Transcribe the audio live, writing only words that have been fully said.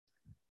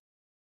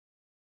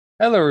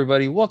Hello,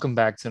 everybody. Welcome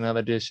back to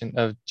another edition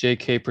of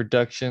JK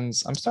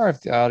Productions. I'm sorry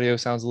if the audio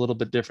sounds a little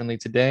bit differently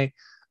today.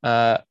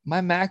 My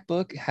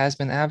MacBook has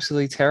been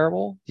absolutely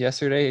terrible.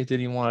 Yesterday, it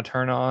didn't even want to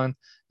turn on,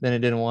 then it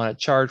didn't want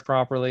to charge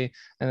properly.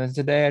 And then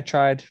today, I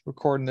tried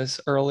recording this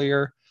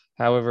earlier.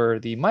 However,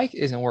 the mic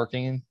isn't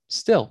working and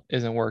still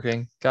isn't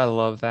working. Gotta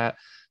love that.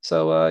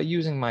 So,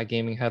 using my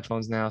gaming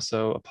headphones now.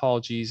 So,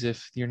 apologies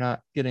if you're not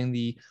getting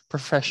the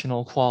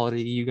professional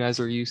quality you guys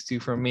are used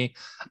to from me.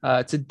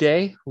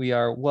 Today we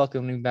are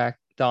welcoming back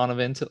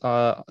Donovan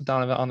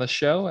on the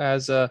show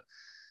as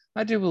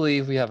I do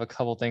believe we have a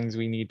couple things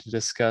we need to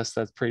discuss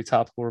that's pretty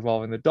topical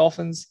revolving the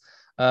Dolphins.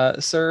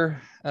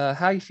 Sir,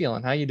 how you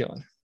feeling? How you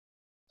doing?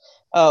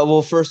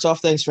 Well, first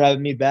off, thanks for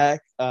having me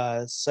back.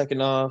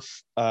 Second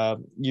off,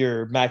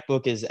 your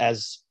MacBook is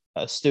as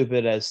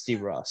stupid as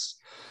Steve Ross.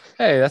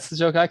 Hey, that's the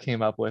joke I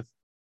came up with.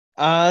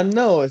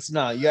 No, it's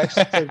not. You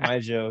actually took my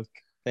joke.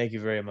 Thank you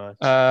very much.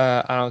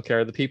 I don't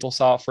care. The people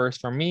saw it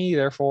first from me,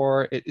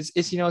 therefore it's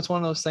it's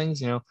one of those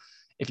things.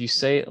 If you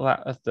say it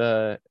at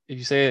the if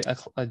you say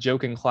a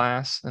joke in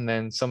class and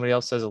then somebody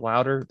else says it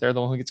louder, they're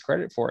the one who gets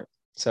credit for it.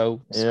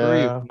 So screw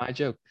you, Yeah, my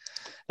joke.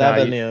 that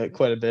Now happened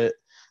quite a bit.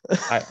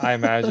 I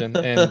imagine,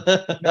 and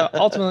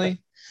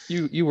ultimately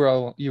you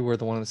were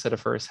the one that said it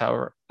first.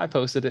 However, I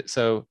posted it,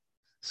 so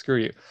screw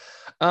you.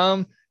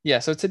 Yeah.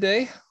 So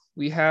today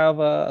we have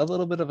a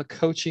little bit of a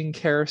coaching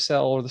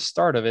carousel, or the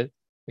start of it.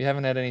 We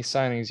haven't had any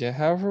signings yet.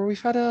 However,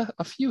 we've had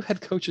a few head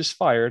coaches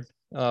fired.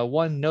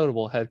 One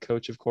notable head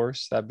coach, of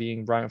course, that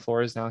being Brian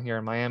Flores down here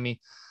in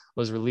Miami,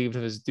 was relieved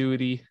of his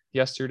duty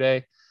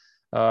yesterday.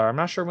 I'm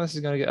not sure when this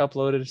is going to get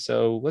uploaded,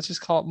 so let's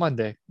just call it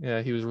Monday.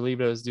 Yeah, he was relieved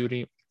of his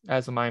duty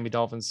as the Miami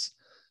Dolphins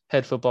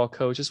head football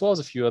coach, as well as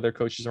a few other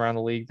coaches around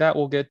the league that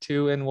we'll get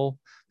to, and we'll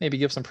maybe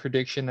give some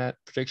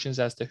predictions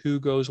as to who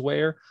goes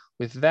where.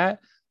 With that,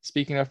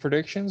 speaking of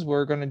predictions,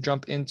 we're going to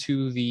jump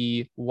into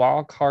the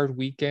wild card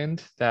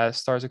weekend that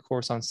starts, of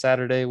course, on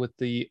Saturday with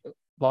the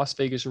Las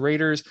Vegas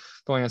Raiders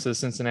going out to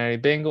Cincinnati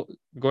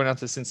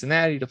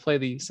to play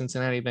the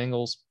Cincinnati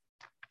Bengals.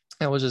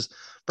 And we'll just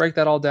break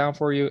that all down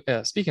for you.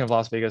 Speaking of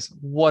Las Vegas,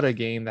 what a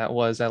game that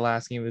was, that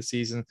last game of the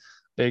season,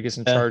 Vegas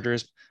and Eh,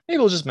 Chargers. Maybe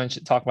we'll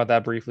just talk about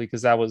that briefly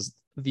because that was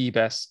the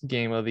best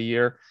game of the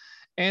year.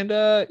 And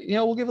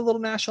we'll give a little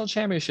national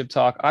championship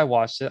talk. I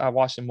watched it. I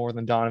watched it more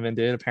than Donovan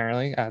did,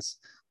 apparently, as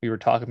we were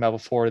talking about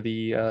before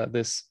the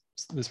this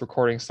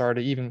recording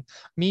started. Even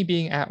me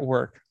being at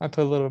work, I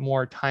put a little bit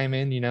more time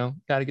in.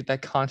 Got to get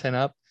that content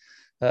up.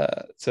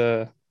 But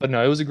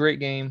no, it was a great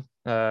game.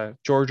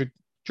 Georgia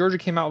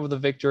came out with a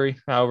victory.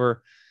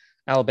 However,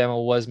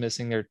 Alabama was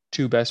missing their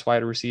two best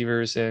wide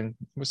receivers and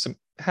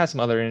had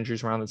some other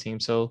injuries around the team.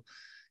 So,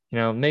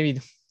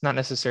 maybe not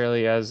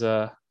necessarily as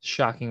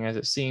shocking as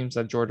it seems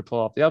that Georgia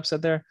pulled off the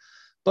upset there.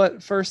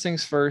 But first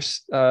things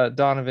first,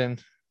 Donovan,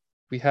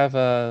 we have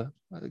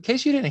in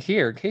case you didn't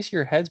hear, in case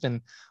your head's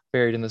been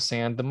buried in the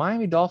sand, the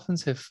Miami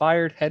Dolphins have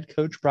fired head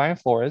coach Brian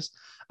Flores.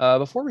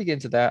 Before we get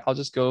into that, I'll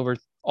just go over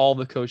all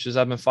the coaches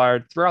have been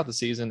fired throughout the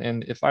season,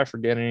 and if I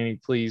forget any,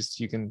 please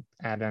you can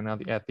add in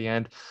at the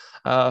end.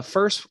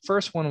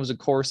 First one was of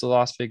course the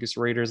Las Vegas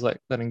Raiders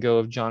letting go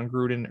of John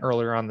Gruden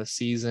earlier on the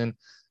season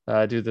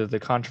due to the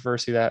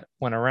controversy that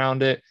went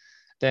around it.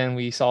 Then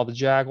we saw the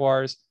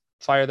Jaguars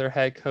fire their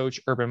head coach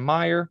Urban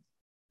Meyer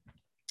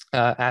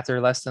after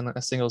less than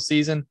a single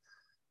season.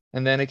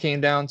 And then it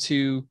came down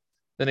to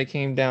that,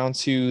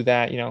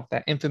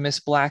 that infamous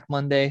Black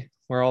Monday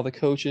where all the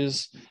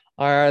coaches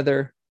are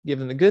either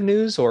given the good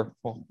news or,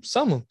 well,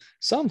 some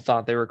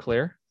thought they were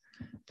clear,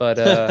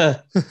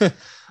 but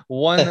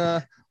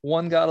one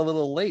one got a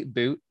little late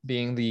boot,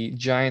 being the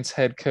Giants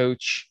head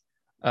coach.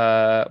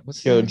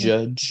 What's his Joe name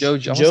again?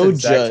 Judge. I almost Joe said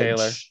Zach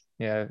Taylor. Judge.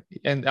 Yeah,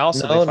 and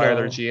also they No, fired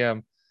their no.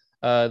 GM.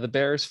 The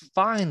Bears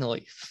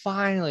finally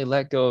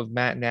let go of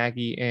Matt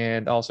Nagy,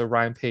 and also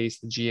Ryan Pace,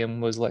 the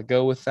GM, was let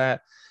go with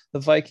that. The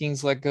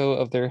Vikings let go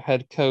of their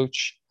head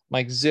coach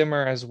Mike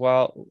Zimmer as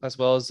well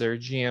as their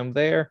GM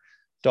there.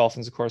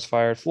 Dolphins, of course,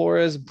 fired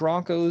Flores.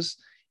 Broncos,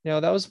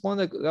 that was one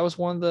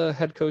of the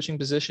head coaching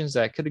positions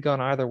that could have gone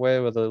either way,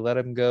 whether they let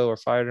him go or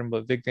fired him.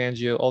 But Vic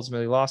Fangio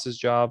ultimately lost his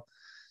job.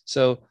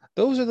 So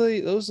those are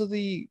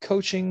the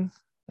coaching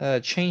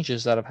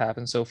changes that have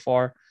happened so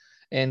far,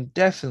 and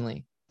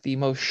definitely the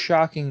most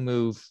shocking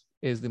move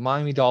is the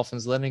Miami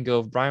Dolphins letting go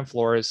of Brian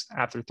Flores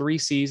after 3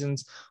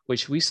 seasons,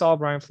 which we saw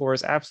Brian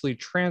Flores absolutely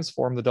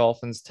transform the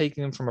Dolphins,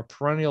 taking them from a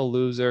perennial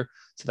loser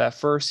to that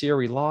first year.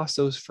 We lost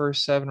those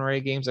first 7 or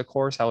 8 games, of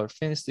course. However,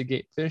 finished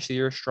the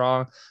year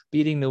strong,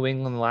 beating New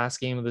England the last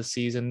game of the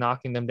season,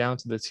 knocking them down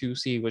to the 2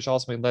 seed, which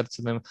ultimately led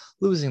to them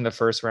losing the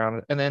first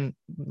round. And then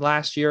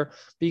last year,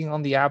 being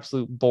on the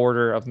absolute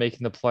border of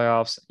making the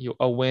playoffs,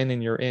 a win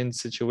and you're in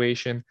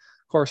situation.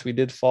 Of course, we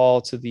did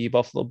fall to the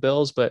Buffalo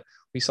Bills, but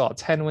we saw a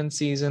 10-win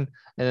season.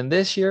 And then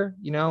this year,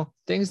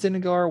 things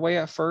didn't go our way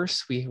at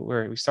first. We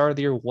started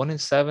the year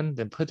 1-7,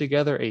 then put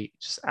together a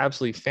just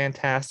absolutely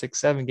fantastic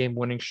 7-game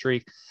winning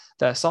streak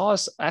that saw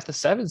us at the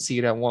 7th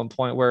seed at one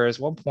point. Whereas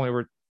one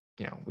point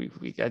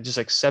we just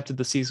accepted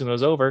the season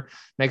was over.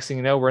 Next thing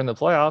you know, we're in the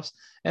playoffs.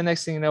 And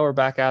next thing you know, we're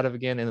back out of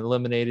again and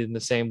eliminated in the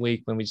same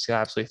week when we just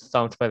got absolutely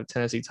thumped by the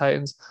Tennessee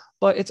Titans.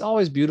 But it's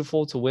always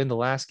beautiful to win the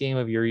last game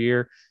of your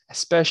year,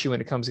 especially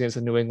when it comes against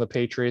the New England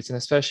Patriots. And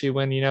especially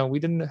when, we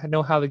didn't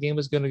know how the game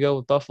was going to go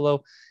with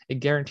Buffalo. It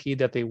guaranteed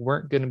that they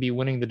weren't going to be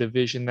winning the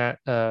division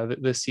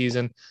this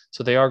season.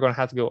 So they are going to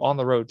have to go on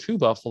the road to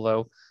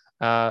Buffalo.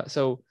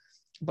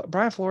 But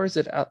Brian Flores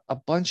did a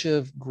bunch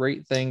of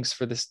great things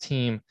for this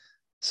team.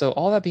 So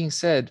all that being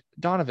said,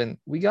 Donovan,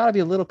 we got to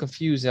be a little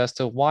confused as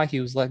to why he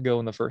was let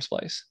go in the first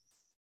place.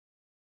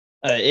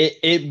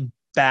 It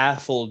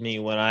baffled me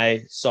when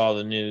I saw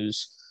the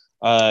news,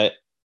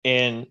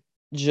 and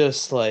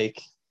just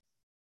like,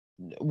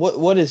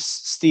 what is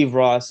Steve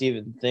Ross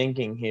even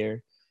thinking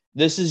here?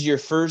 This is your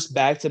first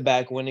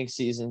back-to-back winning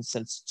season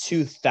since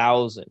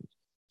 2000.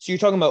 So you're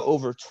talking about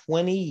over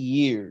 20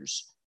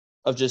 years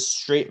of just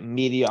straight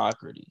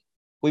mediocrity.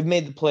 We've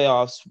made the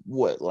playoffs,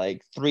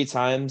 like 3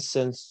 times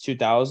since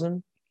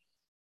 2000?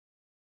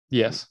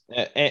 Yes.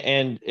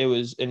 And it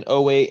was in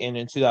 08 and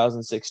in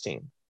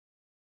 2016.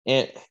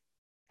 And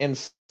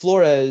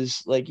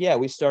Flores, like, yeah,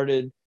 we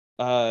started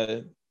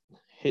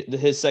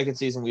his second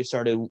season, we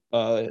started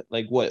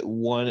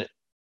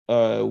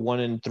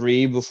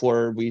 1-3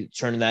 before we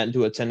turned that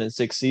into a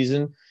 10-6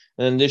 season. And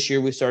then this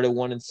year we started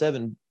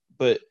 1-7.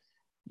 But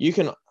you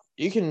can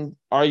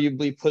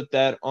arguably put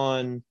that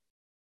on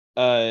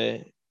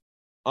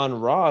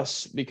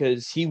Ross,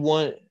 because he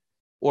won,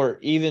 or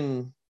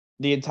even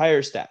the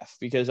entire staff,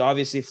 because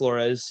obviously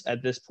Flores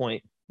at this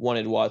point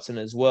wanted Watson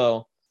as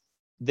well.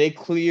 They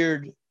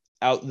cleared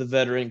out the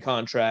veteran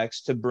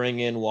contracts to bring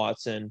in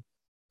Watson,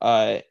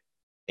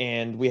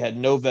 and we had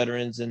no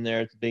veterans in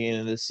there at the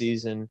beginning of the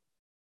season.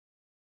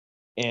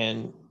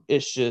 And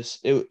it's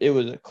just it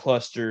was a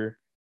cluster.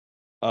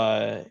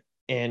 And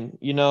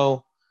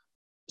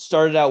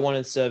started out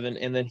 1-7,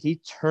 and then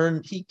he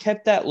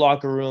kept that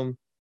locker room.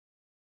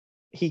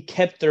 He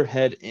kept their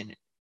head in it.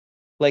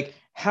 Like,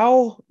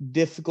 how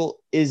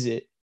difficult is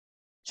it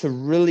to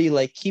really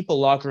like keep a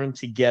locker room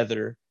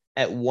together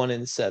at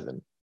 1-7,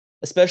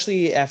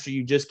 especially after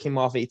you just came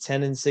off a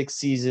 10-6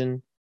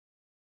 season,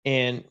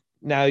 and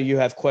now you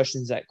have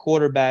questions at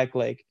quarterback.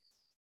 Like,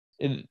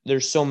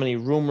 there's so many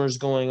rumors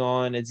going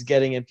on. It's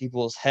getting in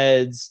people's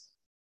heads.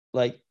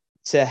 Like,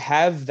 to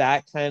have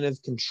that kind of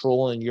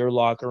control in your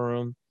locker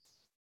room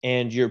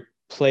and your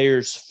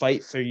players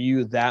fight for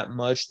you that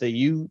much that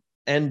you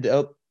end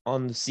up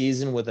on the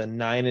season with a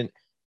 9-8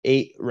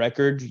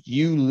 record.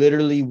 You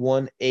literally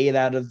won 8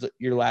 out of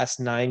your last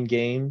 9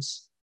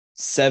 games,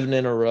 7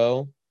 in a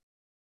row.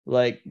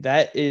 Like,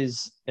 that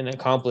is an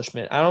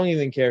accomplishment. I don't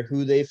even care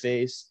who they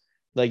face.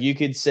 Like, you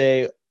could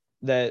say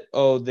that,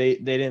 oh, they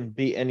didn't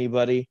beat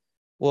anybody.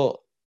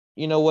 Well,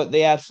 you know what?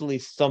 They absolutely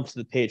thumped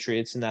the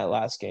Patriots in that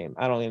last game.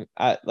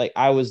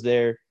 I was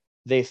there.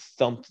 They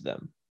thumped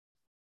them.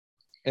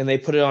 And they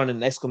put it on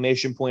an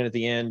exclamation point at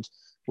the end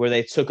where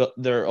they took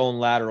their own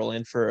lateral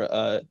in for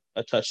a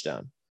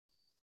touchdown.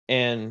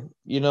 And,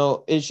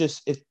 it's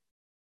just,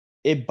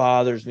 it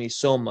bothers me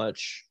so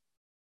much.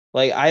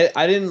 Like,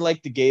 I didn't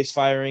like the Gase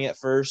firing at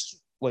first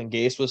when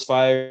Gase was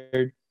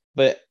fired,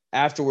 but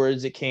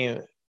afterwards it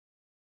came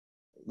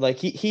like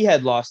he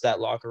had lost that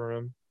locker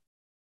room.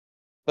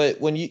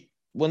 But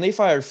when they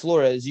fired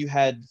Flores, you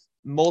had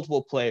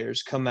multiple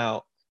players come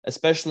out,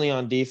 especially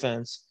on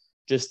defense,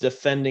 just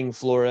defending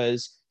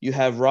Flores. You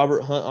have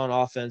Robert Hunt on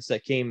offense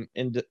that came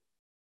and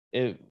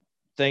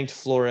thanked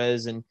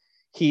Flores, and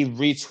he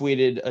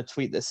retweeted a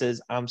tweet that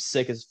says, "I'm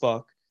sick as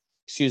fuck."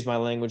 Excuse my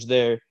language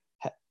there.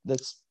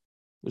 That's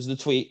was the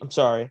tweet. I'm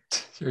sorry.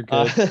 You're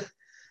good.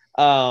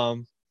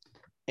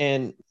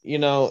 And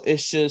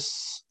it's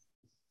just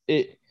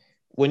it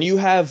when you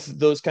have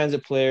those kinds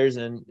of players,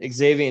 and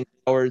Xavier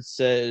Howard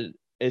said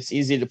it's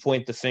easy to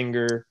point the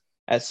finger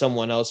at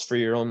someone else for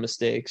your own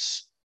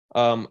mistakes.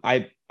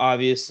 I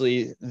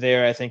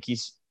think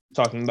he's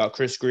talking about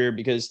Chris Greer,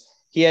 because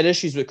he had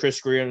issues with Chris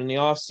Greer in the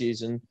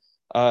offseason,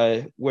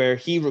 where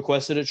he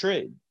requested a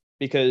trade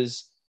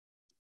because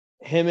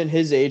him and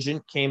his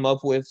agent came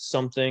up with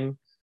something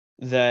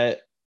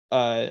that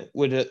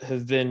would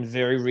have been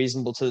very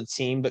reasonable to the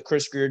team, but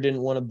Chris Greer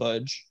didn't want to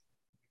budge.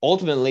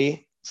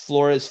 Ultimately,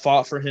 Flores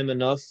fought for him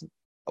enough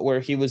where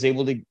he was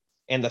able to,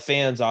 and the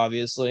fans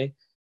obviously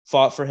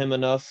fought for him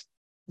enough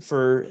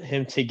for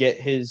him to get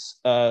his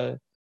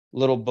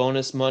little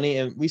bonus money,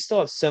 and we still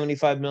have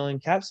 $75 million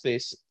cap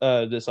space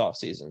this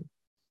offseason.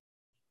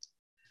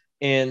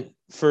 And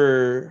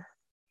the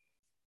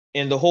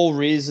whole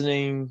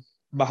reasoning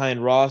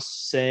behind Ross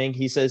saying,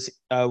 he says,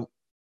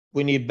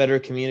 we need better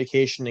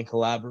communication and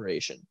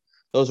collaboration.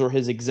 Those were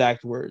his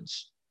exact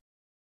words.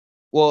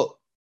 Well,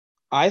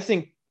 I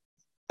think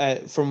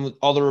from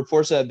all the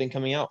reports that have been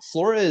coming out,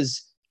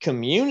 Flores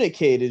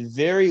communicated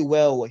very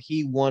well what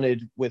he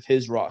wanted with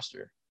his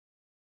roster.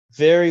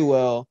 Very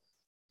well.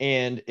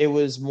 And it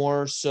was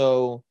more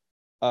so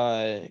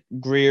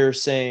Greer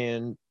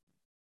saying,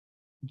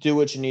 do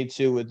what you need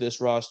to with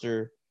this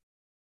roster.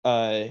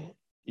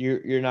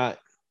 You're not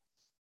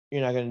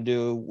you're not going to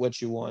do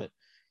what you want.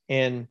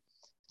 And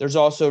there's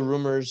also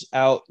rumors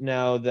out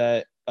now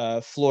that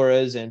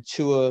Flores and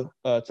Tua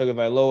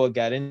Tagovailoa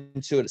got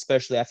into it,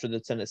 especially after the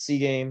Tennessee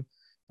game,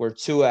 where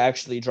Tua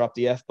actually dropped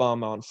the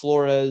F-bomb on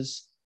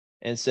Flores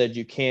and said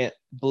you can't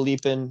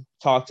bleep and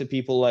talk to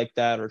people like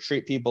that or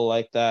treat people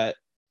like that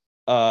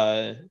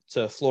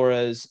to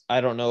Flores.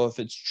 I don't know if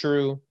it's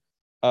true.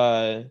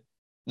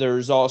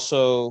 There's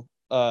also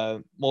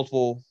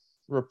multiple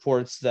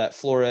reports that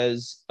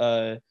Flores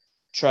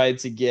tried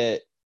to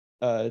get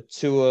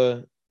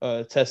Tua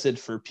tested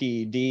for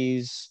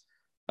PEDs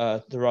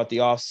throughout the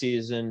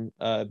offseason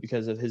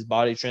because of his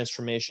body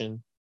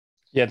transformation.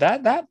 Yeah,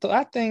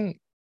 that thing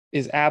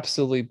is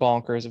absolutely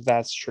bonkers if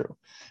that's true.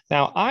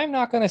 Now, I'm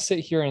not going to sit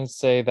here and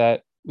say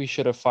that we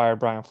should have fired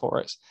Brian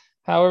Flores.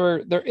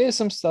 However, there is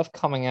some stuff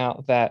coming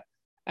out that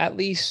at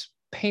least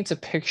paints a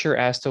picture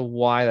as to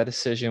why that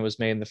decision was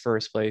made in the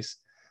first place.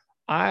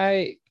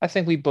 I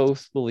think we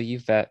both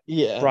believe that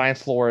Yeah, Brian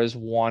Flores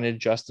wanted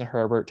Justin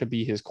Herbert to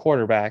be his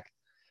quarterback.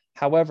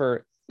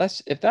 However,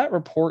 if that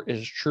report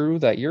is true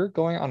that you're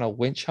going on a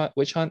witch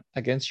hunt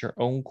against your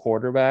own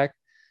quarterback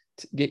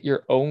to get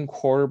your own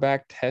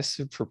quarterback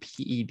tested for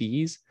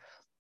PEDs,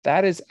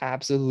 that is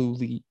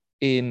absolutely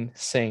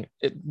insane.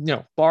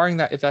 Barring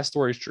that, if that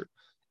story is true,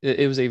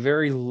 it was a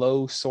very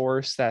low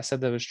source that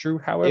said that was true.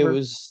 it However,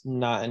 was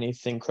not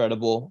anything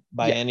credible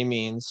by yeah, any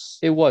means.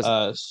 it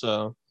wasn't.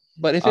 So,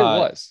 But if it uh,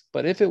 was,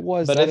 but if it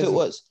was, but if it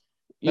was,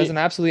 that's you, an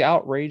absolutely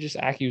outrageous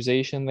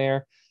accusation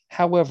there.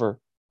 However,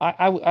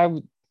 I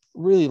would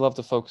really love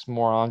to focus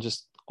more on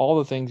just all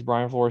the things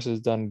Brian Flores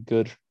has done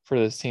good for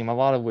this team, a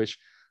lot of which,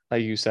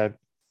 like you said,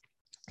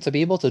 to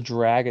be able to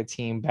drag a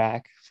team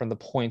back from the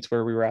points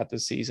where we were at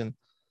this season.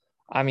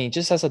 I mean,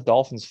 just as a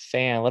Dolphins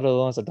fan, let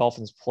alone as a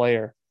Dolphins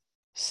player,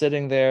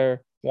 sitting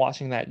there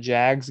watching that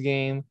Jags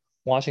game,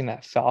 watching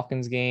that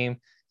Falcons game,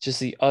 just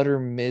the utter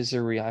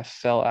misery I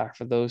felt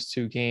after those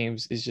two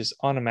games is just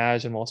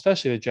unimaginable,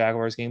 especially the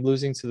Jaguars game,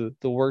 losing to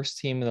the worst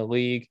team in the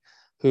league,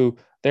 who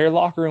their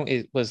locker room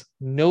was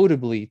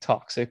notably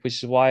toxic,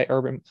 which is why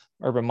Urban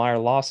Meyer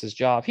lost his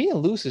job. He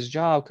didn't lose his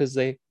job because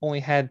they only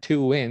had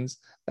 2 wins.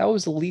 That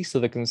was the least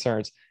of the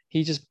concerns.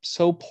 He just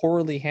so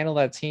poorly handled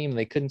that team,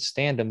 they couldn't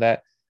stand him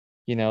that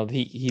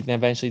he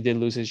eventually did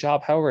lose his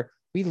job. However,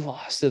 we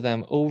lost to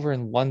them over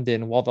in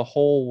London while the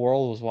whole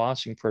world was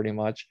watching pretty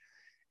much.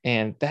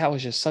 And that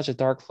was just such a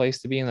dark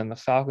place to be. And then the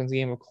Falcons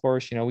game, of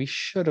course, we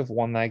should have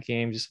won that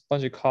game, just a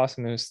bunch of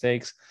costly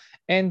mistakes.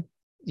 And,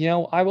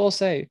 I will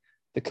say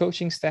the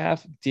coaching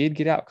staff did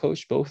get out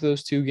coached both of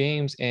those two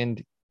games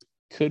and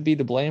could be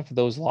to blame for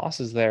those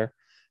losses there.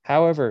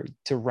 However,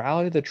 to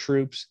rally the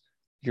troops,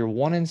 you're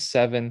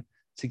 1-7,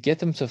 to get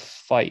them to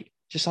fight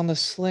just on the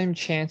slim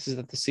chances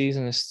that the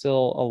season is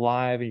still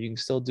alive and you can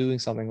still doing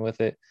something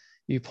with it.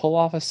 You pull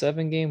off a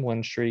 7-game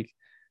win streak.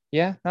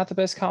 Yeah, not the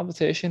best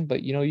competition,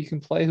 but you can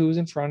play who's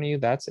in front of you.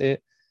 That's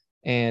it.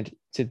 And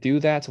to do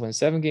that, to win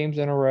 7 games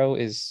in a row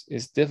is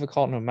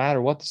difficult no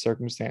matter what the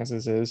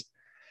circumstances is.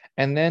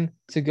 And then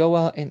to go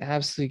out and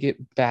absolutely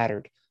get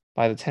battered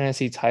by the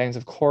Tennessee Titans,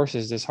 of course,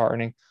 is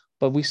disheartening.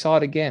 But we saw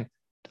it again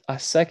a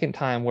second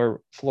time where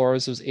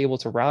Flores was able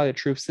to rally the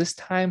troops. This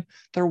time,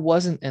 there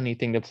wasn't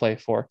anything to play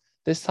for.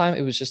 This time,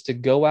 it was just to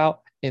go out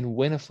and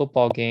win a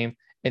football game.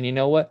 And you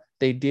know what?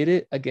 They did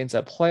it against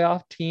a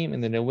playoff team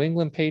in the New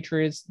England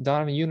Patriots.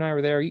 Donovan, you and I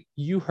were there.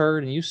 You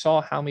heard and you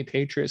saw how many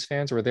Patriots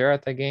fans were there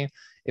at that game.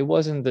 It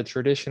wasn't the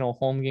traditional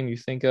home game you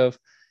think of.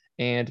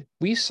 And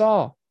we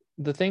saw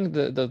the thing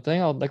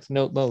I'd like to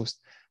note most,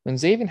 when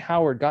Xavier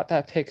Howard got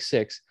that pick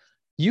six,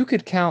 you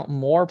could count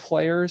more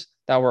players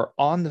that were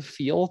on the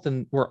field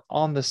than were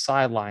on the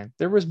sideline.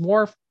 There was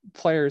more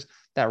players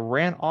that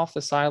ran off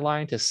the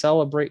sideline to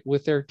celebrate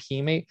with their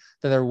teammate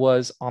than there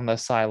was on the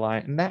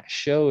sideline. And that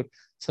showed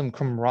some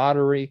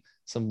camaraderie,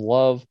 some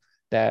love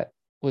that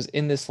was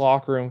in this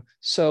locker room.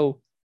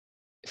 So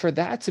for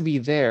that to be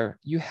there,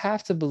 you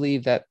have to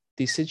believe that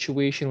the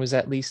situation was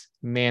at least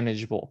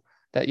manageable,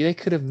 that they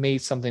could have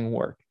made something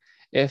work.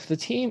 If the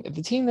team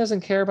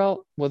doesn't care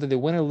about whether they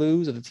win or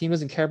lose, if the team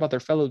doesn't care about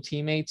their fellow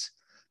teammates,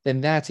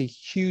 then that's a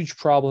huge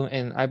problem.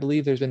 And I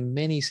believe there's been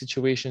many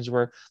situations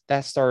where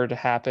that started to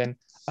happen.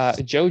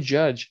 Joe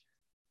Judge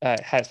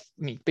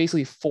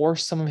basically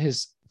forced some of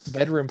his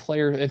veteran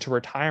players into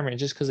retirement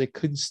just because they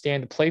couldn't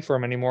stand to play for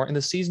him anymore. And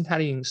the season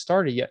hadn't even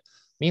started yet.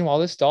 Meanwhile,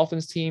 this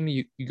Dolphins team,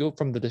 you go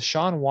from the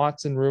Deshaun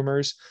Watson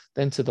rumors,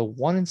 then to the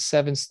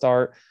 1-7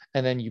 start,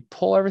 and then you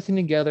pull everything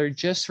together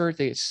just for it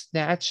to get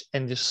snatched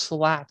and just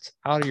slapped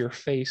out of your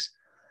face,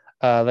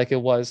 like it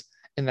was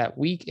in that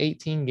Week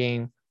 18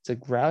 game, to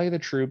rally the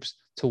troops,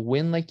 to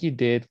win like you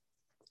did,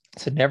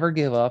 to never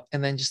give up,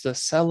 and then just the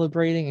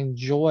celebrating and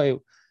joy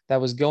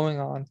that was going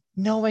on,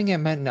 knowing it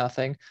meant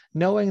nothing,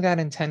 knowing that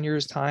in 10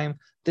 years' time,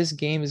 this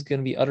game is going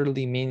to be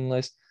utterly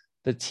meaningless.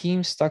 The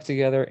team stuck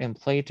together and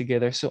played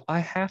together. So I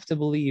have to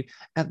believe,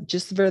 at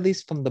just the very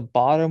least from the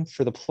bottom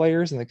for the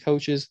players and the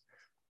coaches,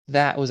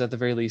 that was at the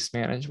very least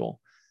manageable.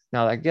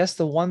 Now, I guess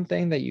the one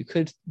thing that you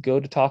could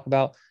go to talk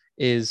about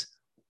is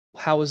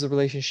how is the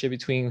relationship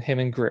between him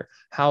and Greer?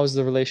 How is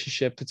the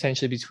relationship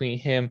potentially between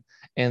him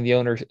and the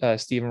owner,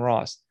 Stephen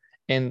Ross?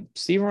 And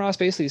Stephen Ross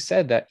basically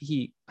said that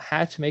he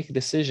had to make a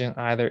decision.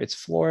 Either it's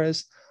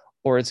Flores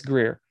or it's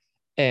Greer.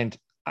 And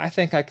I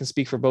think I can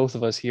speak for both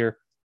of us here.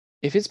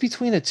 If it's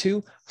between the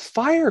two,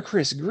 fire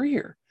Chris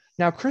Greer.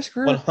 Now,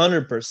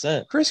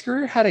 100%. Chris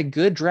Greer had a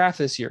good draft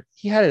this year.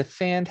 He had a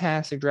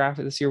fantastic draft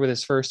this year with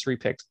his first 3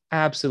 picks.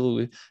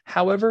 Absolutely.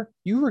 However,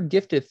 you were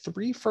gifted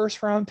 3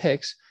 first-round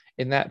picks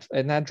in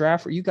that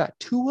draft where you got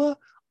Tua,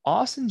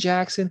 Austin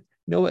Jackson,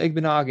 Noah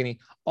Igbenogany.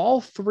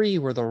 All 3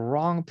 were the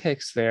wrong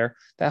picks there.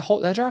 That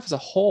draft as a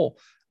whole.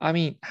 I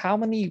mean, how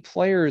many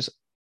players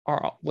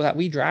that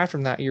we drafted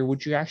from that year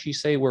would you actually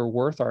say were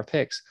worth our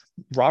picks?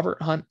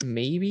 Robert Hunt,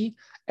 maybe.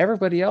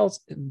 Everybody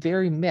else,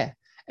 very meh.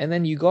 And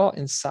then you go out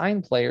and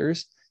sign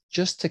players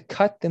just to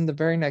cut them the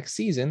very next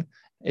season.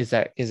 Is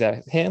that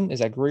him? Is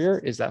that Greer?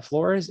 Is that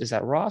Flores? Is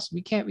that Ross?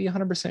 We can't be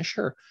 100%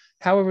 sure.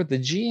 However, the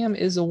GM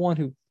is the one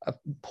who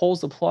pulls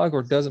the plug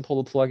or doesn't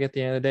pull the plug at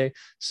the end of the day.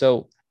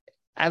 So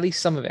at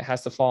least some of it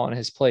has to fall on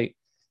his plate.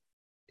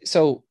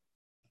 So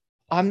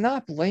I'm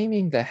not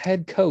blaming the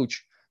head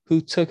coach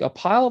who took a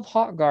pile of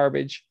hot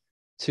garbage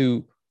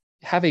to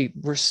have a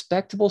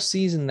respectable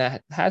season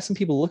that had some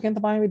people looking at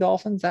the Miami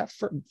Dolphins that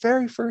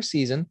very first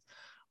season.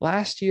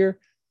 Last year,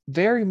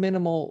 very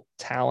minimal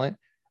talent.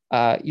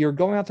 You're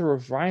going out there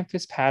with Ryan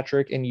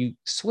Fitzpatrick and you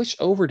switch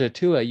over to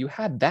Tua. You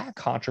had that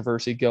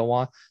controversy go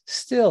on.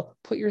 Still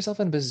put yourself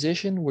in a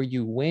position where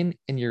you win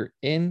and you're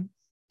in.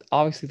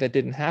 Obviously, that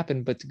didn't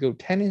happen, but to go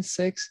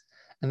 10-6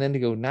 and then to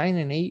go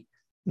 9-8,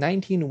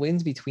 19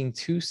 wins between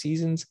 2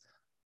 seasons,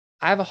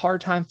 I have a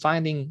hard time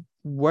finding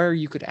where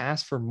you could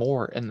ask for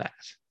more in that.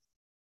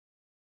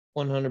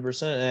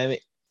 100%. I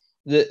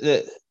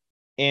mean,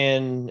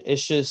 and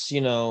it's just,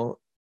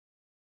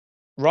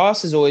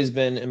 Ross has always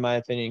been, in my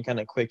opinion, kind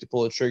of quick to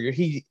pull a trigger.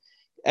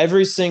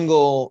 Every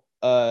single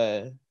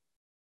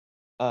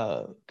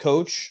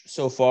coach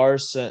so far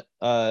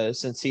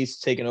since he's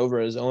taken over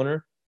as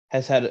owner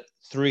has had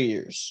 3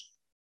 years.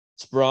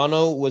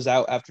 Sperano was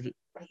out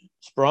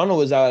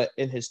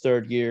in his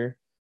 3rd year.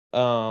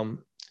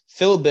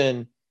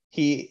 Philbin,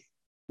 he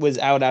was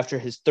out after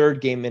his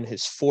 3rd game in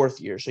his 4th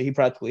year, so he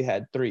practically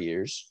had 3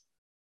 years.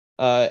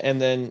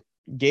 And then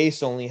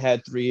Gase only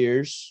had 3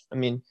 years. I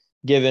mean,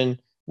 given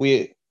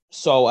we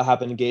saw what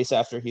happened to Gase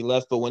after he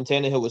left, but when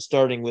Tannehill was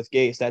starting with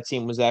Gase, that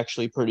team was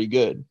actually pretty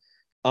good.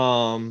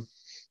 And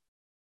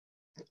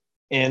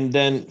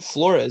then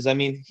Flores, I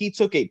mean, he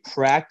took a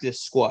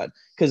practice squad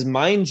because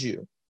mind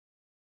you,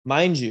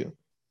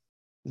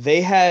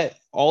 they had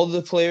all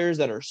the players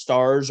that are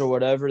stars or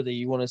whatever that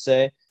you want to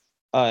say.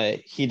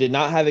 He did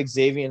not have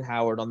Xavier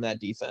Howard on that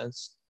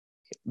defense.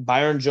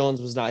 Byron Jones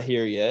was not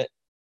here yet.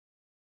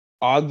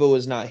 Ogba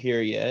was not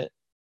here yet.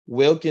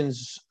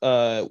 Wilkins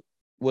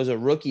was a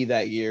rookie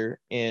that year,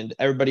 and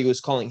everybody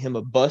was calling him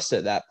a bust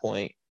at that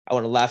point. I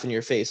want to laugh in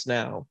your face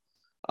now.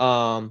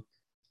 And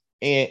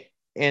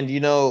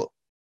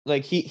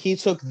like he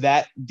took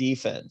that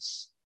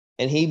defense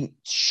and he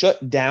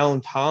shut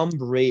down Tom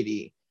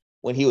Brady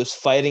when he was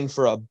fighting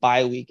for a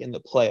bye week in the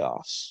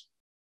playoffs.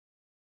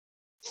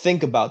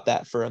 Think about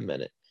that for a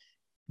minute.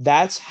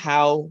 That's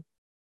how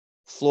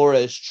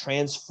Flores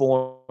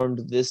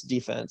transformed this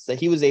defense, that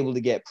he was able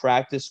to get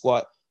practice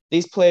squad.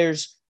 These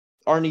players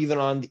aren't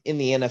even in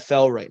the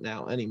NFL right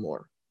now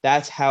anymore.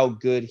 That's how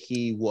good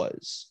he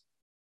was.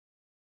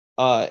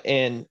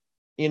 And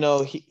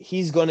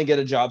he's going to get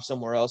a job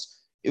somewhere else.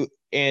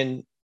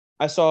 And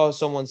I saw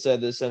someone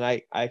said this, and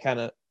I kind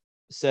of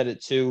said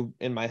it too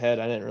in my head.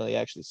 I didn't really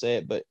actually say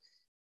it, but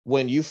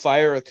when you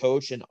fire a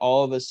coach and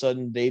all of a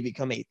sudden they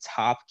become a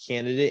top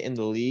candidate in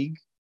the league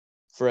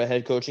for a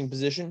head coaching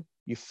position,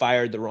 you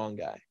fired the wrong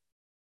guy.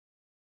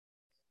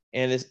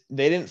 And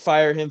they didn't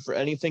fire him for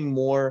anything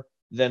more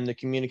than the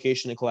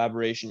communication and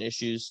collaboration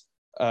issues.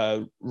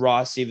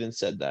 Ross even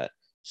said that.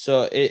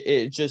 So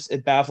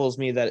it baffles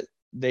me that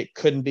they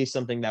couldn't be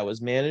something that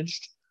was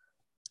managed.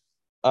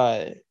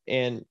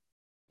 And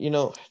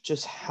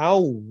just how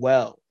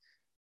well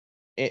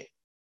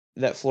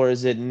that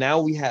Flores did.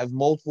 Now we have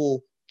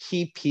multiple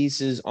key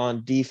pieces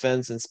on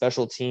defense and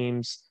special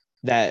teams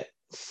that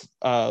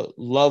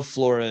love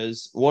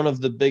Flores. One of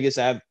the biggest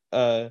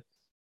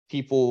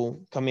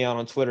people coming out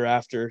on Twitter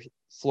after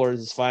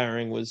Flores'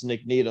 firing was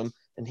Nick Needham,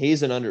 and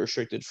he's an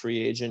unrestricted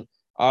free agent.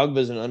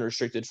 Ogba's an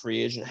unrestricted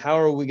free agent. How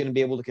are we going to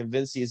be able to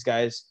convince these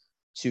guys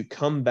to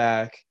come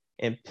back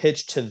and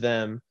pitch to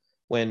them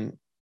when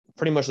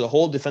pretty much the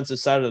whole defensive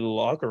side of the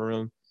locker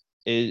room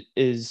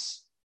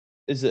is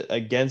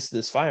against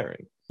this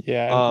firing?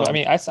 Yeah, I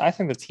mean, I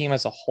think the team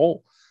as a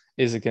whole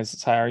is against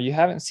this hire. You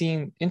haven't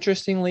seen,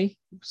 interestingly,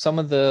 some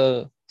of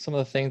the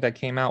things that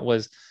came out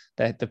was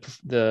that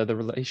the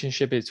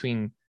relationship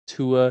between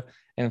Tua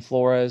and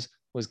Flores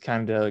was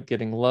kind of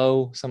getting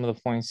low. Some of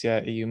the points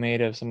that you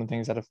made of some of the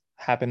things that have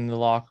happened in the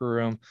locker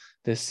room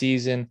this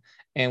season,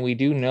 and we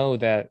do know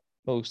that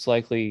most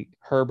likely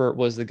Herbert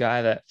was the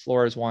guy that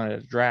Flores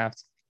wanted to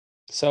draft.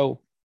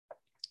 So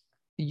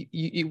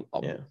you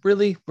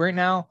really right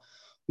now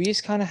we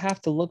just kind of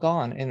have to look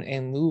on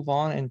and move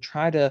on and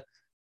try to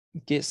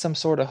get some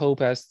sort of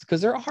hope, as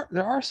because there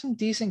are some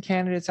decent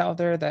candidates out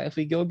there that if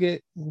we go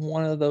get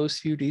one of those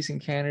few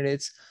decent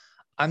candidates,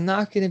 I'm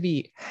not going to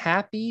be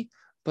happy,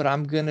 but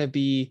I'm going to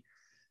be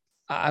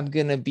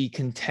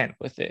content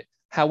with it.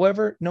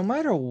 However, no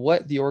matter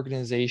what the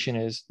organization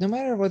is, no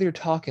matter whether you're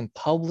talking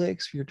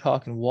Publix, you're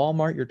talking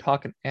Walmart, you're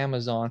talking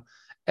Amazon,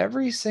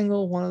 every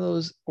single one of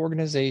those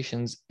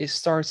organizations, it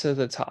starts at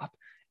the top.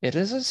 It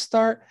doesn't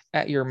start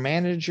at your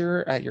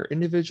manager, at your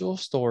individual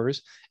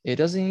stores. It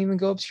doesn't even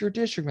go up to your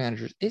district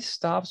managers. It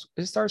starts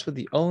with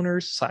the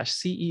owners slash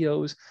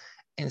CEOs.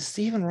 And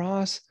Stephen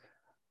Ross,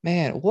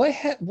 man,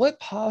 what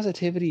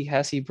positivity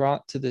has he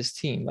brought to this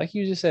team? Like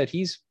you just said,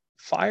 he's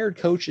fired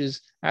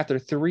coaches after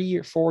 3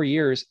 or 4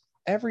 years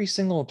every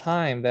single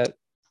time that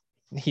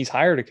he's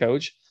hired a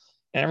coach,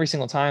 and every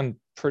single time,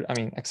 I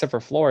mean, except for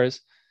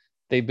Flores,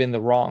 they've been the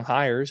wrong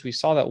hires. We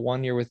saw that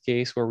one year with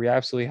Gase where we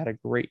absolutely had a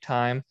great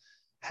time.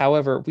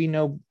 However, we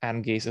know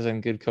Adam Gase isn't a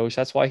good coach.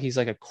 That's why he's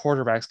like a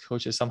quarterback's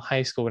coach at some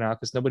high school now,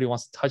 because nobody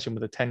wants to touch him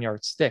with a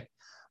 10-yard stick.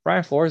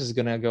 Brian Flores is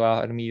going to go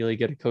out and immediately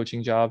get a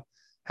coaching job.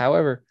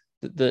 However,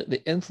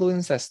 the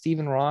influence that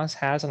Stephen Ross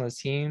has on the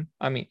team,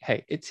 I mean,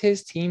 hey, it's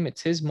his team,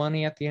 it's his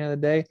money at the end of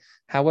the day.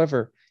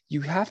 However,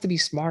 you have to be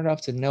smart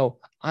enough to know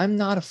I'm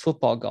not a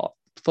football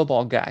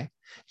guy.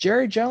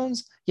 Jerry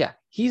Jones, yeah,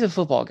 he's a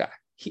football guy.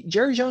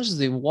 Jerry Jones is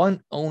the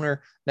one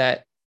owner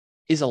that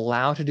is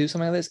allowed to do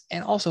something like this.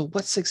 And also,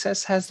 what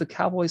success has the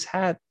Cowboys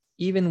had,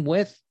 even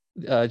with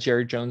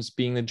Jerry Jones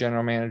being the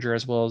general manager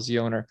as well as the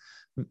owner?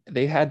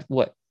 They had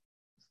what?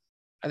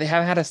 They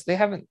haven't had us. They've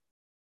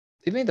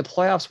made the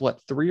playoffs, what,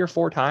 3 or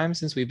 4 times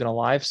since we've been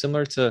alive,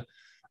 similar to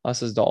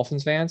us as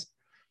Dolphins fans.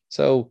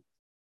 So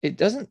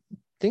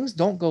things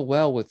don't go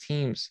well with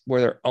teams where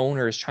their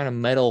owner is trying to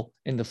meddle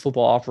in the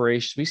football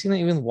operations. We've seen that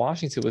even in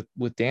Washington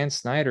with Dan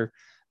Snyder,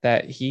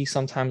 that he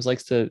sometimes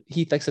likes to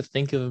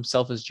think of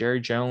himself as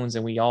Jerry Jones,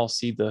 and we all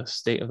see the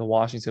state of the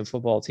Washington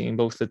football team,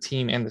 both the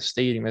team and the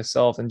stadium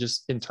itself, and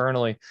just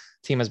internally,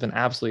 the team has been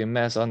absolutely a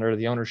mess under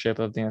the ownership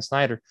of Dan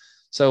Snyder.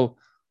 So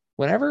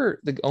whenever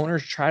the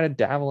owners try to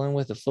dabble in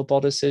with the football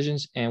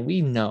decisions, and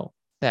we know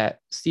that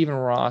Stephen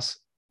Ross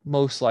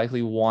most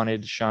likely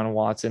wanted Sean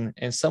Watson,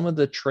 and some of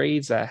the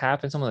trades that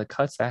happened, some of the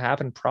cuts that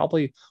happened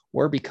probably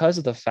were because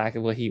of the fact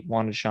that he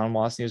wanted Sean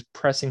Watson. He was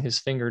pressing his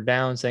finger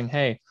down saying,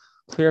 hey,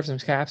 clear up some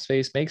cap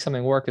space, make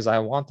something work because I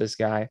want this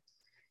guy.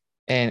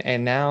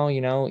 And now,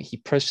 he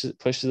pushes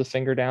the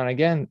finger down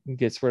again,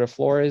 gets rid of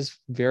Flores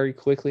very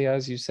quickly,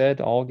 as you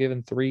said, all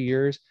given 3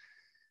 years.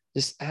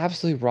 Just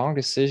absolutely wrong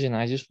decision.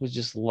 I would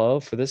just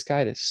love for this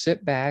guy to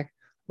sit back,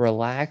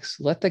 relax,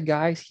 let the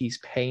guys he's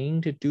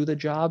paying to do the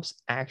jobs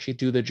actually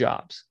do the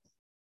jobs.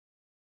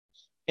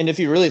 And if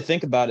you really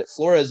think about it,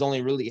 Flores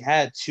only really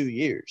had 2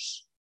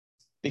 years,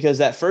 because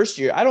that first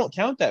year, I don't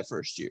count that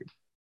first year.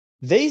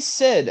 They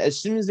said as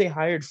soon as they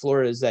hired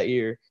Flores that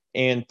year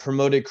and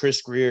promoted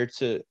Chris Grier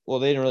to, well,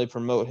 they didn't really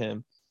promote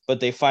him, but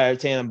they fired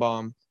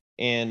Tannenbaum,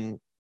 and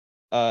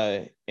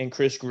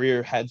Chris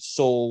Grier had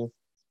sole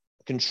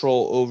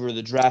control over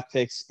the draft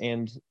picks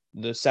and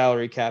the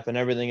salary cap and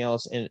everything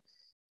else.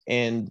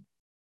 And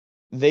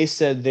they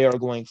said they are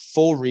going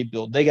full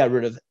rebuild. They got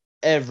rid of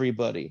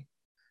everybody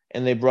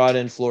and they brought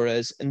in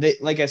Flores. And they,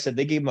 like I said,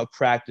 they gave him a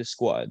practice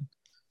squad.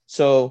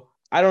 So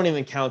I don't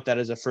even count that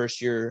as a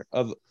first year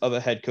of a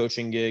head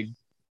coaching gig,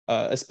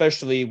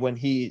 especially when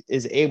he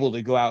is able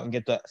to go out and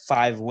get the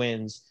 5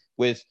 wins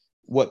with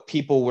what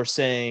people were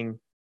saying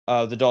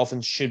the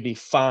Dolphins should be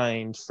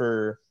fined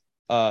for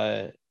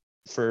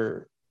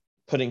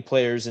putting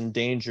players in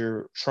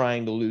danger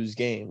trying to lose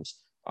games.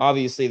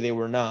 Obviously, they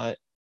were not,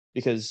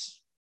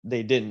 because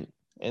they didn't,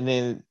 and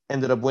they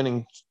ended up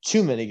winning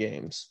too many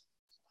games.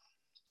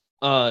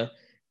 And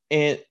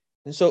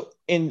so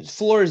in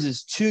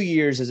Flores' 2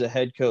 years as a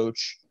head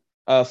coach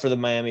for the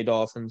Miami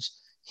Dolphins,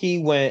 he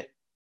went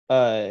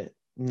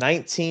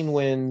 19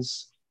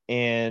 wins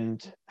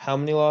and how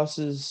many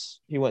losses?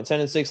 He went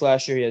 10-6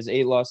 last year. He has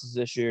 8 losses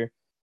this year.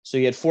 So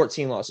he had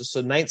 14 losses.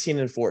 So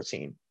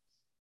 19-14.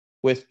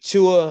 With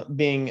Tua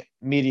being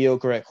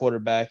mediocre at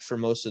quarterback for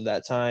most of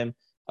that time.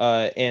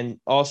 And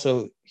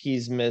also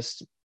he's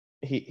missed,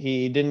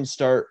 he didn't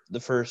start the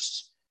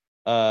first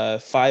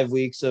 5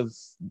 weeks of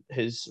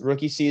his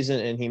rookie season,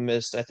 and he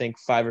missed, I think,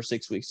 5 or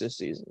 6 weeks this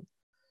season.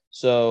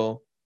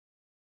 So,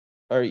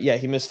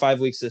 he missed 5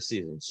 weeks this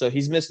season. So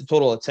he's missed a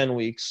total of 10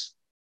 weeks.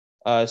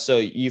 So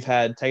you've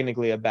had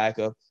technically a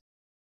backup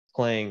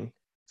playing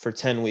for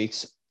 10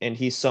 weeks, and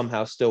he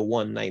somehow still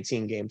won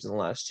 19 games in the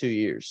last 2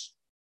 years.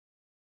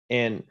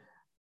 And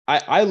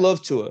I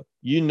love Tua.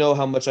 You know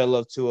how much I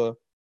love Tua.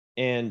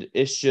 And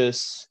it's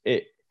just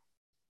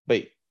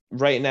but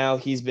right now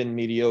he's been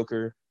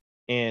mediocre.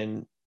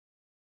 And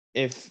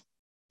if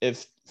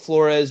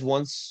Flores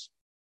wants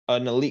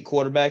an elite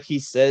quarterback, he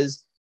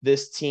says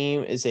this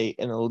team is an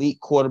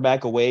elite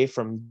quarterback away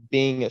from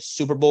being a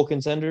Super Bowl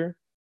contender,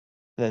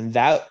 then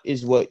that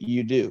is what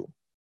you do.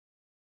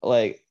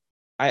 Like,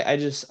 I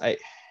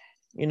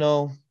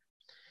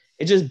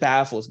it just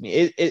baffles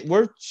me.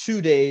 We're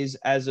 2 days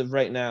as of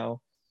right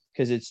now,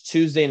 because it's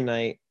Tuesday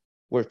night.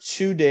 We're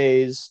 2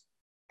 days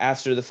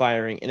after the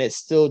firing, and it's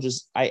still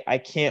just I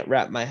can't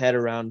wrap my head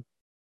around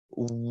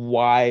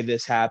why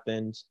this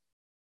happened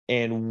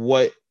and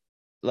what,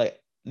 like,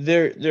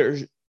 there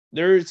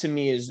to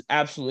me is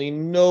absolutely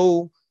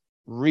no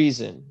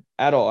reason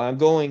at all. I'm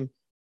going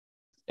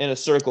in a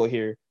circle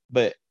here,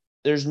 but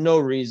there's no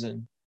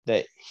reason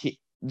that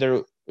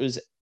there was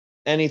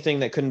anything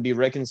that couldn't be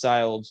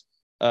reconciled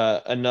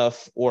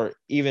enough, or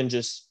even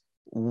just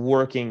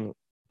working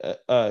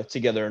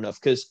together enough.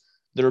 Because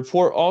the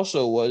report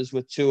also was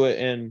with Tua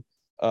and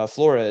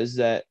Flores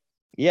that,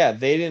 yeah,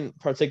 they didn't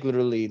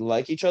particularly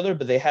like each other,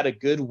 but they had a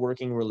good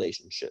working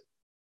relationship.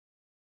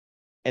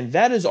 And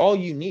that is all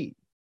you need.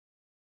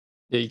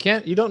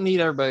 Yeah, you don't need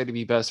everybody to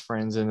be best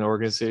friends in an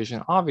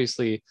organization.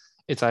 Obviously,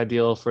 it's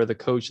ideal for the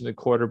coach and the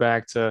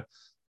quarterback to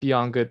be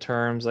on good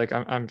terms. Like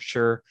I'm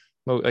sure,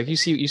 like you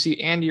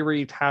see Andy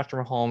Reid,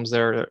 Patrick Mahomes,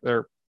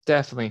 they're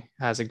definitely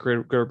has a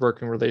good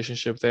working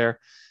relationship there.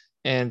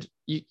 And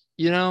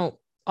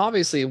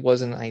obviously it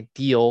wasn't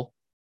ideal.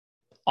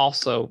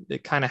 Also,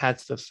 it kind of had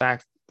to the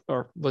fact,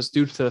 or was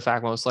due to the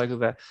fact most likely,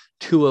 that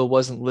Tua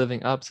wasn't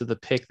living up to the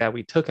pick that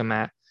we took him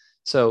at.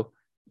 So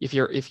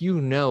if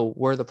you know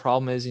where the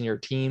problem is in your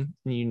team,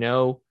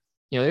 and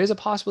there's a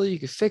possibility you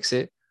could fix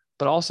it,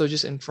 but also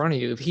just in front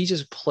of you, if he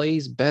just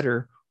plays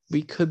better,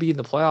 we could be in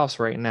the playoffs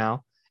right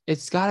now.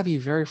 It's got to be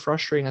very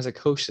frustrating as a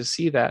coach to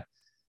see that.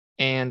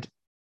 And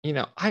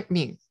I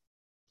mean,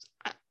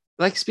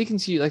 like speaking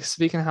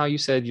how you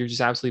said you're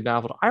just absolutely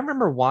baffled. I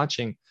remember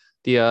watching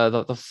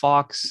the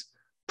Fox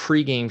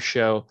pregame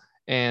show,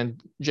 and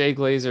Jay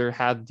Glazer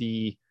had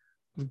the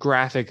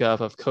graphic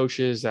of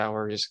coaches that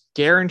were just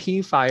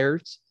guaranteed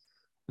fired.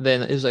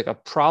 Then it was like a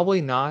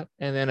probably not,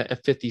 and then a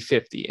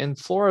 50-50. And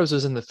Flores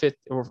was in the fifth,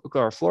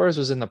 or Flores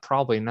was in the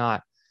probably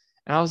not.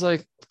 And I was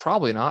like,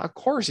 probably not. Of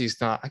course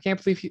he's not. I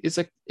can't believe it's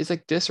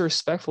like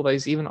disrespectful that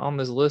he's even on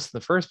this list in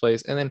the first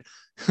place. And then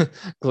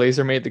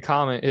Glazer made the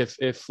comment,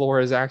 if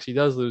Flores actually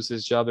does lose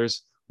his job,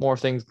 there's more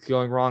things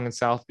going wrong in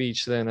South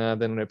Beach than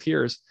it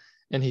appears.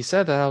 And he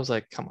said that. I was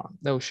like, come on,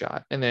 no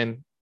shot. And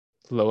then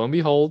lo and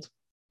behold,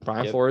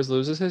 Brian Flores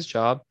loses his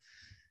job.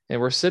 And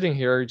we're sitting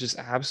here just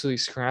absolutely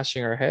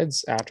scratching our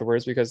heads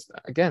afterwards, because,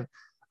 again,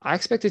 I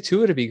expected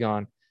Tua to be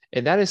gone.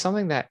 And that is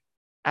something that,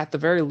 at the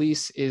very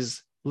least,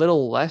 is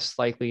little less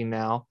likely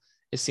now.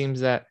 It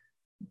seems that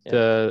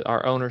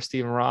our owner,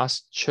 Stephen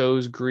Ross,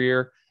 chose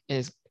Greer and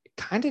is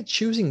kind of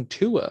choosing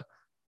Tua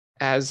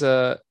as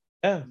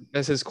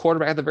his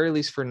quarterback, at the very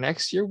least, for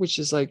next year, which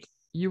is like,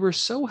 you were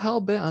so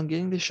hell-bent on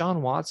getting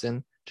Deshaun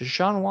Watson.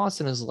 Deshaun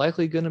Watson is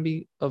likely going to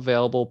be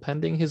available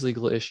pending his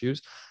legal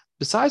issues.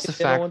 Besides the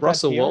fact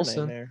Russell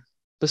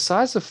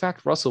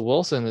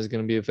Wilson is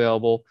going to be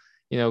available,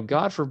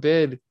 God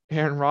forbid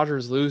Aaron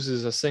Rodgers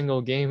loses a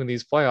single game in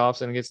these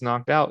playoffs and gets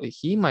knocked out,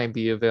 he might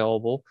be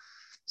available.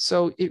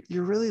 So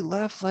you're really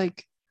left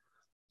like,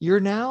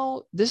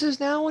 this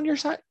is now when you're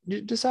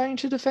deciding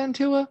to defend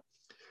Tua.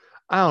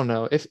 I don't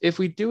know if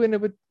we do end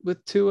up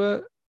with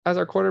Tua as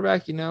our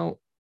quarterback.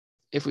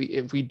 If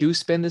we do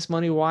spend this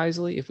money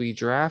wisely, if we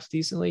draft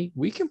decently,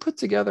 we can put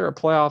together a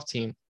playoff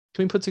team.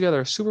 Can we put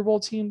together a Super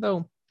Bowl team,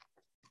 though?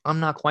 I'm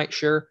not quite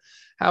sure.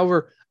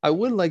 However, I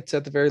would like to,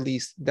 at the very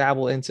least,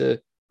 dabble into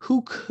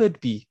who could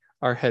be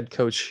our head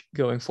coach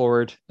going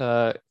forward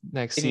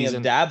next season.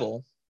 Of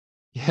dabble.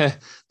 Yeah,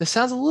 this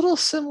sounds a little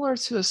similar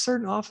to a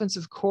certain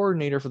offensive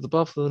coordinator for the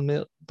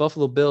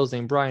Buffalo Bills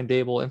named Brian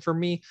Dable. And for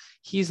me,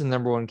 he's the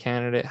number one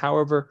candidate.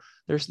 However,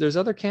 there's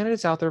other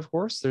candidates out there, of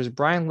course. There's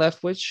Brian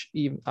Leftwich,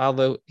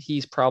 although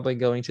he's probably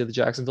going to the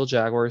Jacksonville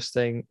Jaguars,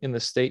 staying in the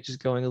state,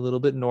 just going a little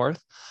bit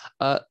north.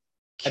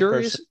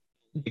 Curious,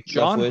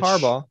 John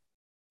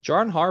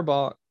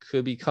Harbaugh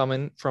could be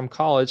coming from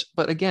college.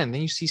 But again,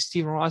 then you see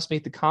Stephen Ross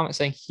make the comment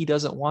saying he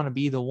doesn't want to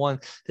be the one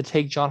to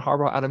take John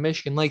Harbaugh out of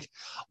Michigan. Like,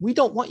 we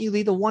don't want you to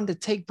be the one to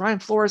take Brian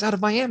Flores out of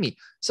Miami.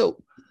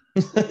 So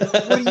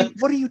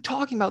what are you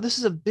talking about? This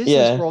is a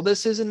business world.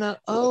 This isn't I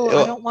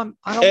don't want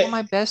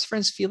my best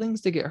friend's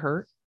feelings to get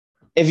hurt.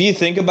 If you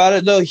think about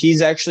it, though,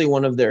 he's actually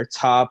one of their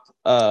top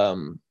what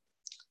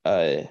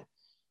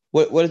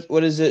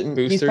is it?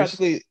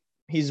 Boosters?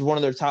 He's one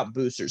of their top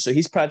boosters. So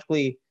he's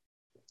practically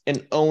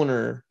an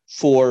owner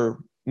for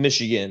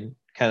Michigan,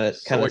 kind of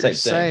what type you're thing.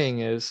 Saying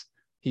is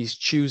he's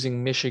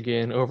choosing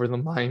Michigan over the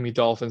Miami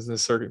Dolphins in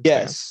this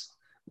circumstance.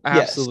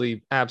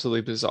 Absolutely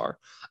bizarre.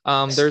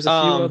 There's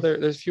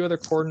a few other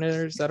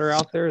coordinators that are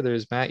out there.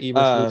 There's Matt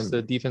Eberflus,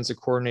 the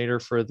defensive coordinator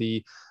for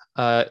the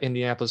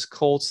Indianapolis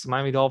Colts. The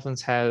Miami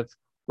Dolphins have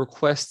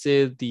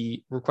requested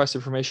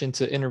permission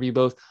to interview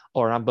Brian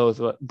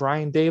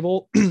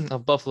Dable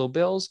of Buffalo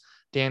Bills,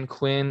 Dan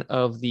Quinn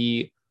of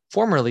the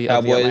formerly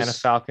of the Atlanta Cowboys.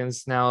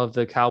 Falcons, now of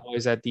the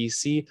Cowboys at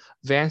DC.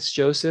 Vance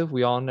Joseph,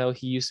 we all know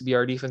he used to be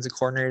our defensive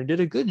coordinator, did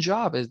a good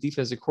job as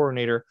defensive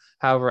coordinator.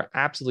 However,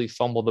 absolutely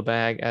fumbled the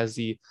bag as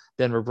the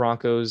Denver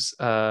Broncos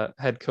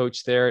head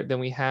coach there. Then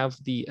we have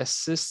the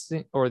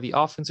assistant or the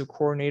offensive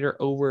coordinator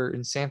over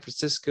in San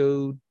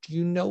Francisco. Do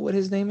you know what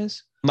his name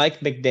is? Mike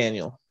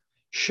McDaniel.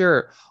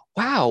 Sure.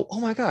 Wow. Oh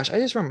my gosh. I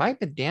just remember Mike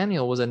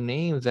McDaniel was a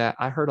name that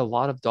I heard a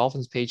lot of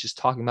Dolphins pages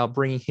talking about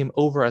bringing him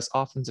over as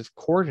offensive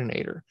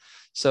coordinator.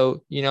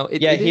 So, Yeah,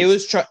 it he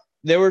is. was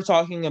they were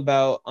talking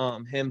about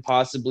him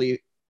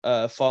possibly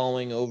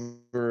following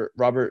over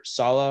Robert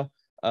Saleh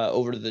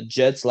over to the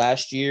Jets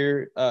last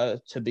year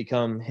to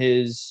become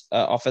his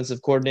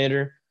offensive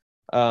coordinator.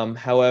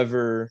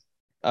 However,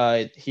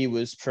 he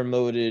was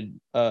promoted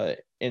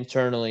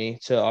internally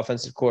to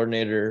offensive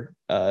coordinator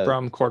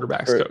From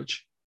quarterbacks for,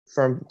 coach.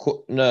 from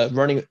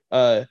running.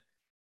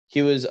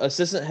 He was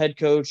assistant head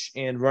coach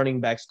and running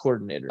backs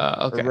coordinator,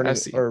 or Okay, I running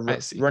see. I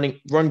or see.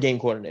 run game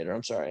coordinator.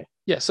 I'm sorry.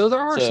 Yeah, so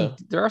So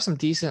there are some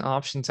decent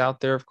options out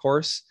there, of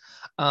course.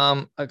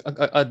 A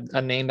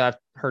name that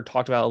I've heard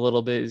talked about a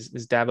little bit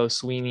is Dabo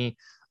Sweeney.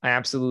 I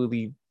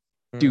absolutely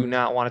do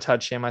not want to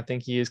touch him. I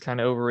think he is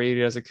kind of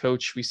overrated as a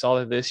coach. We saw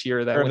that this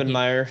year that Urban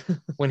Meyer.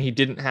 when he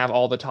didn't have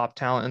all the top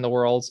talent in the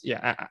world,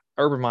 yeah,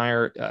 Urban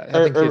Meyer. I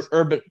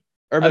Urban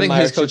think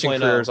Meyer his coaching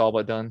career 2.0. is all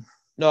but done.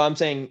 No, I'm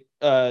saying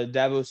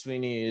Dabo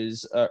Sweeney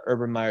is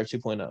Urban Meyer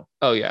 2.0.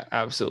 Oh yeah,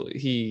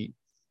 absolutely.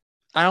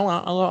 I don't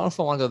know if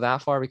I want to go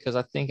that far because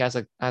I think as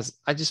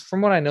I just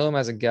from what I know him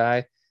as a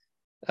guy,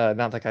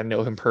 not like I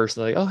know him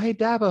personally. Oh, hey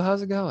Dabo,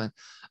 how's it going?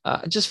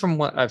 Just from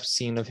what I've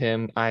seen of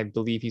him, I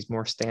believe he's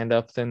more stand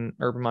up than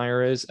Urban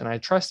Meyer is, and I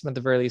trust him at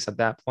the very least at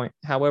that point.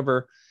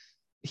 However,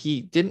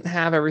 he didn't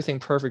have everything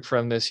perfect for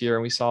him this year,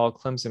 and we saw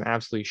Clemson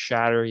absolutely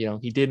shatter.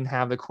 He didn't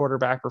have the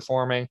quarterback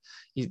performing.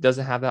 He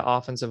doesn't have that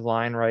offensive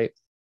line right,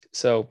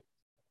 so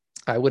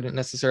I wouldn't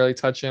necessarily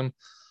touch him.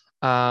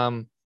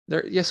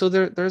 There's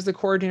the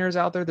coordinators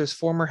out there. There's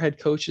former head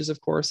coaches,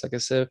 of course, like I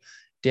said,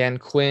 Dan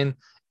Quinn.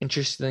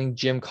 Interesting,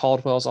 Jim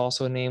Caldwell is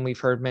also a name we've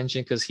heard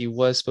mentioned because he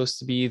was supposed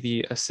to be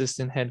the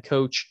assistant head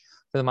coach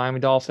for the Miami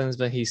Dolphins,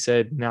 but he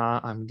said, "Nah,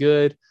 I'm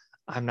good."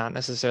 I'm not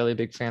necessarily a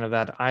big fan of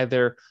that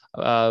either.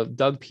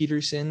 Doug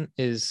Peterson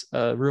is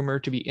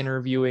rumored to be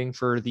interviewing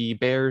for the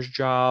Bears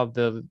job,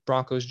 the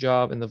Broncos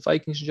job, and the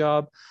Vikings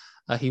job.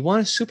 He won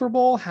a Super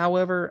Bowl.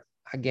 However,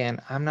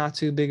 again, I'm not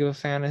too big of a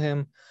fan of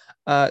him.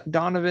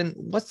 Donovan,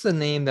 what's the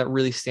name that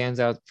really stands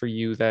out for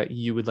you that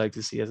you would like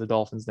to see as a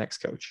Dolphins next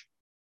coach?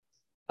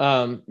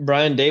 Brian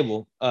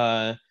Dable.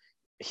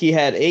 He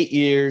had 8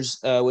 years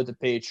with the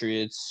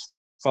Patriots,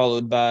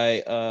 followed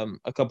by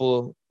a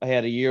couple. I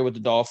had a year with the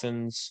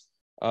Dolphins,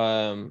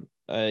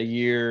 a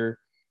year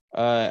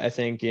I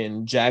think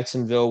in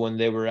Jacksonville when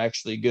they were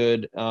actually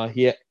good.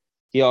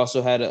 He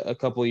also had a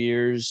couple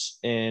years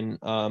in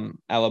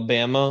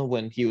Alabama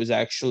when he was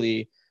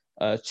actually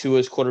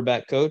Tua's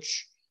quarterback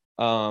coach.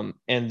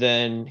 And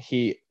then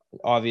he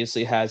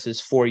obviously has his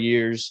 4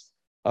 years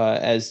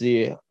as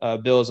the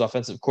Bills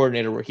offensive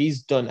coordinator, where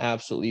he's done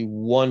absolutely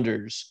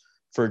wonders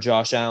for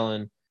Josh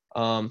Allen.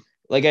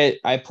 Like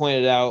I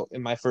pointed out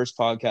in my first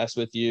podcast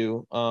with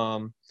you,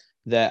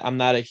 that I'm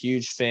not a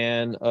huge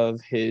fan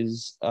of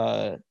his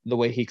the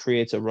way he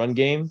creates a run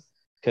game,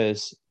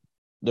 because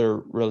there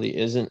really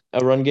isn't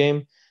a run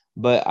game.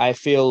 But I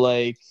feel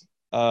like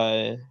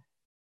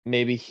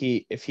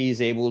maybe if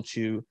he's able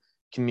to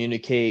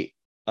communicate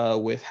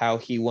with how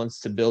he wants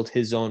to build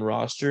his own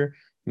roster,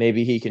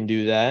 maybe he can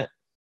do that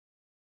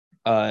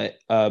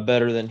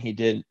better than he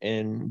did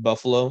in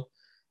Buffalo.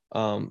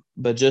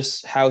 But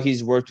just how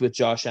he's worked with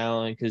Josh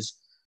Allen, because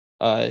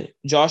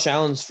Josh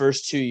Allen's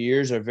first 2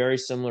 years are very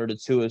similar to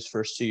Tua's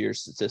first 2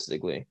 years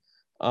statistically.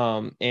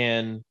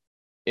 And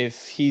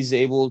if he's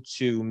able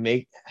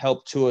to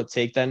help Tua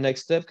take that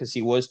next step, because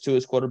he was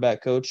Tua's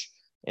quarterback coach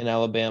in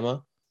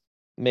Alabama,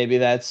 maybe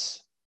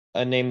that's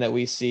a name that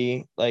we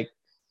see.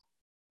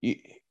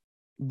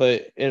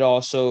 But it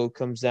also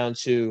comes down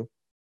to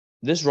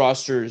this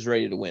roster is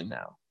ready to win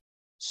now.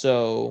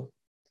 So,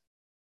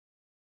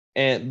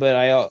 but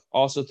I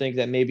also think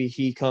that maybe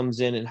he comes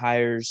in and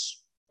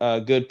hires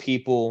good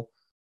people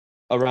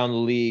around the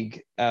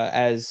league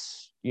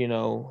as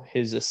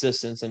his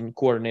assistants and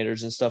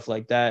coordinators and stuff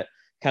like that,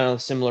 kind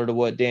of similar to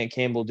what Dan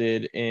Campbell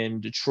did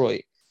in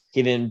Detroit.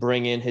 He didn't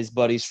bring in his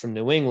buddies from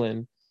New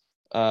England.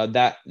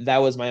 That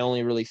was my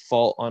only really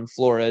fault on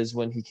Flores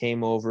when he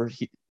came over.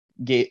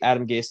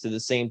 Adam Gase did the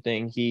same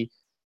thing. He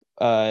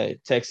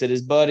texted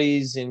his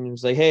buddies and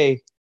was like,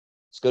 "Hey,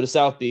 let's go to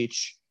South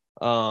Beach."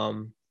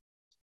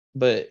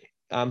 But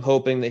I'm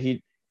hoping that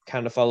he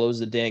kind of follows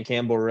the Dan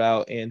Campbell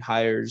route and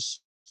hires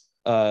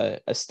a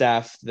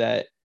staff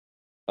that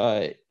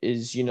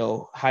is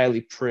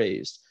highly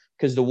praised.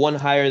 Because the one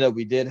hire that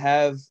we did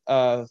have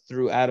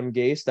through Adam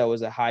Gase that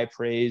was a high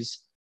praise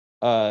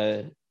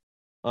hire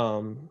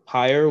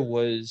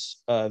was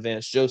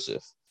Vance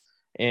Joseph,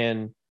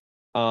 and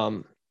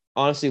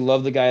honestly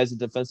love the guy as a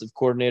defensive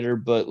coordinator.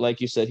 But like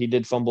you said, he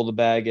did fumble the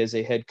bag as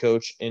a head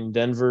coach in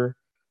Denver.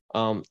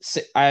 I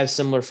have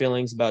similar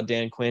feelings about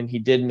Dan Quinn. He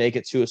did make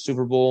it to a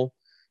Super Bowl,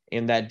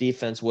 and that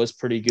defense was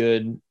pretty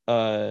good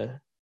for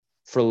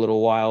a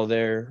little while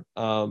there.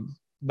 But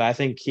I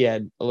think he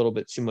had a little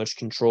bit too much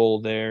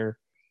control there.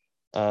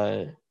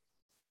 And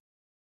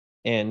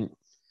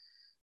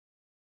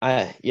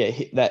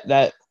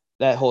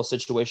that whole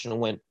situation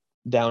went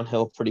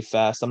downhill pretty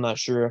fast. I'm not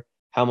sure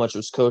how much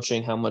was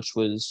coaching, how much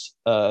was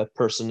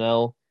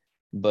personnel,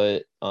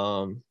 but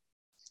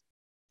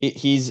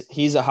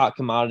he's a hot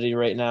commodity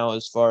right now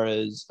as far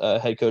as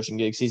head coaching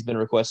gigs. He's been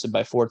requested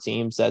by 4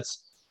 teams.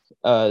 That's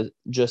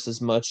just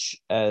as much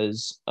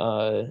as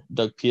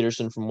Doug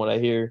Peterson, from what I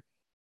hear.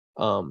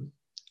 I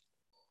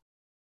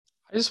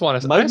just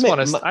want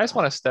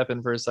to step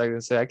in for a second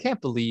and say I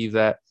can't believe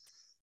that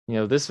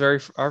our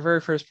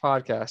very first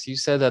podcast, you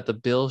said that the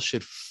Bills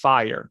should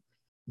fire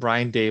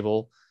Brian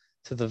Dable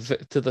to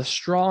the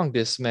strong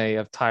dismay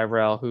of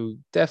Tyrell, who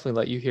definitely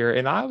let you hear it.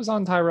 And I was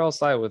on Tyrell's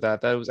side with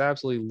that. That was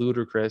absolutely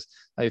ludicrous.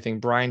 I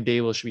think Brian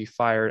Dable should be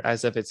fired,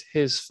 as if it's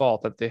his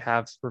fault that they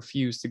have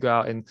refused to go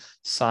out and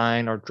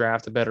sign or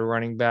draft a better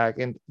running back.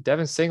 And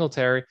Devin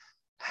Singletary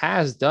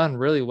has done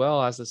really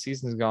well as the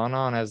season's gone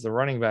on as the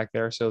running back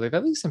there. So they've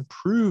at least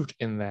improved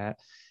in that.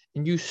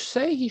 And you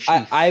say he should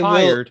be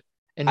fired.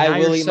 And now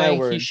you're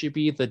saying he should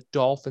be the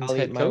Dolphins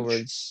head coach?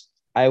 Words.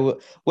 I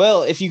will.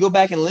 Well, if you go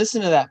back and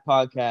listen to that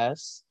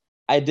podcast,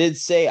 I did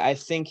say I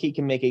think he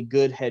can make a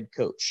good head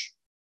coach.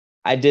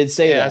 I did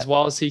say that. As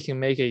well as he can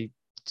make a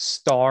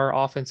star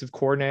offensive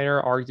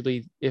coordinator,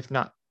 arguably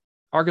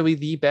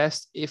the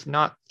best, if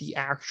not the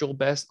actual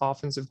best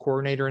offensive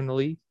coordinator in the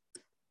league.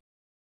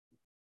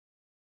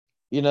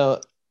 I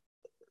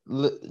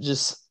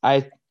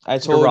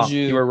told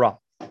you. You were wrong.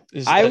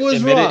 I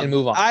was wrong. It and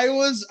move on. I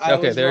was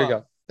there wrong. You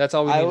go. That's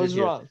all we needed. I was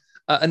wrong.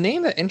 A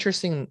name that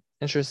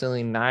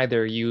interestingly,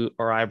 neither you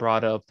or I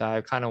brought up that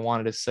I kind of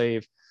wanted to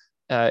save.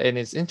 And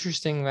it's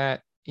interesting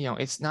that,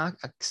 it's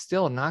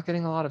still not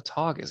getting a lot of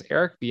talk, is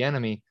Eric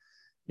Bieniemy.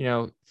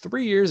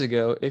 3 years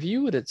ago, if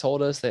you would have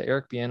told us that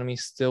Eric Bieniemy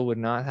still would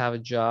not have a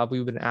job, we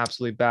would have been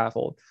absolutely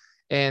baffled.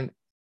 And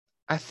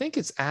I think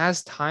it's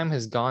as time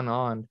has gone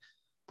on,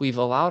 we've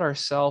allowed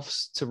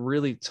ourselves to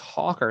really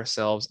talk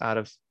ourselves out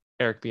of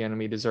Eric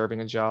Bieniemy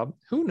deserving a job.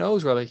 Who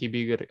knows whether he'd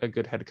be a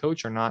good head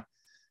coach or not.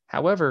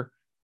 However,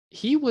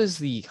 he was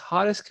the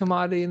hottest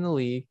commodity in the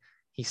league.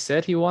 He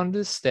said he wanted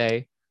to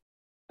stay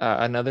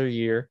another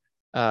year.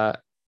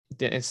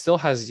 And still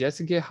has yet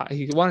to get high.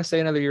 He wanted to stay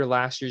another year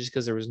last year just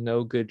because there was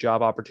no good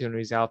job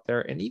opportunities out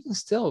there. And even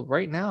still,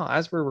 right now,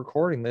 as we're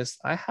recording this,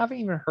 I haven't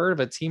even heard of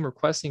a team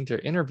requesting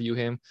to interview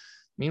him.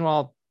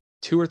 Meanwhile,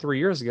 2 or 3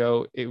 years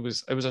ago, it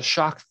was a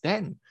shock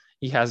then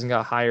he hasn't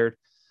got hired.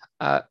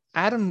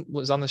 Adam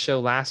was on the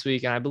show last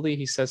week, and I believe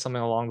he said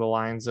something along the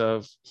lines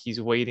of he's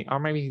waiting, or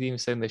maybe he didn't even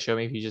say in the show,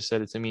 maybe he just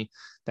said it to me,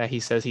 that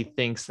he says he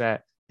thinks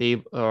that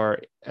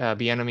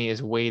Bieniemy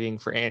is waiting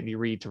for Andy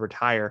Reid to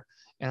retire.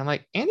 And I'm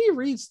like, Andy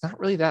Reid's not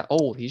really that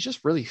old. He's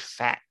just really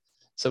fat.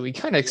 So we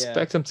kind of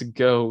expect him to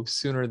go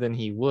sooner than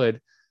he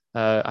would.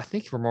 I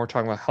think we're more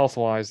talking about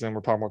health-wise than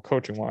we're talking about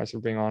coaching-wise, for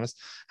being honest.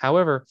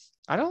 However,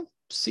 I don't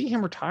see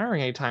him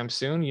retiring anytime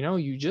soon.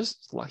 He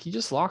just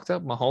locked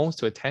up Mahomes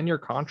to a 10-year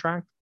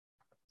contract.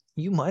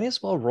 You might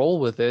as well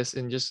roll with this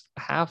and just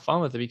have fun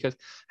with it, because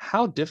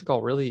how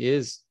difficult really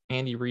is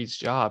Andy Reid's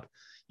job?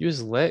 You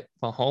just let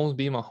Mahomes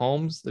be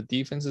Mahomes. The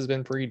defense has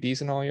been pretty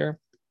decent all year.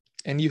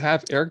 And you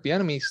have Eric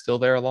Bieniemy still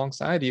there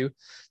alongside you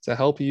to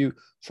help you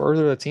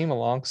further the team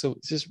along. So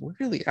it's just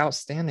really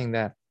outstanding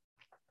that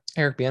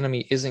Eric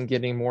Bieniemy isn't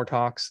getting more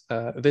talks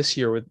this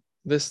year with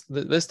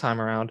this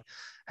time around.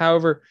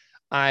 However,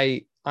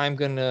 I'm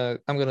gonna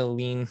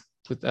lean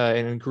with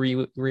an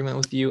agreement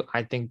with you.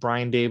 I think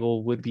Brian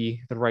Dable would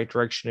be the right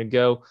direction to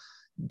go.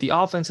 The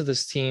offense of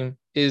this team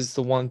is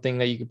the one thing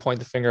that you can point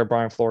the finger at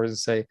Brian Flores and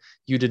say,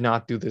 you did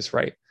not do this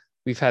right.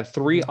 We've had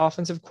 3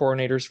 offensive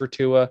coordinators for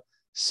Tua.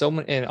 So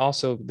many, and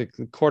also the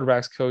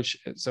quarterback's coach.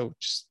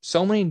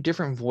 So many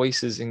different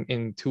voices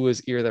in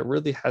Tua's ear that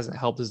really hasn't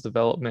helped his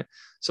development.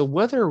 So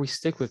whether we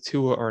stick with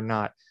Tua or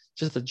not,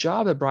 just the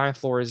job that Brian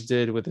Flores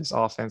did with this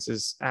offense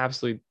was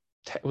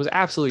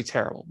absolutely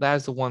terrible. That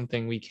is the one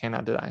thing we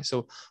cannot deny.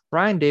 So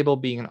Brian Dable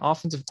being an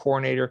offensive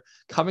coordinator,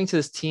 coming to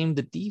this team,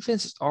 the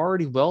defense is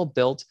already well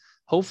built.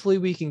 Hopefully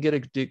we can get a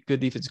good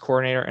defense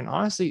coordinator. And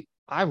honestly,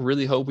 I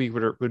really hope we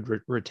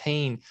would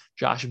retain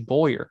Josh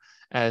Boyer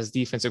as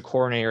defensive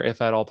coordinator,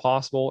 if at all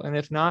possible. And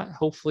if not,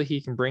 hopefully he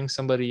can bring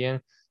somebody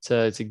in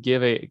to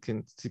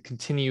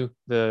continue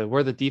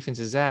where the defense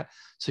is at.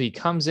 So he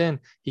comes in,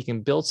 he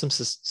can build some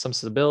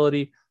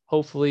stability.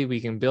 Hopefully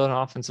we can build an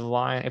offensive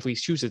line. If we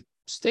choose to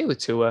stay with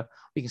Tua,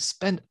 we can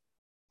spend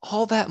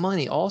all that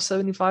money, all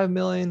 $75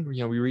 million.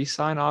 We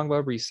re-sign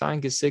Ogba,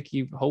 re-sign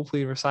Gesicki,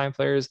 hopefully re-sign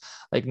players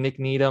like Nick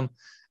Needham,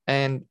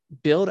 and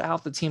build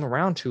out the team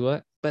around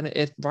Tua. But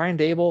if Brian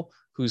Dable,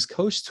 who's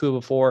coached Tua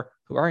before,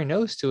 who already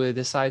knows Tua,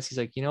 decides he's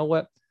like, you know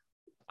what,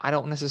 I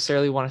don't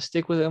necessarily want to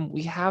stick with him.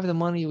 We have the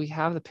money, we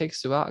have the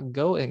picks to go out and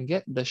go and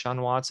get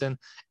Deshaun Watson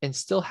and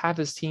still have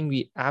his team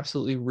be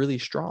absolutely really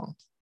strong.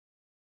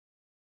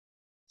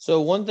 So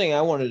one thing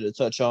I wanted to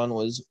touch on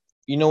was,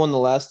 when the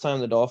last time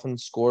the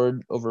Dolphins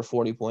scored over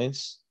 40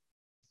 points?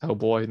 Oh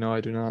boy, no,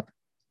 I do not.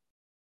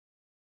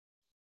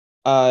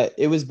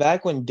 It was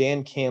back when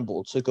Dan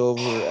Campbell took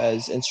over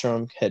as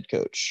interim head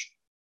coach,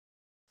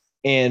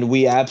 and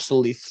we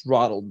absolutely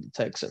throttled the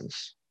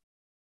Texans.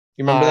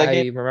 You remember that I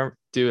game? remember,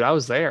 dude, I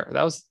was there.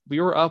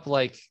 We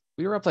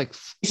We were,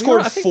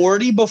 scored I think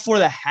 40 before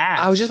the I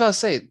half. was just about to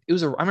say I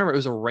remember it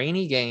was a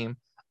rainy game.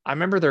 I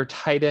remember their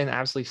tight end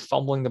absolutely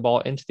fumbling the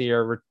ball into the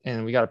air,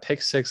 and we got a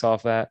pick six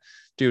off that.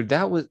 Dude,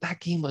 that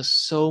game was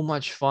so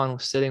much fun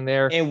sitting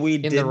there And we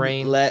in the didn't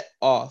rain. let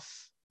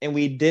off. And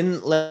we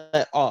didn't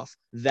let off.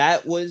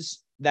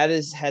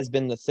 Has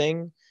been the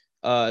thing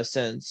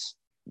since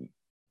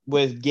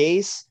with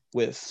Gase,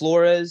 with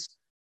Flores,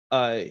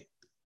 uh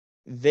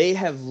they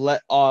have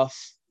let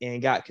off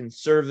and got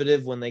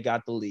conservative when they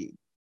got the lead.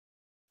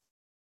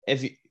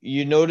 If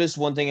you notice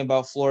one thing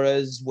about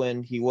Flores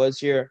when he was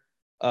here,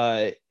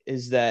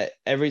 is that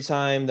every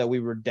time that we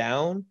were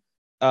down,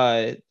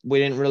 we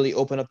didn't really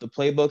open up the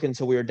playbook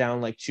until we were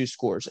down like 2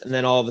 scores. And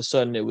then all of a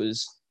sudden it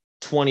was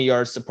 20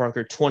 yards to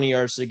Parker, 20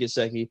 yards to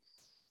Gesicki,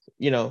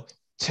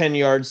 10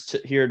 yards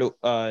to here to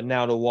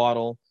now to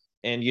Waddle,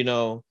 and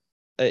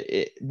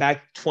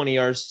back 20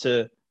 yards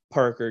to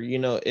Parker,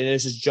 and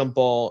it's just jump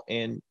ball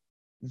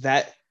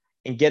that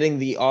and getting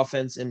the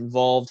offense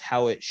involved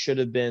how it should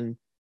have been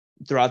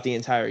throughout the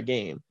entire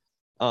game.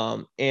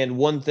 And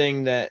one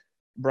thing that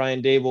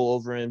Brian Dable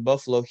over in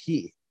Buffalo,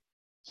 he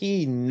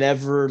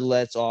never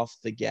lets off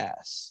the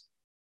gas.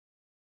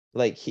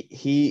 Like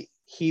he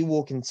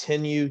will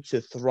continue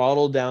to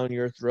throttle down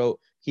your throat.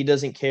 He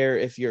doesn't care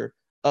if you're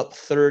up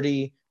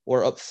 30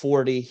 or up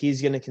 40.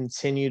 He's going to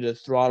continue to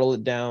throttle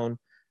it down,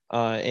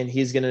 and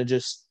he's going to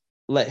just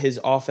let his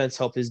offense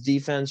help his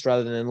defense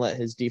rather than let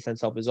his defense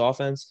help his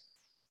offense.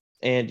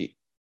 And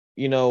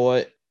you know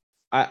what?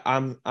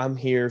 I'm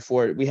here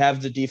for it. We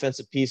have the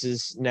defensive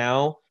pieces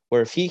now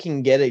where if he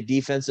can get a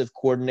defensive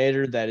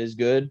coordinator that is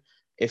good,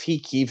 if he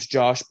keeps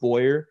Josh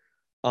Boyer,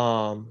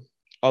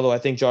 although I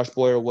think Josh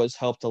Boyer was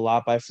helped a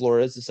lot by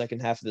Flores the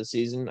second half of the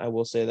season, I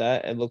will say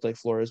that. It looked like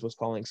Flores was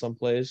calling some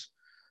plays.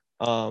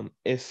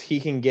 If he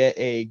can get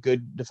a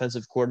good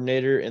defensive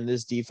coordinator and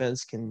this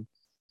defense can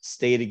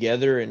stay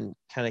together and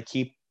kind of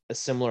keep a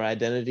similar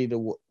identity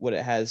to what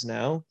it has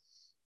now,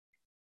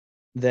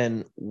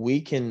 then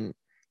we can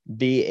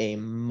be a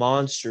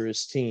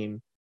monstrous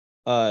team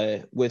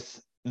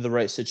with the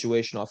right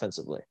situation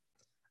offensively.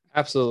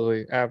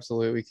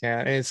 Absolutely, we can.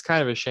 And it's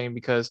kind of a shame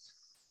because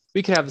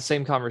we could have the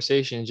same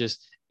conversation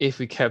just if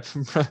we kept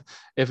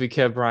if we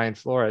kept Brian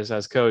Flores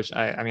as coach.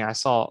 I mean, I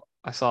saw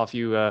a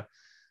few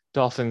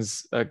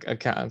Dolphins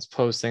accounts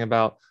posting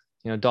about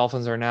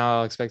Dolphins are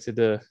now expected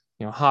to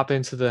hop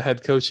into the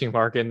head coaching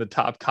market, and the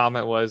top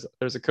comment was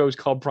there's a coach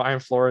called Brian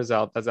Flores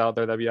that's out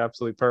there that'd be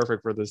absolutely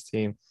perfect for this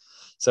team.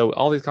 So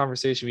all these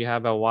conversations we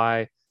have about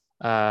why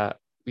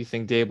we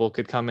think Dable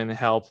could come in and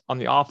help on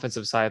the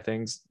offensive side of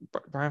things,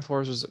 Brian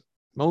Flores was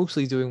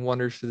mostly doing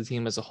wonders for the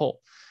team as a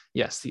whole.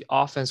 Yes, the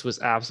offense was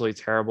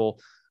absolutely terrible.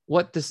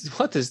 What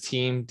this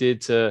team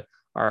did to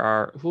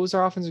our who was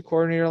our offensive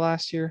coordinator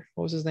last year?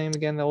 What was his name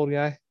again? The old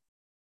guy.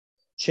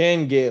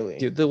 Chan Gailey.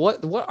 Dude,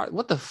 what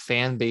the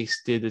fan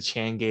base did to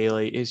Chan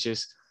Gailey is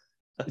just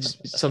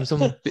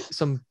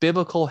some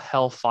biblical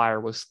hellfire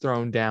was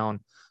thrown down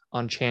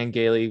on Chan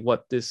Gailey.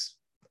 What this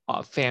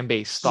fan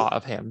base thought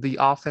of him. The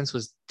offense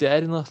was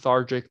dead and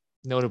lethargic.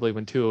 Notably,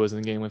 when Tua was in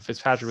the game, when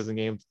Fitzpatrick was in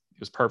the game, it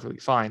was perfectly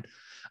fine.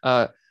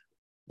 But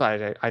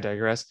I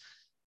digress.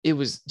 It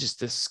was just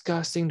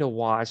disgusting to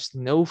watch.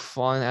 No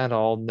fun at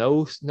all.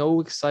 No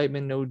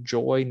excitement. No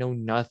joy. No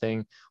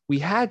nothing. We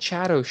had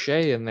Chad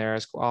O'Shea in there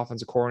as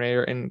offensive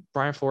coordinator, and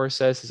Brian Flores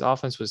says his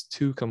offense was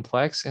too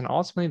complex, and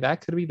ultimately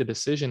that could be the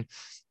decision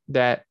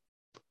that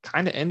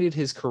kind of ended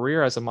his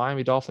career as a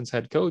Miami Dolphins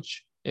head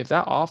coach. If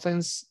that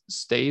offense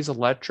stays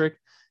electric,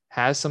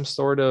 has some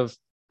sort of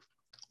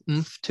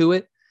oomph to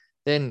it,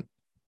 then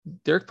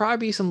there could probably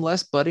be some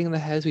less butting in the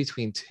heads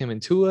between him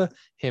and Tua,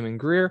 him and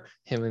Greer,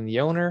 him and the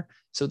owner.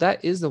 So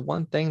that is the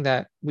one thing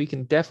that we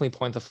can definitely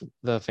point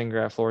the finger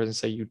at Flores and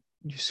say you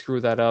screw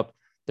that up.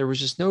 There was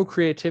just no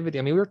creativity.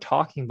 I mean, we were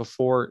talking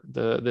before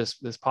this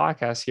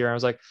podcast here. I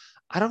was like,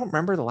 I don't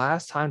remember the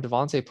last time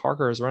Devontae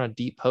Parker has run a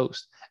deep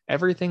post.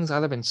 Everything's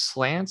either been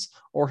slants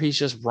or he's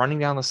just running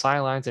down the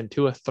sidelines and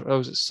Tua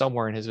throws it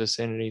somewhere in his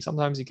vicinity.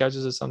 Sometimes he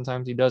catches it,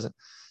 sometimes he doesn't.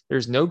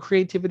 There's no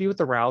creativity with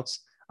the routes.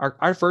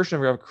 Our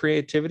version of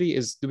creativity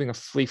is doing a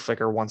flea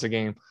flicker once a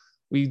game.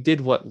 We did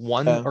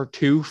one or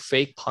two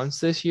fake punts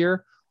this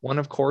year. One,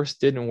 of course,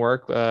 didn't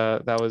work.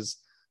 That was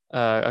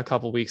a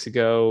couple weeks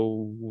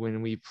ago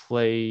when we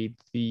played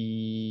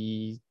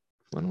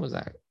when was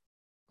that?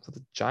 Was it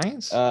the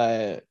Giants?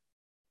 I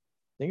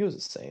think it was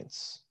the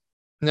Saints.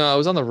 No, it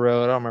was on the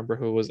road. I don't remember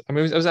who it was. I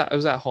mean, it was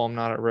at home,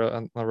 not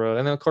on the road.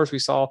 And then, of course, we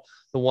saw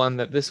the one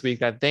that this week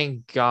that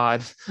thank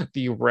God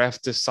the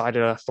ref decided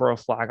to throw a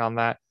flag on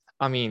that.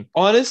 I mean,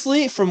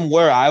 honestly, from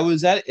where I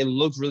was at, it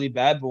looked really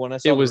bad. But when I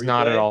it saw the was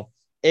not at replay, all.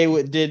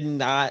 Did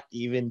not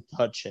even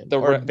touch him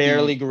or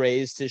barely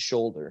grazed his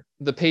shoulder.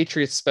 The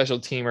Patriots special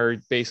teamer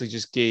basically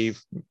just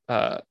gave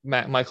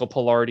Michael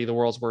Pilardi, the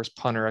world's worst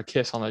punter, a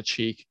kiss on the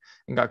cheek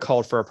and got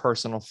called for a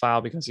personal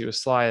foul because he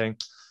was sliding.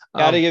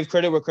 Got to give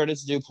credit where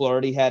credit's due.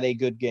 Pilardi had a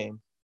good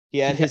game. He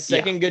had his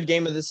second good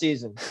game of the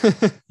season.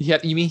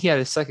 You mean he had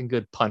his second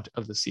good punt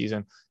of the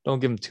season? Don't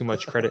give him too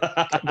much credit.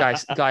 Guy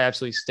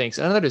absolutely stinks.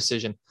 Another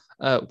decision.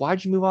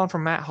 Why'd you move on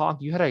from Matt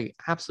Hawk? You had an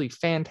absolutely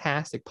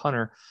fantastic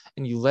punter,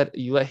 and you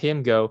let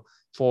him go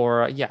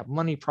for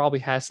money probably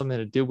has something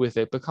to do with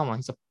it. But come on,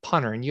 he's a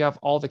punter, and you have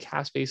all the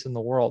cap space in the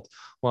world.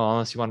 Well,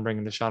 unless you want to bring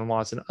in Deshaun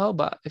Watson. Oh,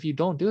 but if you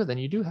don't do it, then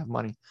you do have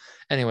money.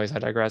 Anyways, I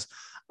digress.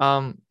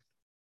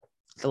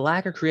 The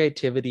lack of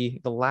creativity,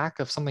 the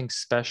lack of something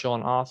special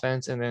on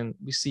offense, and then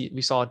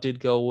we saw it did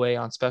go away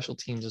on special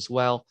teams as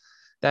well.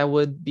 That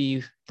would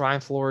be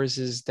Brian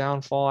Flores'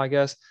 downfall, I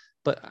guess.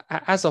 But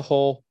as a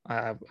whole,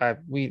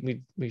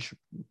 we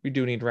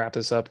do need to wrap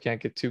this up.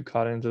 Can't get too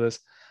caught into this.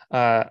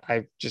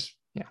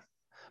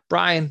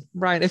 Brian,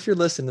 if you're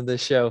listening to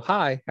this show,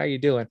 hi, how you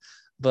doing?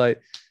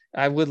 But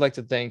I would like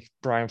to thank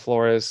Brian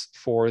Flores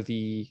for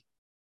the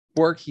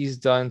work he's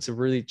done to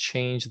really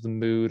change the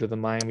mood of the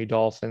Miami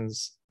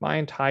Dolphins. My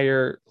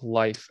entire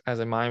life as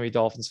a Miami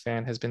Dolphins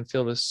fan has been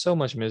filled with so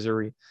much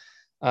misery.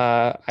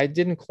 I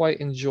didn't quite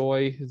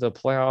enjoy the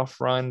playoff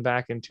run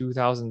back in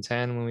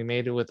 2010 when we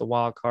made it with the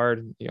wild card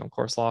and, of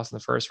course, lost in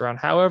the first round.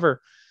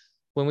 However,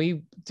 when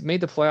we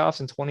made the playoffs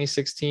in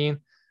 2016,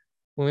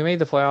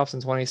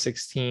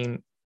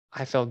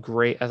 I felt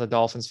great as a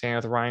Dolphins fan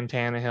with Ryan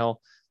Tannehill,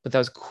 but that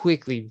was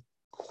quickly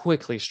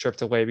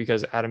stripped away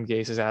because Adam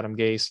Gase is Adam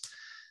Gase.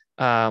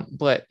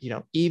 But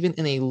even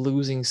in a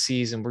losing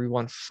season where we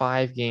won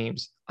 5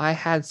 games, I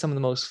had some of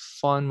the most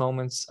fun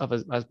moments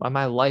of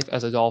my life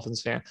as a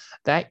Dolphins fan.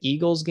 That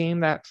Eagles game,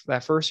 that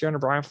first year under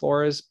Brian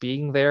Flores,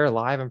 being there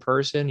live in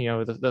person,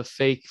 the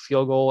fake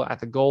field goal at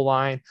the goal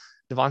line,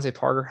 Devontae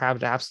Parker had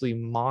an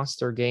absolutely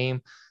monster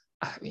game.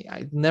 I mean,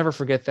 I never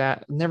forget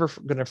that. Never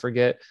going to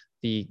forget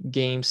the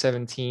game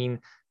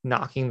 17,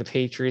 knocking the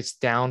Patriots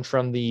down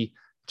from the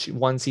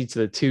 1 seed to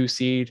the 2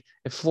 seed.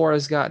 If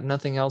Flores got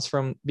nothing else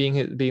from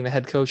being the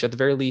head coach, at the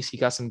very least, he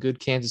got some good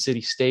Kansas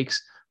City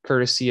steaks,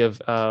 courtesy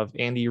of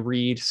Andy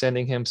Reid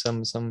sending him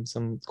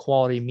some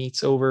quality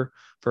meats over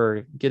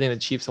for getting the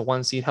Chiefs a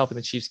 1 seed, helping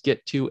the Chiefs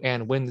get to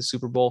and win the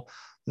Super Bowl.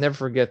 Never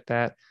forget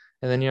that.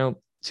 And then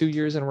 2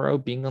 years in a row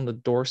being on the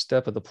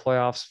doorstep of the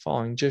playoffs,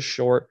 falling just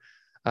short.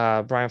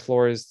 Brian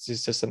Flores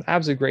is just an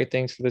absolute great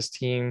things for this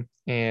team,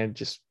 and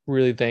just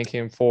really thank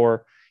him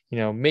for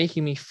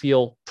making me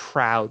feel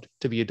proud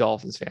to be a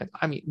Dolphins fan.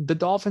 I mean, the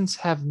Dolphins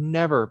have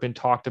never been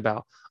talked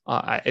about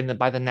by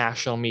the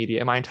national media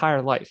in my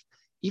entire life.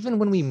 Even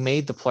when we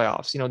made the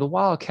playoffs, the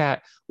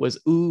Wildcat was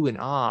ooh and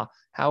ah.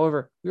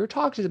 However, we were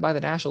talked to by the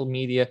national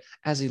media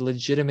as a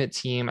legitimate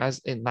team. As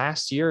in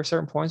last year, at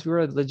certain points, we were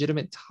a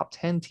legitimate top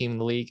 10 team in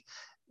the league,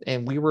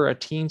 and we were a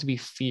team to be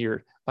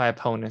feared by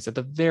opponents. At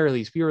the very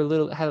least, we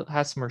were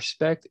had some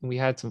respect, and we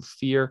had some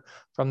fear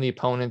from the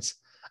opponents.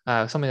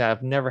 Something that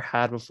I've never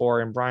had before,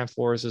 and Brian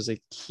Flores was a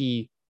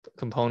key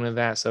component of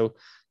that. So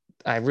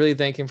I really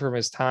thank him for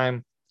his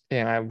time,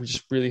 and I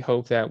just really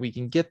hope that we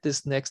can get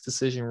this next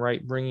decision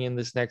right, bring in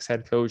this next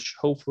head coach,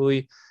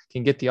 hopefully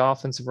can get the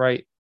offensive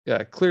right.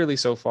 Clearly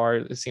so far,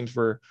 it seems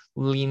we're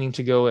leaning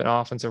to go an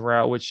offensive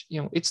route, which,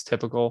 it's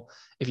typical.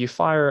 If you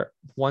fire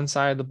one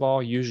side of the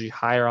ball, usually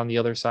hire on the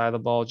other side of the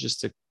ball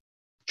just to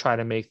try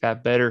to make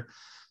that better.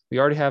 We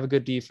already have a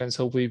good defense.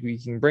 Hopefully we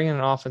can bring in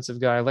an offensive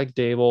guy like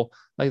Dable,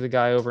 like the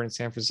guy over in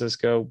San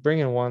Francisco, bring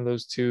in one of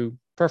those two,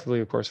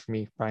 preferably, of course, for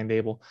me, Brian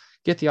Dable,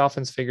 get the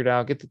offense figured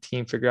out, get the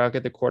team figured out,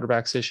 get the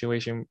quarterback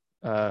situation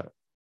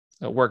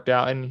worked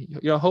out. And,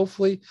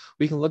 hopefully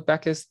we can look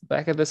back at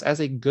this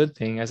as a good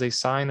thing, as a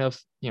sign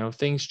of,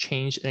 things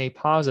changed in a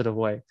positive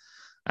way.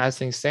 As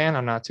things stand,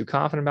 I'm not too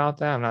confident about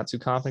that. I'm not too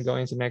confident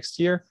going into next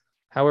year.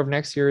 However,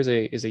 next year is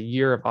a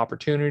year of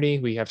opportunity.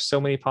 We have so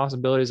many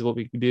possibilities of what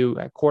we can do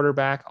at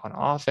quarterback, on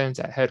offense,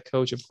 at head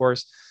coach, of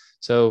course.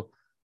 So,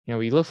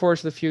 we look forward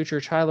to the future,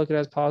 try to look at it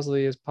as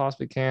positively as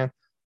possibly can.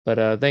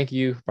 But thank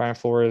you, Brian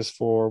Flores,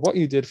 for what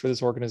you did for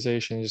this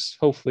organization. Just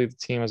hopefully the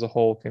team as a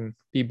whole can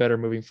be better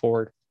moving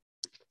forward.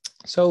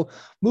 So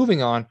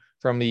moving on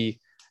from the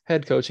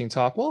head coaching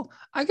talk, well,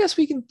 I guess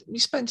we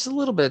spent just a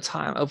little bit of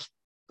time of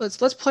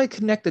let's play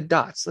connect the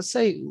dots. Let's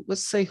see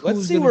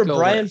where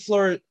Brian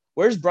Flores.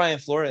 Where's Brian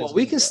Flores? Well,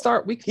 we can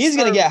start. He's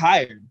going to get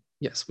hired.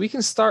 Yes, we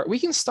can start. We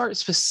can start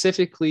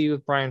specifically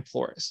with Brian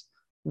Flores.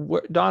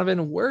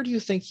 Donovan, where do you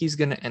think he's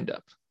going to end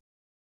up?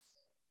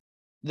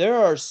 There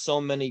are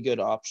so many good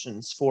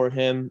options for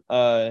him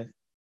right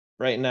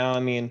now.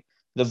 I mean,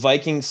 the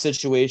Vikings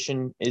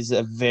situation is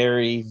a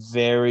very,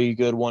 very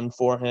good one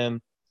for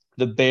him.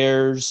 The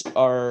Bears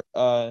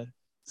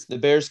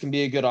can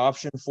be a good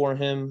option for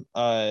him.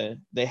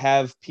 They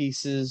have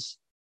pieces.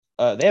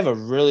 They have a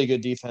really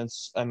good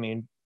defense. I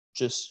mean,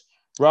 just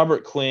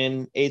Robert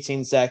Quinn,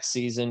 18 sack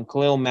season.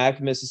 Khalil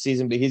Mack missed a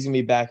season, but he's going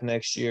to be back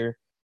next year.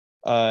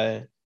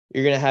 You're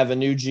going to have a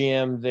new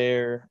GM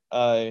there.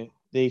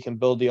 they can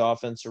build the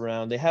offense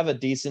around. They have a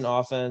decent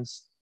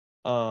offense,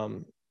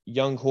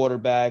 young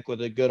quarterback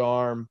with a good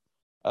arm,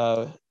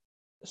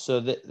 so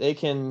that they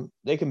can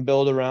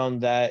build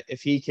around that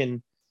if he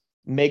can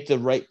make the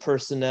right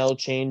personnel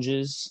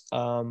changes.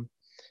 And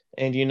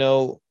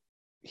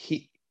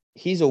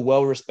he's a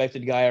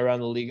well-respected guy around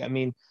the league. I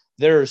mean,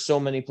 there are so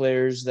many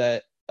players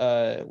that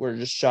were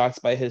just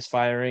shocked by his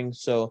firing.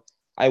 So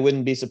I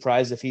wouldn't be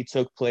surprised if he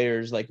took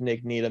players like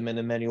Nick Needham and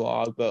Emmanuel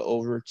Ogba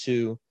over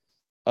to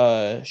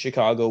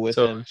Chicago with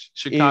So him.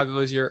 Chicago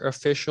is your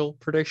official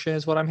prediction,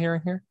 is what I'm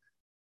hearing here.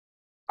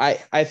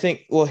 I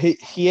think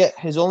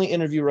his only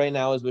interview right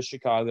now is with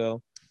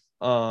Chicago.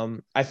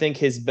 I think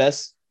his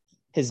best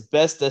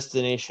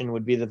destination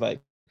would be the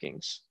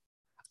Vikings.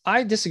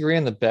 I disagree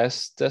on the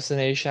best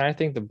destination. I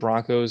think the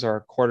Broncos are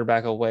a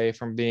quarterback away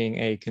from being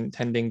a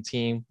contending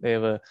team. They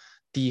have a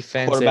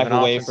defense, they have Quarterback an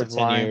away for offensive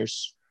 10 line.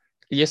 years.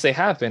 Yes, they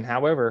have been.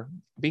 However,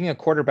 being a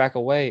quarterback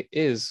away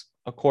is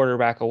a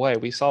quarterback away.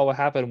 We saw what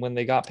happened when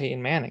they got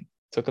Peyton Manning.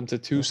 Took them to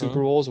 2 Super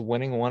Mm-hmm. Bowls,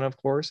 winning one, of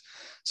course.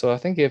 So I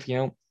think if,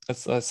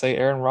 let's say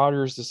Aaron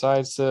Rodgers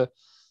decides to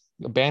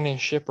abandon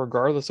ship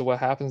regardless of what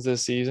happens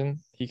this season,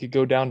 he could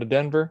go down to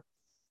Denver.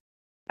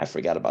 I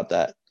forgot about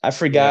that. I Yeah.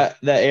 forgot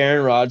that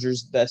Aaron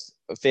Rodgers'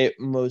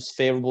 most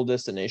favorable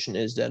destination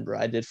is Denver.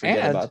 I did forget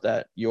And about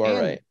that. You are and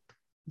right.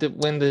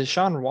 when the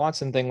Deshaun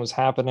Watson thing was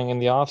happening in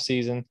the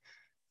offseason,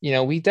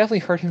 we definitely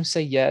heard him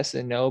say yes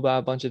and no about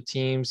a bunch of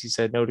teams. He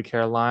said no to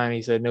Carolina.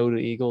 He said no to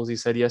the Eagles. He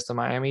said yes to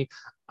Miami.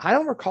 I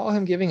don't recall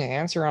him giving an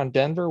answer on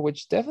Denver,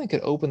 which definitely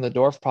could open the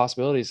door for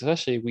possibilities,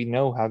 especially we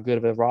know how good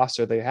of a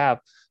roster they have.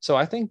 So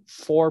I think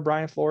for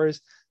Brian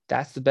Flores,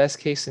 that's the best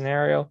case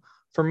scenario.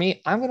 For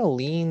me, I'm going to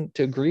lean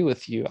to agree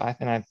with you.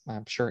 I'm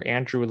sure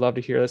Andrew would love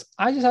to hear this.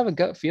 I just have a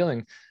gut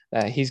feeling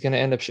that he's going to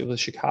end up with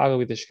Chicago,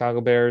 with the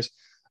Chicago Bears.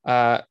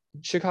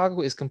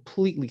 Chicago is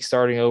completely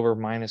starting over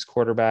minus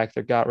quarterback.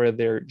 They got rid of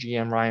their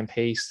GM Ryan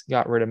Pace,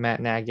 got rid of Matt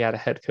Nagy out of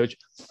head coach.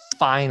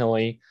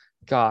 Finally,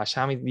 gosh,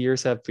 how many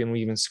years have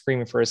we been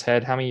screaming for his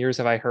head? How many years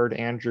have I heard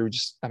Andrew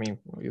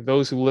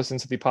those who listened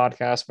to the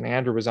podcast when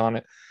Andrew was on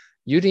it,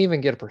 you didn't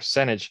even get a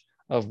percentage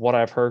of what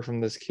I've heard from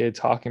this kid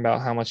talking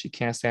about how much he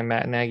can't stand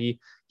Matt Nagy.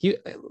 He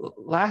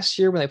last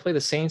year when they played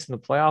the Saints in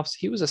the playoffs,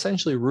 he was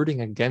essentially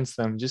rooting against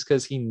them just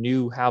because he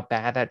knew how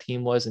bad that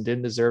team was and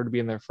didn't deserve to be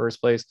in their first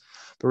place,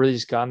 but really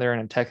just got in there in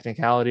a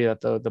technicality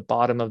that the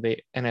bottom of the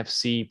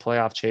NFC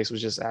playoff chase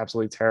was just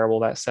absolutely terrible.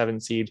 That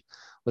 7 seed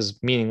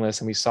was meaningless,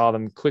 and we saw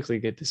them quickly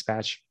get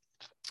dispatched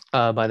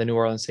by the New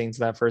Orleans Saints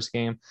in that first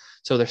game.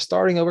 So they're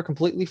starting over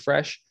completely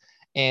fresh,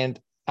 and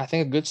I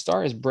think a good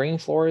start is bringing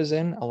Flores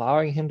in,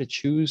 allowing him to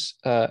choose,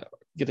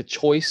 get a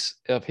choice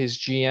of his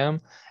GM,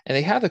 and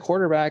they have the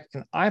quarterback.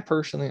 And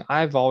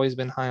I've always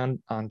been high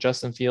on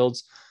Justin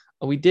Fields.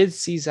 We did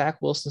see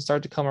Zach Wilson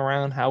start to come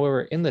around.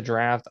 However, in the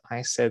draft,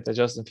 I said that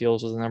Justin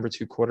Fields was the number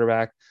 2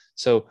 quarterback.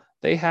 So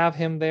they have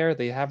him there.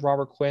 They have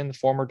Robert Quinn, the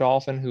former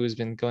Dolphin, who has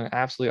been going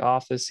absolutely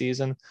off this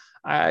season.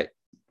 I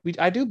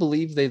do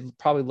believe they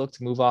probably look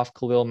to move off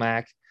Khalil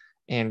Mack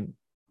and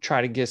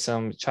try to get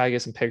some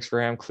picks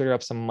for him, clear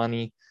up some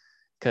money,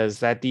 because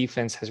that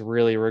defense has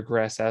really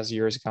regressed as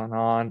years gone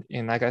on.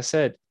 And like I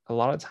said, a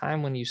lot of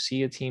time when you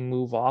see a team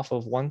move off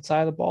of one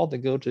side of the ball, they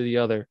go to the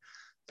other.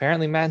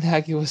 Apparently, Matt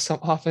Nagy was some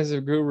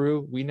offensive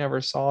guru. We never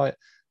saw it.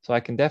 So I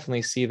can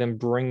definitely see them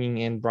bringing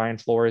in Brian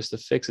Flores to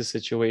fix the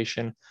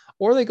situation,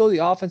 or they go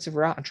the offensive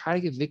route and try to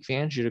get Vic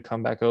Fangio to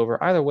come back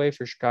over. Either way,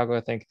 for Chicago,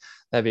 I think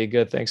that'd be a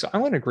good thing. So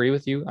I'm going to agree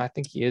with you. I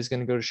think he is going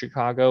to go to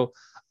Chicago,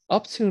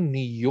 up to New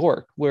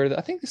York, where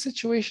I think the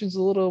situation is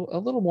a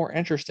little more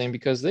interesting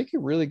because they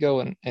could really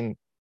go in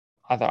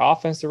either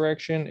offense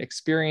direction,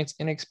 experience,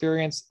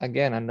 inexperience.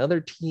 Again, another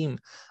team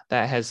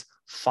that has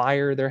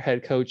fired their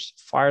head coach,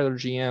 fired their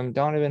GM.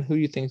 Donovan, who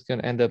do you think is going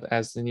to end up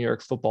as the New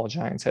York Football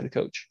Giants head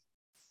coach?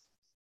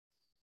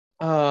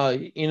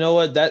 You know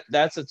what?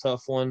 That's a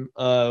tough one.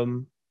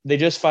 They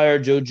just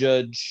fired Joe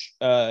Judge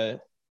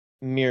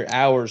mere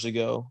hours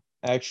ago,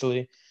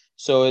 actually.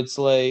 So it's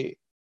like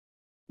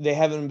they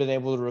haven't been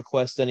able to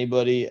request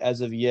anybody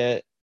as of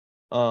yet.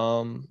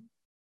 Um,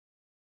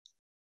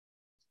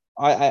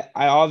 I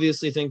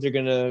obviously think they're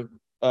gonna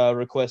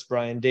request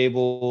Brian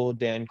Dable,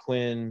 Dan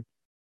Quinn,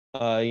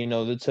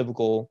 the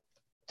typical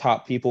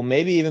top people.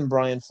 Maybe even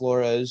Brian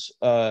Flores.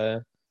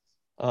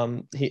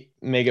 He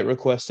may get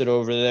requested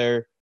over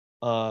there.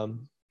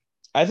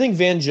 I think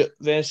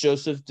Vance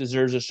Joseph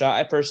deserves a shot.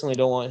 I personally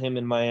don't want him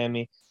in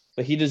Miami,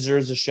 but he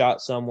deserves a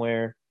shot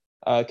somewhere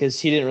because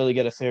he didn't really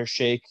get a fair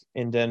shake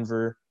in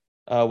Denver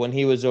when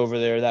he was over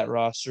there. That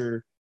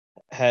roster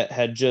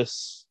had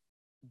just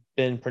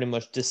been pretty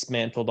much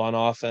dismantled on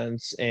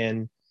offense,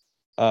 and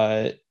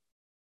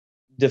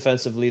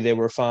defensively they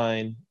were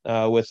fine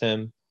with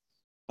him.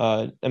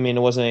 I mean,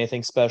 it wasn't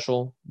anything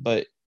special,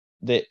 but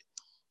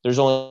there's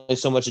only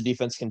so much a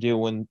defense can do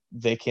when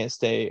they can't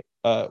stay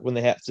when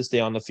they have to stay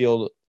on the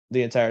field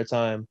the entire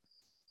time.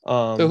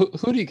 So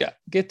who do you got?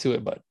 Get to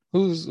it, bud.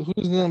 Who's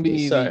going to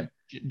be Sorry.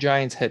 the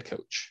Giants head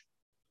coach?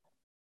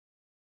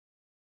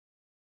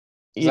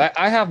 Because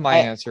I have my I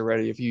answer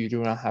ready if you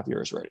do not have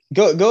yours ready.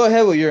 go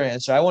ahead with your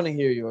answer. I want to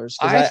hear yours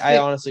because I I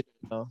think honestly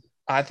don't know.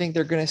 I think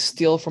they're going to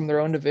steal from their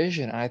own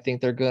division. I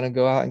think they're going to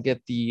go out and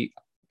get the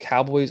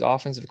Cowboys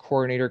offensive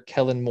coordinator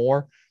Kellen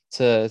Moore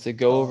to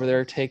go over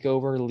there, take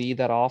over, lead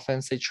that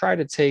offense. They try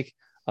to take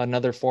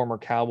another former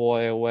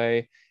Cowboy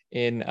away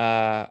in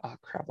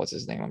what's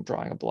his name? I'm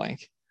drawing a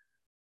blank.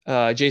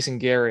 Jason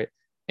Garrett,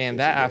 and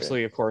that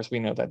absolutely, of course, we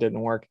know that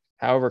didn't work.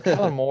 However,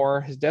 Kellen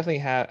Moore has definitely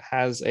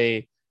has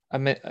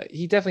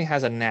he definitely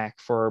has a knack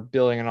for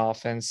building an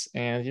offense.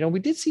 And, we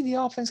did see the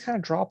offense kind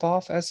of drop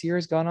off as the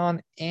years gone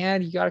on.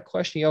 And you got to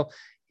question,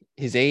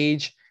 his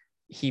age.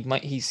 He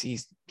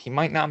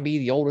might not be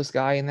the oldest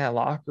guy in that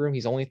locker room.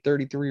 He's only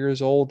 33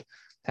 years old.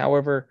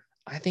 However,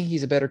 I think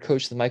he's a better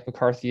coach than Mike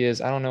McCarthy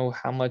is. I don't know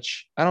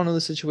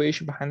the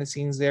situation behind the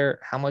scenes there.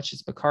 How much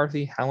is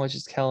McCarthy? How much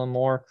is Kellen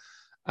Moore?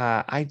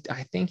 I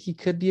think he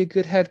could be a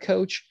good head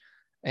coach.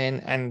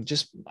 And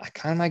just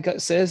kind of my gut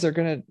says they're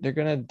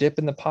gonna dip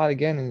in the pot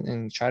again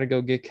and try to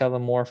go get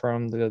Kellen Moore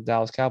from the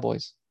Dallas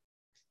Cowboys.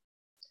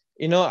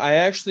 I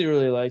actually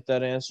really like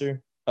that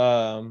answer.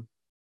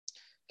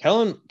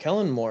 Kellen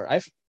Moore,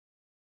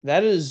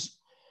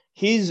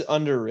 he's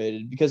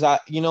underrated because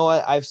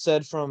I've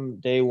said from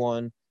day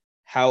one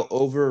how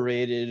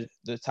overrated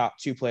the top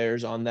two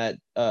players on that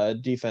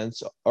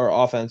defense or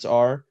offense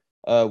are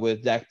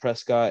with Dak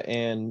Prescott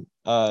and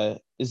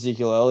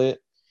Ezekiel Elliott.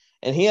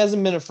 And he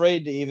hasn't been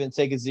afraid to even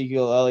take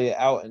Ezekiel Elliott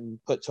out and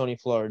put Tony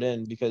Pollard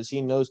in because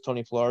he knows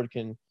Tony Pollard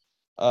can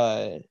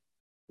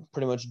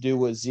pretty much do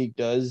what Zeke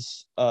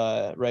does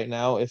right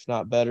now, if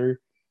not better.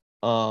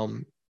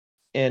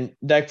 And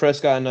Dak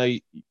Prescott, I know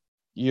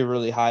you're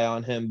really high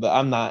on him, but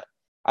I'm not.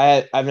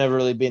 I've never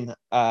really been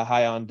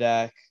high on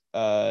Dak.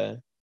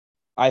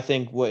 I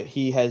think what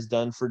he has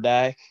done for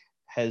Dak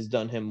has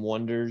done him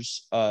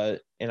wonders. And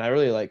I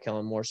really like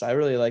Kellen Moore, so I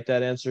really like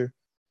that answer.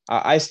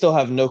 I still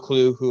have no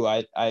clue who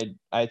I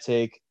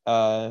take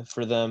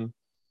for them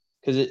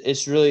because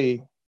it's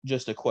really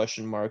just a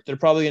question mark. They're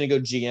probably going to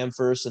go GM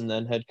first and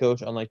then head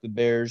coach, unlike the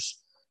Bears,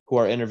 who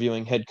are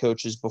interviewing head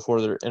coaches before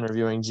they're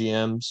interviewing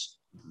GMs.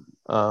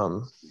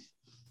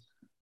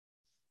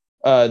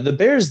 The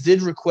Bears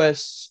did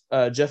request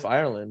Jeff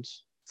Ireland,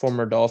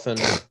 former Dolphin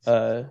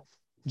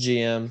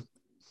GM.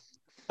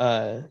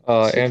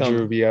 Andrew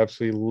would be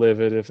absolutely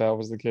livid if that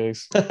was the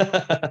case.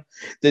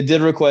 They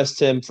did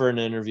request him for an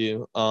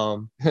interview.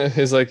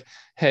 It's like,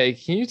 hey,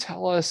 can you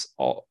tell us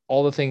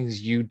all the things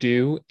you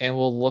do, and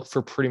we'll look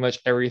for pretty much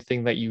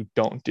everything that you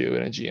don't do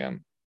in a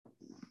GM.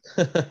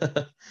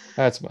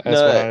 That's what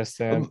I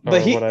understand, but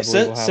what I believe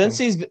will happen.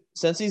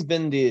 Since he's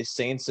been the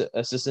Saints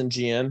assistant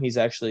GM, he's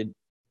actually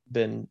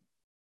been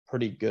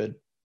pretty good,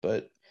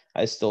 but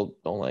I still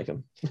don't like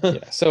him.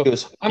 Yeah, so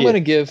I'm gonna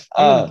give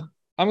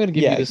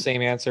you the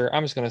same answer.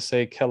 I'm just gonna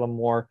say Kellen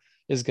Moore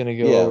is gonna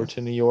go over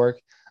to New York.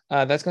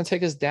 That's gonna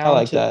take us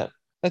down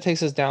that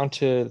takes us down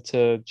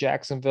to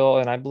Jacksonville,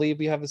 and I believe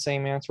we have the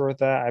same answer with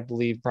that. I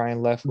believe Byron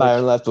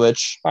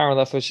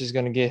Leftwich is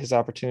gonna get his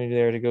opportunity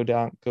there to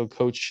go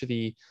coach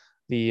the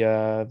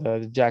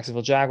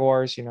Jacksonville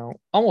Jaguars.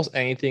 Almost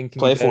anything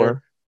can be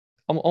better.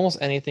 Almost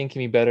anything can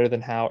be better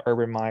than how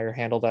Urban Meyer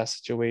handled that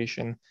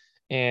situation.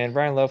 And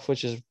Brian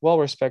Leftwich is well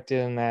respected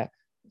in that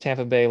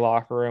Tampa Bay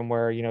locker room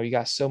where, you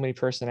got so many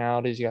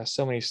personalities, you got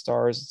so many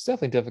stars. It's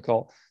definitely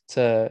difficult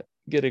to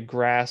get a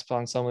grasp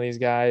on some of these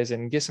guys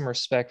and get some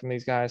respect from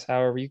these guys.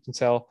 However, you can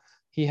tell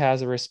he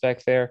has a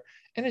respect there.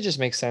 And it just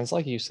makes sense,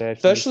 like you said.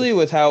 Especially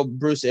with how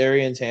Bruce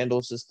Arians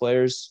handles his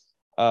players.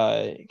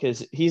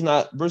 Because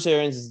Bruce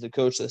Arians is the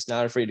coach that's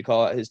not afraid to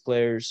call out his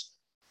players.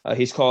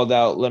 He's called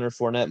out Leonard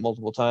Fournette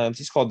multiple times.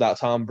 He's called out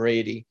Tom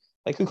Brady.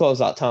 Like, who calls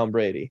out Tom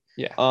Brady?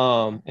 Yeah.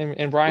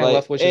 And Brian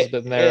Leftwich has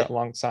been there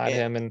alongside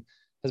him and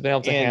has been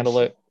able to handle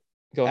it.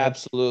 Go ahead.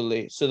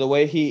 Absolutely. So the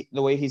way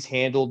he's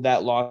handled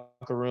that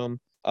locker room,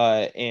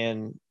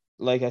 and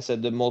like I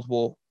said, the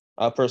multiple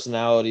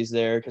personalities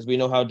there, because we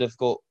know how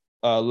difficult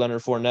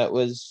Leonard Fournette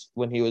was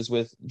when he was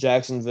with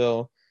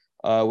Jacksonville.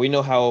 We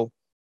know how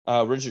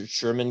Richard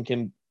Sherman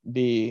can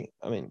be.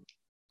 I mean,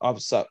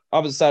 opposite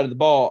side of the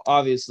ball,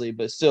 obviously,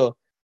 but still,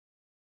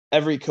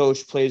 every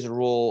coach plays a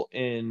role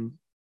in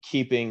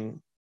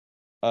keeping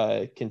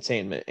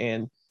containment,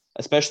 and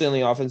especially on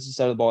the offensive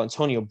side of the ball.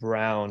 Antonio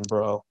Brown,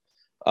 bro,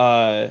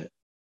 and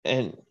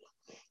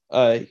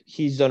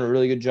he's done a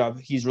really good job.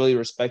 He's really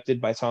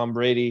respected by Tom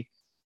Brady.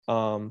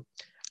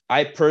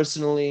 I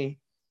personally,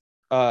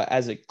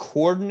 as a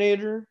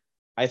coordinator,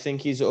 I think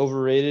he's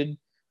overrated.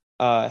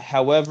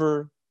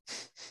 However,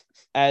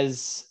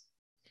 as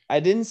I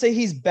didn't say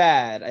he's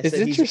bad. I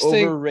said he's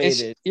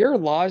overrated. Your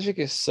logic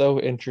is so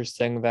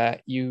interesting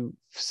that you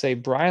say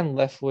Brian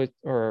Leftwich,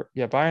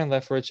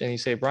 and you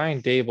say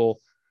Brian Dable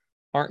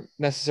aren't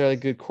necessarily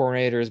good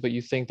coordinators, but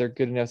you think they're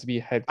good enough to be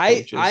head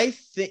coaches. I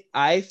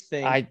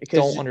think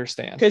don't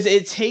understand, because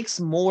it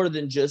takes more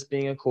than just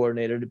being a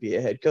coordinator to be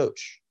a head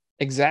coach.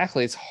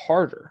 Exactly, it's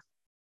harder.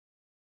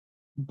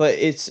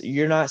 But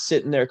you're not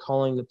sitting there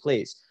calling the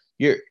plays.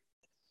 You're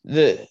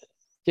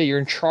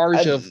in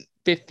charge of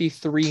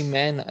 53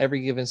 men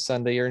every given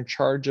Sunday. You're in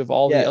charge of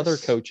all the other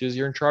Yes. coaches.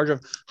 You're in charge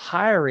of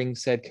hiring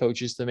said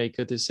coaches to make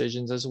good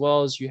decisions, as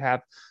well as you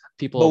have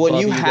people But when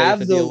above you you that you have have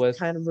to deal those with.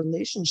 kind of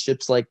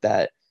relationships like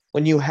that,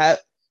 when you have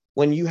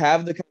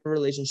the kind of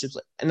relationships,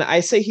 and I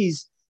say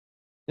he's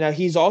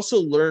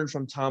also learned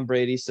from Tom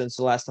Brady since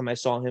the last time I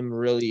saw him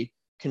really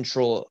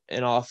control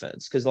an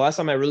offense. Because the last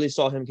time I really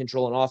saw him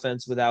control an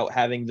offense without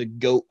having the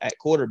GOAT at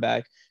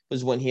quarterback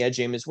was when he had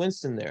Jameis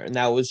Winston there. And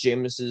that was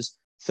Jameis's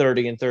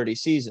 30-30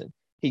 season.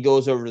 He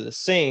goes over to the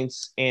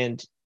Saints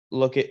and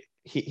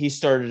he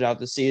started out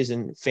the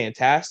season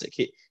fantastic.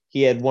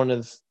 He had one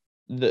of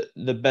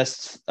the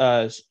best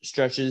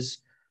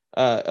stretches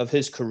of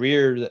his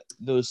career,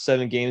 those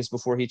 7 games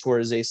before he tore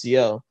his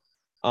ACL.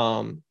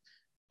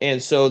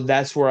 And so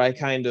that's where I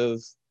kind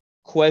of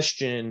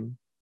question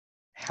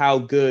how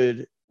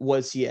good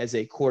was he as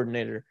a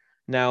coordinator.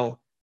 Now,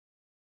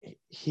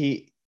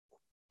 he,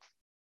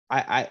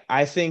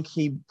 I think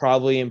he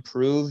probably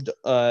improved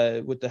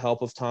with the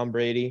help of Tom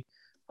Brady.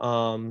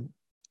 Now,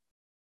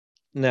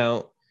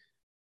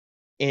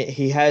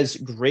 he has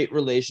great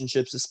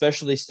relationships,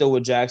 especially still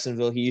with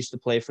Jacksonville. He used to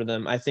play for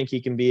them. I think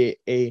he can be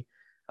a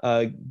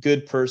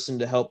good person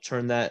to help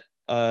turn that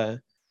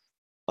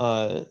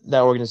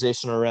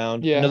organization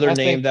around. Yeah, Another I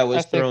name think that I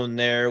was think thrown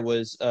there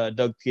was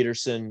Doug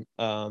Peterson.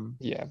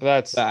 yeah, but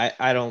But that's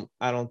I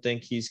don't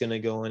think he's going to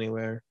go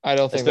anywhere, I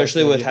don't think that's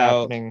especially going to with be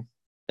how happening. I think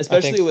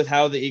especially with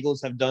how the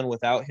Eagles have done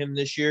without him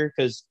this year.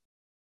 Because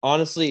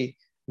honestly,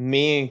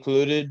 me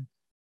included,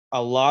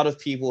 a lot of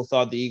people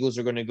thought the Eagles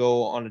are going to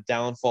go on a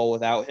downfall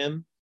without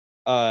him.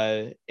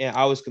 And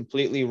I was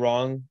completely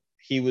wrong.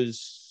 He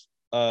was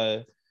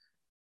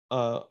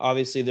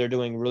obviously they're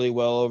doing really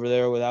well over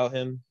there without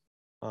him.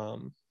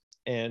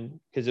 And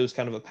because it was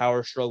kind of a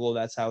power struggle,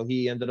 that's how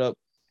he ended up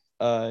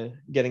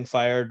getting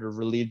fired or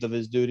relieved of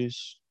his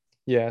duties.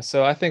 yeah,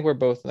 so I think we're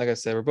both, like I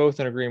said, we're both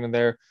in agreement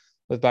there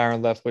with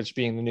Byron Leftwich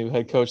being the new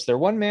head coach. There,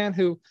 one man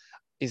who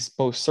is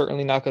most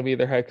certainly not going to be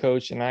their head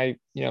coach, and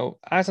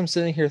as I'm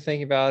sitting here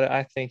thinking about it,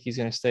 I think he's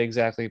going to stay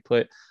exactly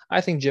put.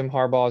 I think Jim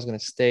Harbaugh is going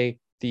to stay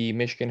the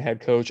Michigan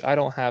head coach. I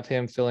don't have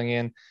him filling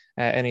in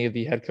at any of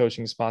the head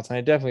coaching spots, and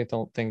I definitely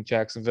don't think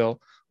Jacksonville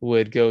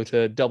would go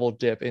to double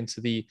dip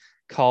into the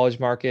college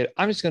market.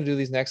 I'm just going to do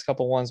these next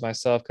couple ones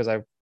myself because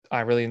I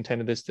really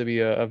intended this to be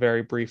a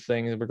very brief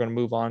thing, and we're going to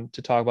move on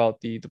to talk about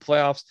the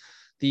playoffs.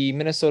 The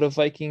Minnesota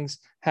Vikings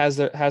has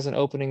an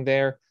opening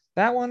there.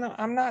 That one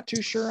I'm not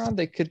too sure on.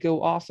 They could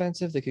go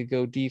offensive, they could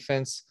go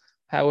defense.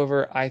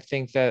 However, I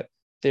think that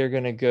they're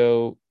going to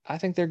go. I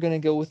think they're going to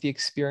go with the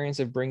experience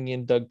of bringing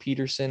in Doug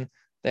Peterson.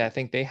 I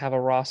think they have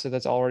a roster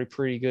that's already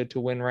pretty good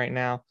to win right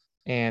now,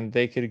 and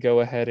they could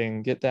go ahead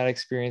and get that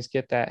experience,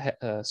 get that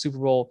Super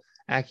Bowl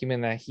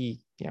acumen that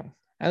he,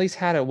 at least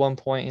had at one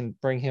point, and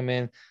bring him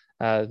in.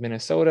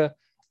 Minnesota.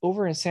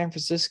 Over in San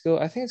Francisco,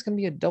 I think it's going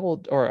to be a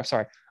double, or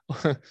sorry,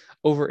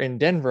 over in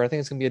Denver, I think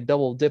it's going to be a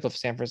double dip of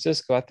San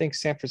Francisco. I think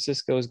San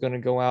Francisco is going to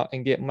go out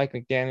and get Mike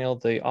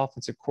McDaniel, the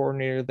offensive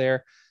coordinator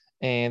there.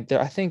 And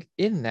I think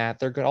in that,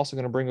 they're also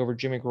going to bring over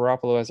Jimmy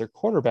Garoppolo as their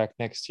quarterback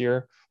next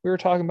year. We were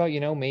talking about,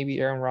 maybe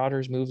Aaron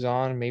Rodgers moves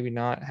on, maybe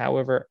not.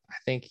 However, I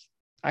think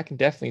I can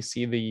definitely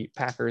see the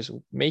Packers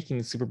making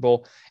the Super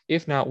Bowl,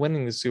 if not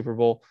winning the Super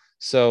Bowl.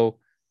 So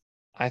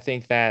I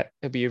think that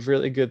it'd be a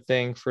really good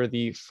thing for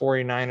the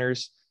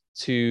 49ers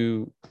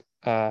to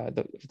for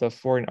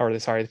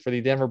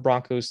the Denver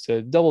Broncos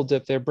to double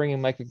dip there,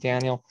 bringing Mike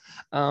McDaniel.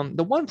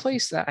 The one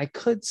place that I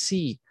could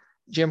see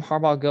Jim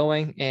Harbaugh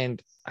going, and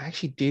I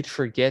actually did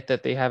forget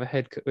that they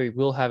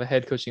will have a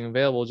head coaching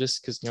available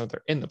just because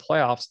they're in the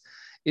playoffs,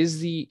 is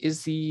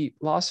the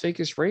Las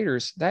Vegas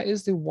Raiders. That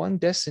is the one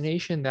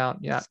destination now.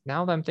 Yeah,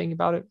 now that I'm thinking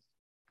about it,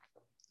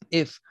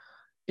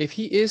 if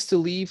he is to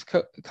leave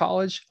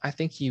college, I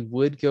think he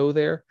would go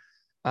there.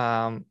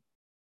 Um,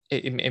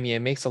 I mean,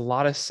 it makes a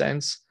lot of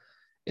sense.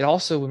 It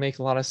also would make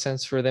a lot of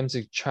sense for them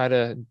to try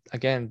to,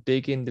 again,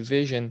 dig in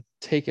division,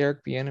 take Eric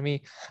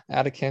Bieniemy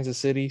out of Kansas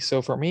City.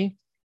 So for me,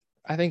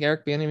 I think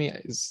Eric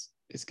Bieniemy is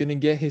going to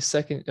get his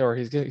second, or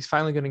he's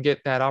finally going to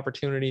get that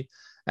opportunity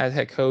as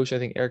head coach. I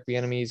think Eric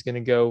Bieniemy is going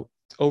to go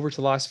over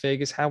to Las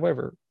Vegas.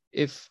 However,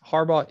 if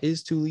Harbaugh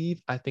is to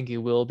leave, I think it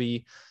will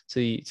be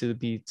to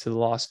the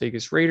Las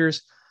Vegas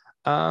Raiders.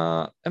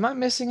 Am I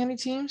missing any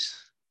teams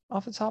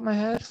off the top of my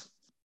head?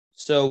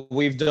 So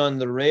we've done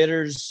the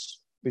Raiders,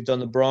 we've done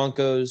the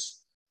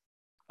Broncos,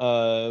 we've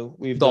done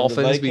the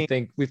Dolphins. We Vikings.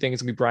 think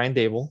it's gonna be Brian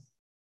Dable.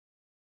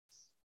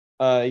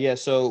 Yeah,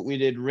 so we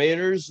did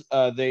Raiders.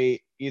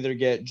 They either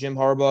get Jim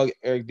Harbaugh,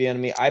 Eric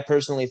Bieniemy. I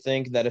personally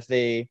think that if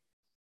they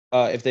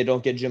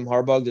don't get Jim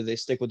Harbaugh, do they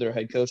stick with their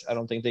head coach? I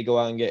don't think they go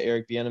out and get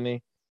Eric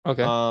Bieniemy.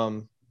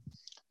 Okay.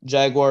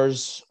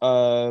 Jaguars,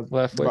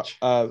 Leftwich.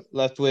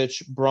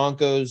 Leftwich,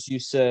 Broncos. You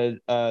said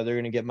they're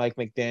going to get Mike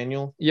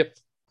McDaniel. Yep.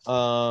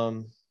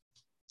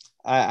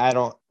 I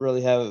don't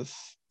really have.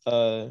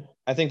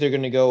 I think they're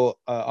going to go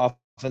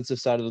offensive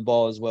side of the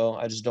ball as well.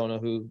 I just don't know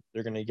who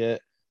they're going to get.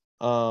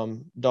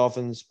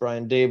 Dolphins,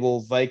 Brian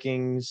Dable,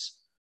 Vikings.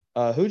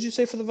 Who'd you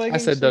say for the I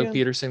said Vikings Doug again?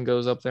 Peterson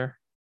goes up there.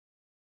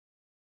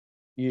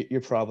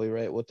 You're probably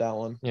right with that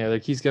one. Yeah,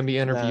 like he's going to be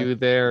interviewed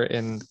there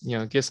and,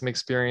 get some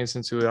experience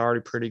into an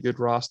already pretty good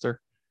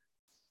roster.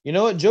 You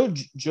know what?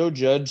 Joe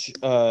Judge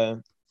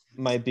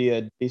might be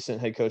a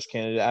decent head coach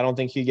candidate. I don't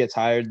think he gets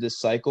hired this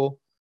cycle.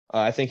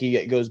 I think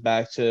he goes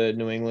back to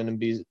New England and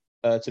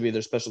to be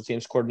their special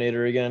teams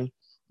coordinator again.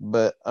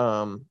 But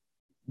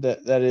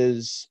that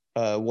is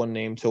one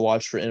name to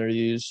watch for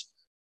interviews.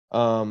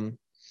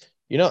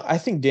 I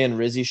think Dan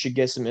Rizzi should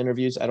get some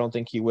interviews. I don't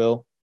think he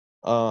will.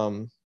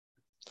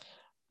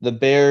 The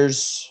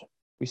Bears,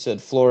 we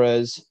said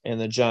Flores, and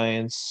the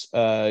Giants,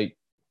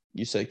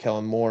 you said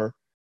Kellen Moore.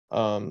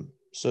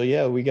 So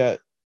yeah, we got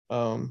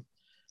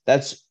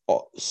that's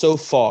so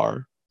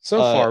far.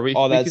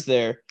 All that's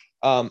there.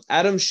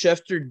 Adam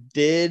Schefter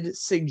did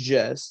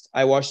suggest,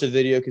 I watched a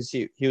video because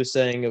he was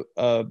saying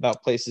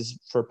about places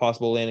for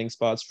possible landing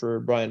spots for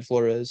Brian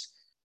Flores.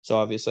 So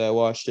obviously I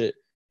watched it.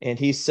 And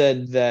he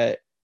said that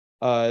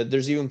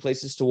there's even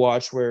places to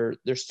watch where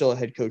there's still a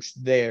head coach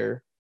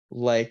there,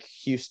 like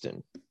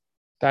Houston.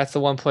 That's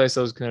the one place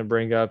I was going to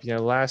bring up.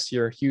 Last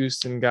year,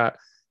 Houston got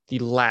the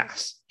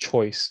last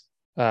choice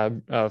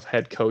of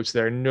head coach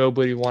there.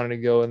 Nobody wanted to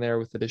go in there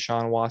with the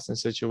Deshaun Watson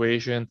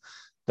situation.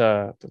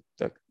 The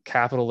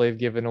capital they've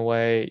given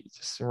away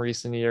just in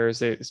recent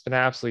years, it's been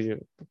absolutely a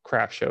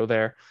crap show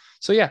there.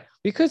 So yeah,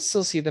 we could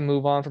still see them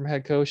move on from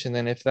head coach, and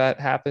then if that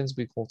happens,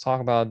 we'll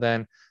talk about it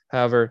then.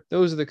 However,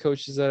 those are the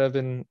coaches that have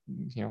been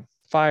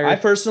fired. I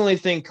personally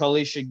think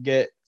Cully should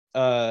get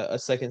a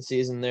second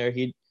season there.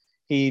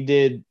 He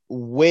did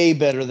way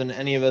better than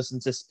any of us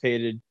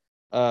anticipated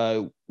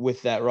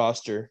with that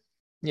roster.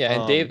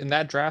 Yeah, and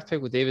that draft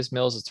pick with Davis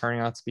Mills is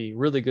turning out to be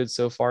really good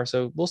so far.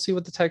 So we'll see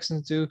what the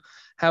Texans do.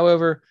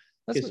 However,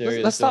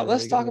 let's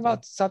talk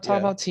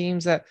about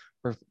teams that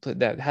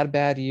had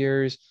bad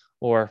years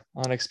or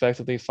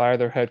unexpectedly fire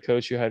their head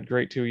coach who had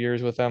great 2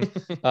 years with them.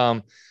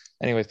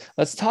 Anyways,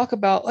 let's talk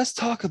about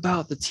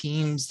the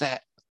teams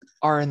that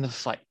are in the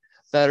fight,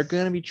 that are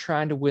going to be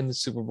trying to win the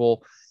Super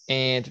Bowl.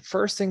 And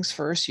first things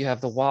first, you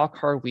have the wild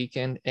card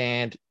weekend,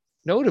 and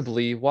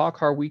notably, wild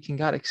card weekend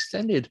got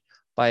extended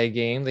by a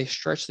game. They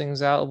stretched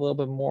things out a little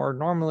bit more.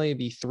 Normally, it'd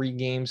be 3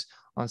 games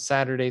on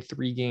Saturday,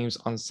 3 games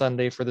on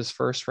Sunday for this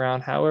first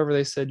round. However,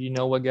 they said, you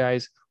know what,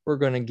 guys, we're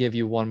going to give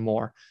you one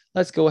more.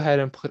 Let's go ahead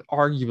and put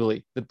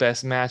arguably the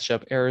best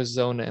matchup,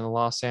 Arizona and the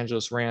Los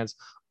Angeles Rams,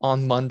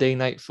 on Monday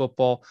Night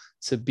Football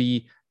to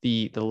be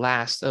the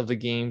last of the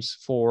games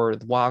for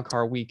the wild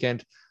card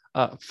weekend.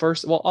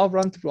 First, well, I'll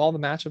run through all the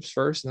matchups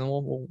first, and then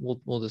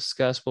we'll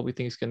discuss what we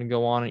think is going to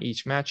go on in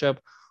each matchup.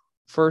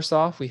 First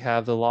off, we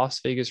have the Las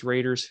Vegas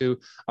Raiders, who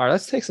all right,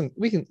 let's take some.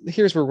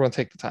 Here's where we're going to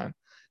take the time.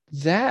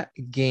 That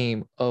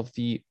game of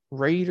the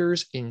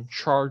Raiders and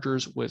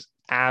Chargers was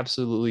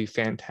absolutely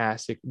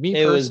fantastic. Me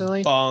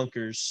personally, it was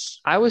bonkers.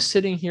 I was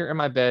sitting here in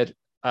my bed,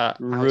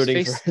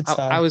 rooting for a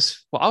tie. I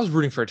was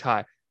rooting for a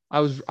tie. I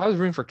was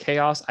rooting for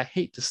chaos. I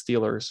hate the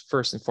Steelers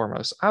first and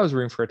foremost. I was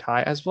rooting for a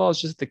tie, as well as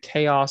just the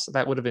chaos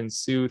that would have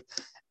ensued.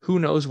 Who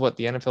knows what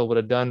the NFL would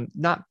have done,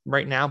 not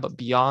right now, but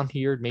beyond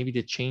here, maybe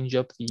to change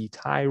up the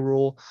tie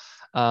rule.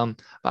 But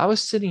I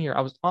was sitting here,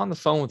 I was on the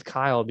phone with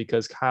Kyle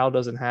because Kyle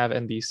doesn't have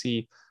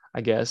NBC,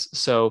 I guess.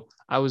 So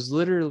I was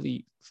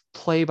literally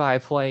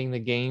play-by-playing the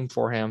game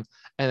for him.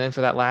 And then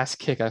for that last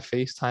kick, I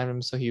FaceTimed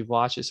him so he'd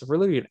watch it. So for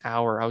literally an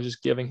hour, I was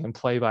just giving him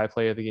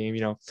play-by-play of the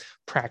game,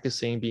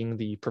 practicing being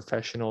the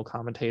professional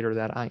commentator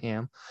that I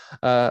am.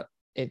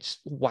 It's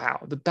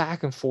wow, the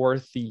back and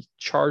forth, the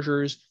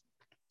Chargers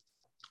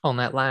on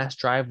that last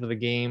drive of the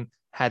game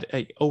had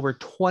a over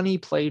 20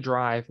 play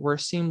drive where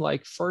it seemed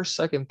like first,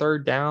 second,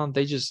 third down,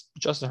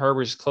 Justin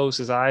Herbert just closed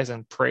his eyes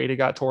and prayed he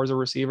got towards a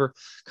receiver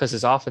because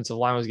his offensive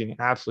line was getting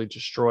absolutely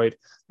destroyed.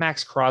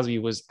 Max Crosby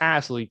was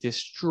absolutely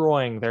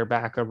destroying their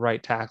backup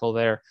right tackle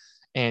there.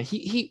 And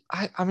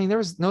I mean, there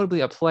was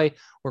notably a play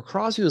where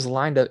Crosby was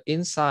lined up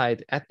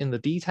inside in the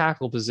D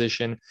tackle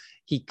position.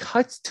 He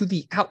cuts to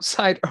the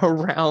outside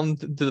around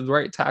the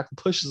right tackle,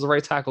 pushes the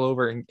right tackle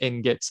over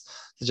and gets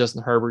to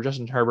Justin Herbert.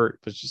 Justin Herbert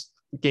was just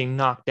getting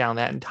knocked down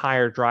that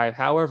entire drive.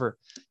 However,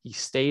 he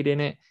stayed in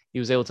it. He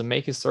was able to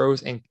make his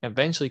throws and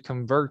eventually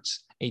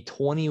converts a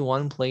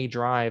 21 play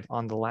drive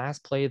on the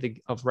last play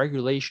of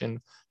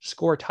regulation,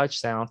 score a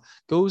touchdown,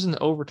 goes into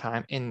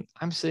overtime. And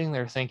I'm sitting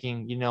there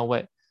thinking, you know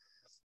what?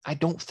 I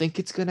don't think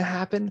it's going to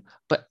happen,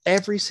 but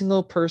every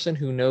single person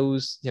who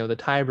knows, the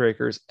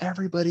tiebreakers,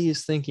 everybody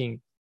is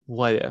thinking,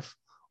 what if?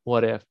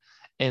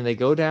 And they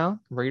go down,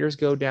 Raiders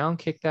go down,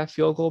 kick that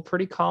field goal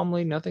pretty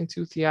calmly, nothing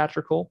too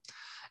theatrical.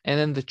 And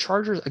then the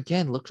Chargers,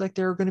 again, looked like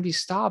they were going to be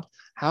stopped.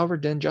 However,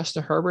 then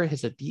Justin Herbert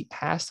hits a deep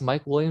pass to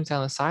Mike Williams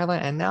down the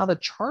sideline. And now the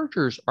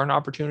Chargers are an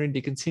opportunity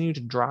to continue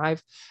to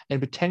drive and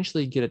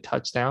potentially get a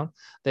touchdown.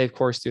 They, of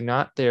course, do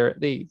not.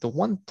 The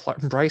one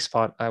bright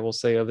spot, I will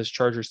say, of this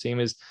Chargers team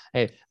is,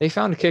 hey, they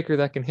found a kicker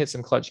that can hit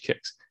some clutch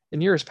kicks.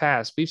 In years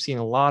past, we've seen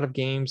a lot of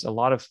games, a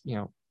lot of,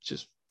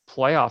 just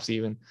playoffs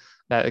even,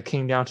 that it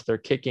came down to their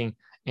kicking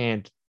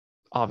and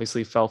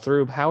obviously fell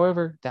through.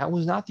 However, that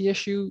was not the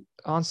issue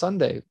on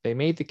Sunday. They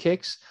made the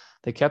kicks.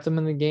 They kept them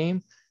in the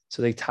game.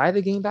 So they tie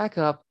the game back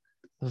up.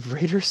 The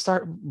Raiders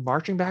start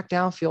marching back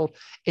downfield,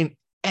 and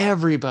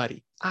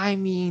everybody, I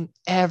mean,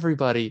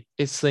 everybody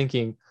is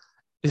thinking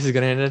this is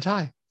going to end in a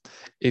tie.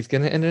 It's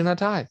going to end in a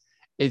tie.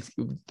 It's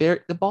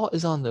there. The ball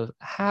is on the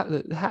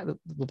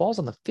ball's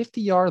on the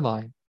 50-yard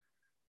line.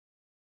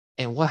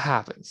 And what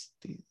happens?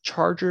 The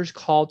Chargers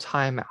call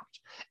timeout.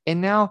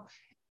 And now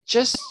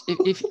just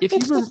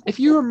if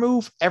you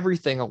remove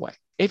everything away,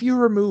 if you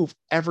remove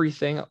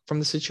everything from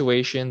the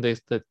situation,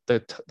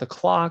 the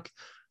clock,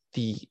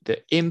 the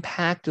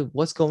impact of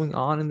what's going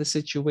on in the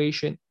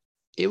situation,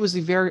 it was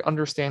a very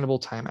understandable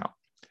timeout.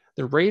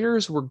 The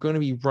Raiders were going to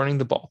be running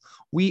the ball.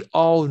 We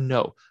all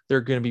know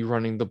they're going to be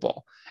running the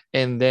ball.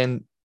 And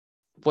then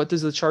what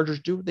does the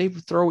Chargers do? They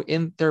throw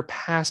in their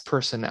pass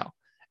personnel.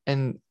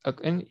 And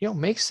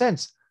makes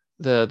sense.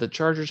 The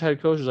Chargers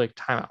head coach is like,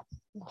 timeout.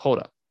 Hold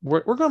up.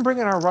 We're going to bring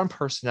in our run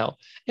personnel.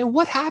 And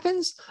what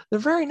happens? The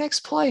very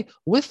next play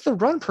with the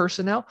run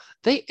personnel,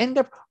 they end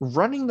up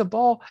running the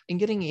ball and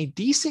getting a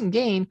decent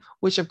gain,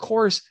 which of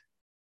course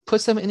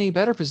puts them in a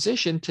better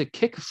position to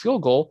kick a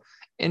field goal.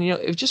 And,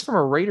 if just from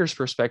a Raiders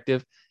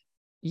perspective,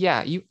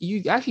 yeah,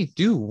 you actually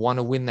do want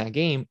to win that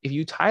game. If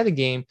you tie the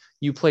game,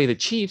 you play the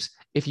Chiefs.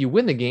 If you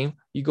win the game,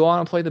 you go on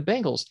and play the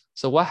Bengals.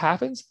 So what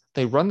happens?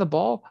 They run the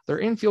ball. They're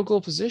in field goal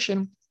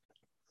position.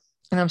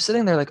 And I'm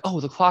sitting there like, oh,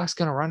 the clock's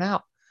going to run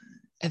out.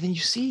 And then you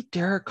see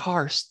Derek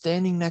Carr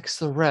standing next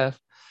to the ref.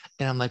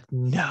 And I'm like,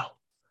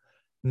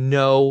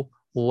 no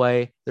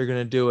way they're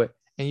going to do it.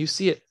 And you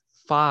see it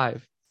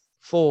 5,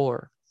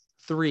 4,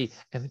 3.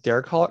 And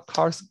Derek Carr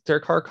calls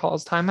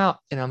timeout.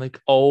 And I'm like,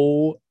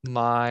 oh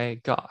my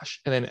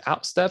gosh. And then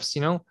out steps,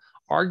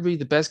 arguably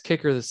the best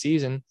kicker of the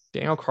season.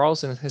 Daniel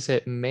Carlson has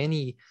hit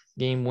many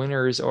game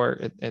winners,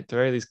 or at the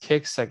very least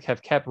kicks that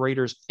have kept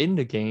Raiders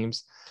into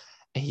games.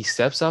 And he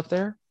steps up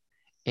there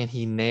and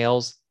he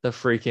nails the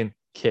freaking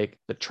kick.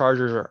 The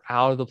Chargers are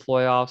out of the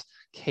playoffs.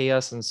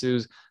 Chaos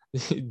ensues.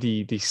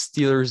 The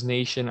Steelers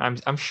nation.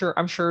 I'm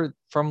sure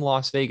from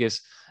Las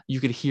Vegas you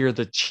could hear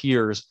the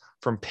cheers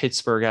from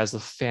Pittsburgh as the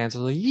fans are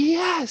like,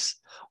 yes,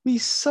 we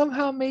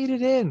somehow made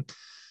it in.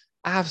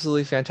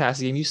 Absolutely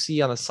fantastic. And you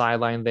see on the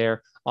sideline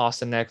there,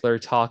 Austin Eckler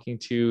talking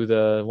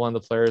to one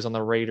of the players on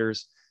the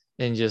Raiders,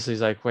 and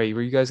he's like, wait,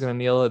 were you guys gonna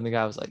kneel it? And the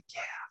guy was like,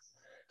 yeah.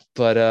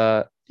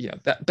 But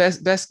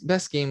that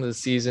best game of the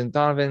season.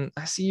 Donovan,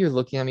 I see you're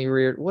looking at me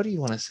weird. What do you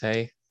want to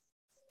say?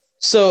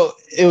 So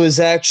it was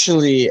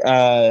actually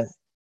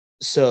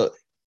so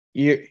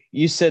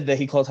you said that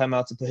he called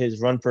timeout to put his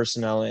run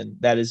personnel in.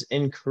 That is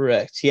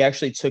incorrect. He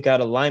actually took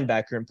out a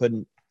linebacker and put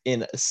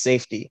in a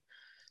safety.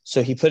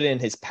 So he put in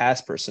his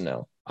pass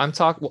personnel. I'm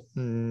talking.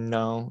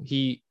 No,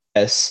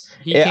 yes.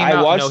 He came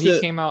out. No, he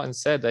came out and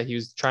said that he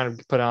was trying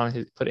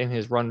to put in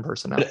his run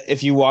personnel.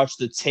 If you watch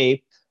the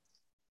tape,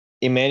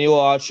 Emmanuel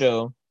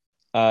Acho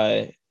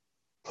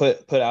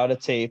put out a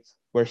tape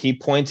where he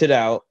pointed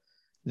out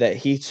that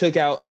he took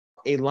out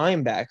a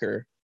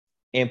linebacker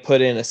and put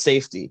in a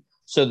safety.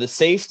 So the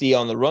safety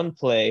on the run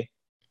play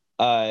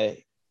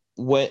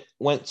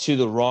went to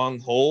the wrong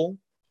hole,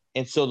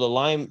 and so the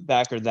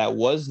linebacker that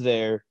was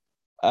there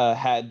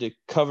had to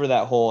cover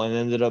that hole, and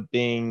ended up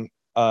being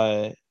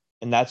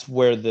and that's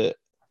where the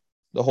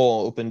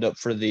hole opened up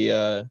for the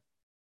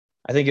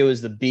I think it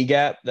was the B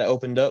gap that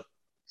opened up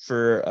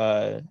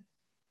for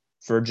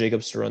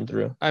Jacobs to run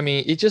through. I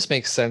mean, it just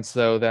makes sense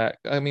though that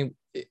I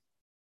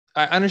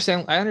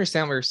understand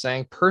what you're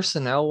saying.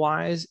 Personnel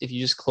wise, if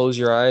you just close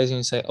your eyes and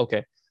you say,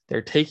 okay,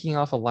 they're taking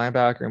off a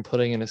linebacker and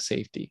putting in a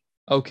safety.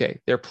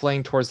 Okay, they're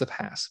playing towards the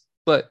pass.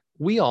 But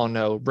we all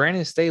know,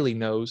 Brandon Staley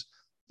knows,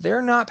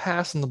 they're not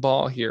passing the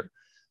ball here.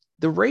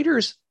 The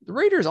Raiders,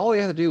 all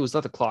they have to do is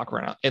let the clock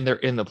run out, and they're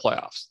in the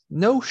playoffs.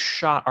 No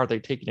shot are they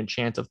taking a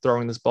chance of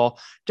throwing this ball.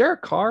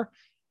 Derek Carr,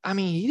 I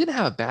mean, he didn't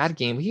have a bad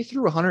game. He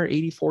threw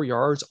 184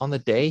 yards on the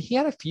day. He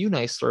had a few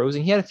nice throws,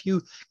 and he had a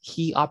few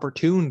key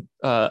opportune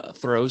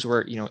throws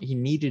where, he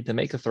needed to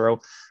make a throw.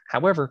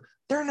 However,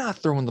 they're not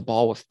throwing the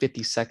ball with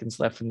 50 seconds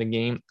left in the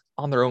game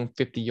on their own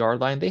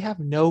 50-yard line. They have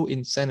no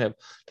incentive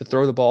to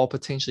throw the ball,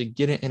 potentially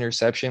get an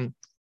interception.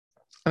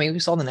 I mean, we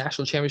saw the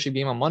national championship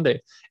game on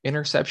Monday.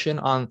 Interception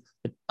on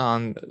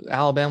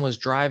Alabama's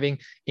driving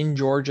in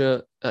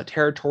Georgia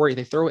territory.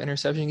 They throw an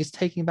interception, gets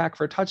taken back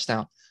for a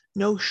touchdown.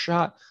 No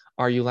shot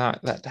are you allowing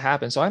that to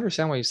happen. So I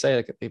understand why you say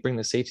like they bring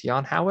the safety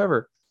on.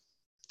 However,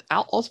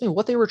 ultimately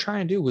what they were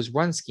trying to do was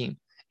run scheme.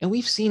 And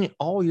we've seen it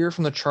all year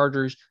from the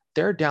Chargers.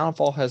 Their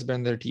downfall has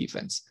been their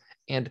defense.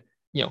 And,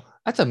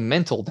 that's a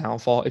mental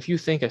downfall. If you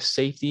think a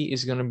safety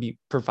is going to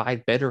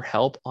provide better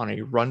help on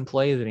a run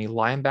play than a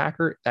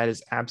linebacker, that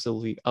is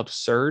absolutely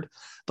absurd.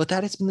 But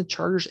that has been the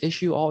Chargers'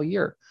 issue all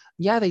year.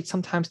 Yeah, they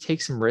sometimes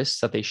take some risks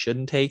that they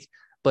shouldn't take.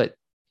 But,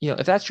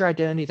 if that's your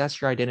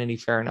identity,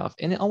 fair enough.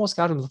 And it almost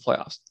got them to the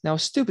playoffs. Now, a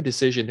stupid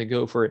decision to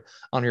go for it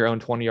on your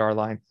own 20-yard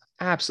line.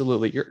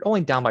 Absolutely. You're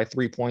only down by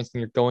 3 points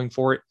and you're going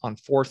for it on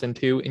 4th and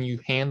 2 and you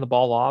hand the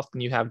ball off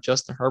and you have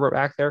Justin Herbert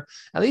back there.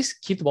 At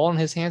least keep the ball in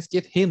his hands.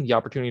 Give him the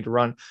opportunity to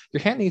run.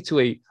 You're handing it to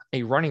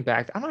a running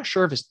back. I'm not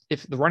sure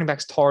if the running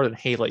back's taller than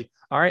Haley.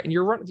 All right. And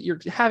you're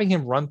having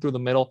him run through the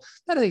middle.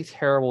 That is a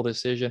terrible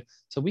decision.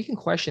 So we can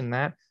question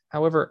that.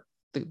 However,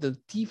 the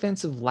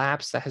defensive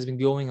lapse that has been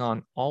going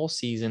on all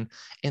season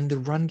and the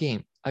run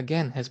game,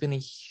 again, has been a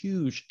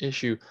huge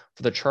issue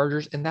for the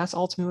Chargers. And that's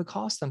ultimately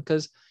cost them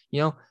because,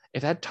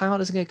 if that timeout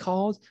doesn't get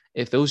called,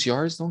 if those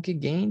yards don't get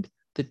gained,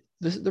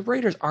 the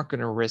Raiders aren't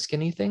going to risk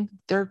anything.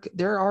 They're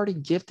already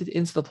gifted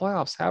into the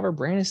playoffs. However,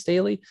 Brandon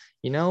Staley,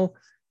 you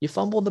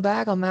fumbled the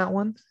bag on that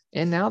one,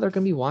 and now they're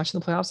going to be watching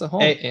the playoffs at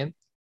home. Hey, and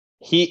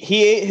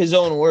he ate his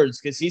own words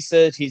because he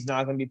said he's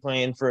not going to be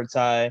playing for a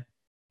tie,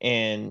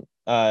 and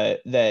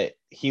that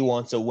he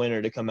wants a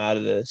winner to come out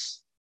of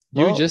this.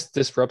 You just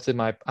disrupted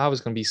I was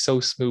going to be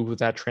so smooth with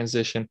that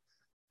transition.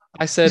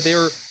 I said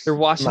they're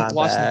watching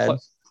the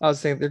I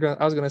was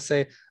going to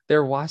say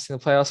they're watching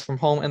the playoffs from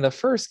home, and the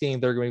first game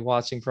they're going to be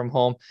watching from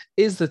home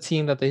is the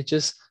team that they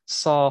just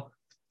saw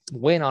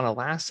win on a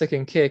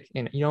last-second kick.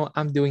 And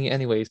I'm doing it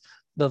anyways.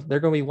 They're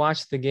going to be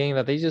watching the game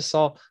that they just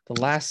saw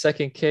the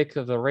last-second kick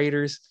of the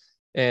Raiders.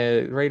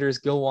 Raiders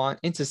go on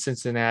into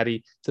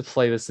Cincinnati to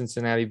play the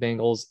Cincinnati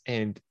Bengals,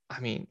 and I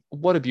mean,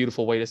 what a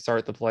beautiful way to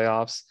start the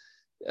playoffs.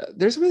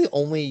 There's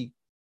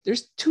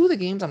two of the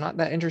games I'm not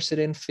that interested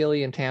in: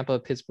 Philly and Tampa,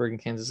 Pittsburgh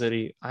and Kansas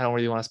City. I don't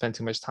really want to spend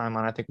too much time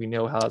on. I think we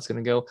know how it's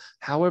going to go.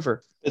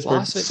 However,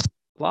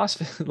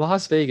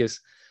 Las Vegas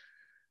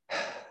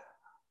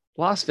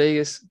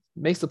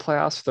makes the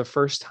playoffs for the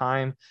first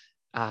time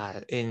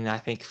in I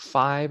think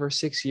 5 or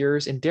 6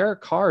 years, and Derek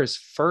Carr's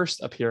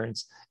first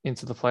appearance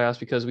into the playoffs,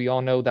 because we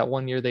all know that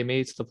one year they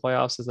made it to the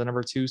playoffs as the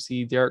number 2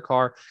 seed. Derek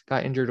Carr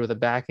got injured with a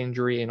back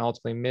injury and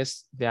ultimately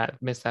missed that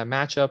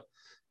matchup.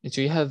 And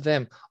so you have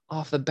them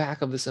off the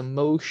back of this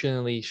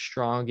emotionally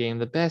strong game,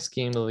 the best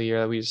game of the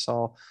year that we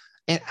saw.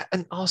 And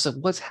also,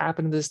 what's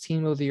happened to this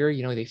team of the year?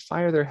 They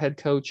fire their head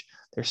coach,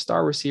 their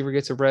star receiver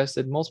gets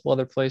arrested, multiple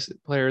other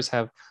players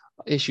have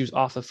issues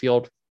off the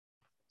field.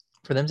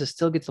 For them to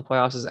still get to the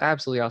playoffs is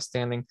absolutely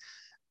outstanding.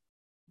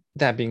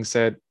 That being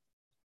said,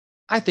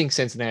 I think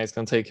Cincinnati is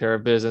going to take care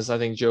of business. I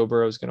think Joe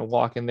Burrow is going to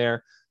walk in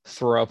there,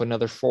 throw up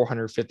another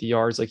 450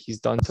 yards like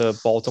he's done to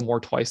Baltimore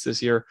twice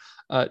this year.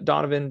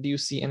 Donovan, do you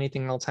see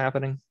anything else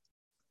happening?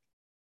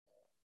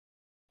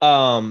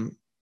 I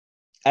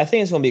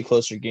think it's going to be a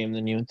closer game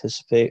than you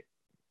anticipate.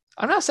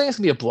 I'm not saying it's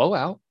going to be a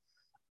blowout,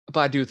 but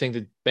I do think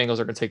the Bengals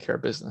are going to take care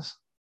of business.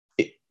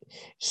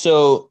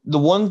 So the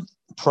one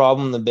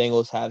problem the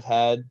Bengals have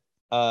had,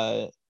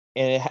 and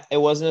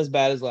it wasn't as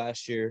bad as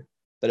last year,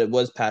 but it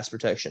was pass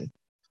protection.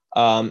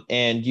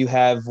 And you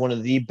have one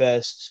of the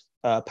best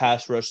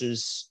pass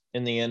rushes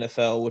in the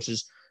NFL, which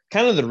is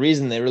kind of the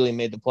reason they really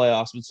made the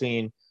playoffs,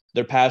 between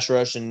their pass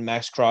rush and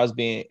Max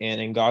Crosby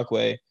and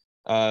Ngakoue.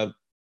 And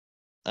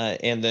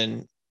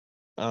then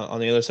on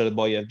the other side of the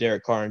ball, you have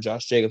Derek Carr and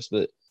Josh Jacobs.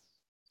 But,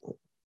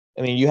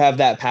 I mean, you have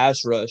that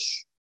pass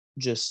rush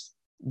just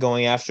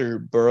going after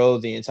Burrow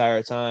the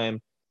entire time.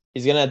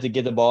 He's going to have to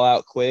get the ball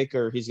out quick,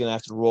 or he's going to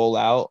have to roll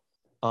out.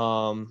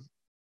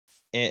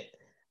 And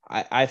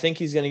I think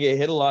he's going to get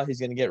hit a lot. He's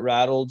going to get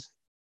rattled.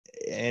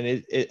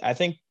 And I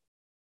think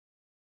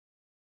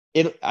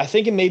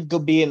it may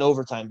be an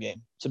overtime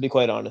game, to be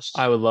quite honest.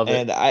 I would love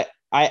it. And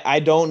I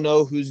don't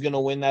know who's going to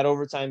win that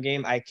overtime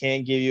game. I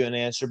can't give you an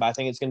answer, but I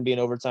think it's going to be an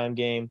overtime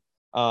game.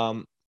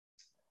 If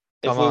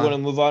we want to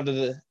move on to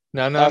the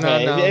no,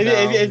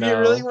 if you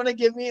really want to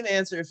give me an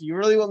answer, if you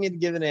really want me to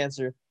give an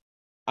answer,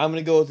 I'm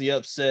going to go with the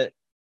upset.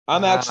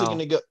 I'm actually going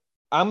to go.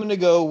 I'm going to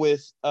go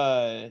with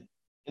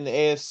in the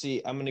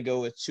AFC. I'm going to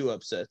go with 2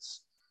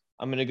 upsets.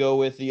 I'm going to go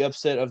with the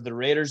upset of the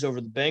Raiders over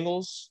the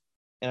Bengals,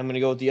 and I'm going to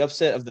go with the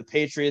upset of the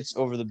Patriots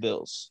over the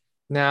Bills.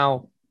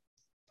 Now,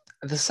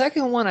 the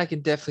second one I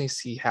can definitely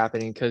see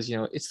happening because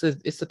it's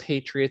the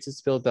Patriots,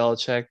 it's Bill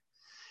Belichick,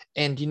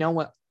 and you know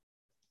what?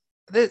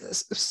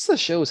 This the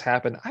show's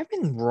happened. I've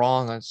been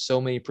wrong on so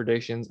many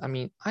predictions. I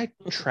mean, I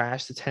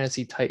trashed the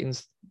Tennessee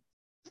Titans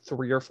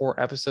 3 or 4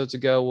 episodes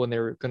ago when they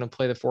were going to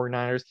play the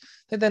 49ers.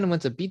 They then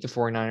went to beat the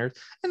 49ers,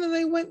 and then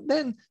they went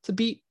to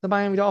beat the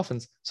Miami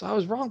Dolphins. So I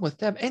was wrong with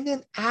them. And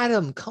then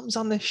Adam comes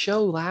on the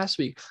show last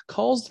week,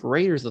 calls the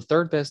Raiders the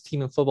 3rd best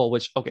team in football,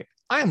 which, okay,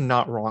 I am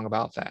not wrong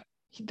about that.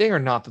 They are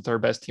not the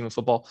 3rd best team in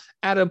football.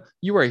 Adam,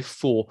 you are a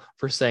fool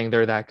for saying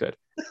they're that good.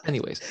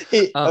 Anyways.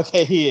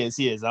 Okay, he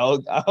is.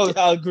 I'll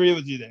agree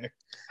with you there.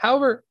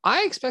 However,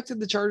 I expected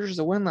the Chargers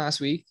to win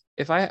last week.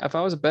 If I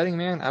was a betting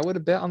man, I would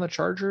have bet on the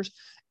Chargers,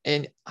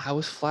 and I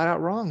was flat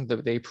out wrong.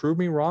 They proved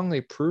me wrong.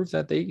 They proved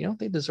that they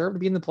deserve to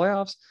be in the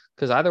playoffs,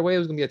 because either way it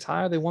was going to be a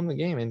tie. They won the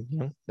game,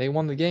 and they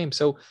won the game.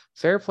 So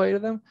fair play to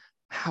them.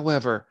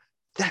 However,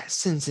 that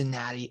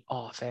Cincinnati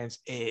offense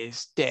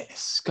is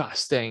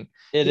disgusting.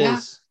 It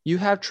is. You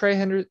have Trey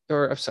Henders.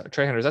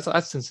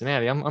 That's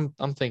Cincinnati.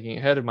 I'm thinking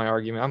ahead of my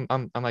argument.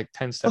 I'm like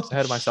 10 steps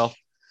ahead of myself.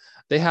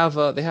 They have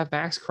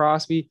Max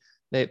Crosby.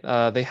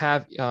 They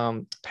have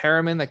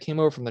Perriman that came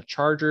over from the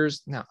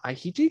Chargers. Now,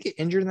 he did get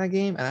injured in that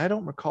game, and I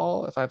don't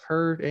recall if I've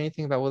heard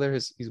anything about whether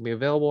he's going to be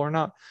available or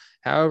not.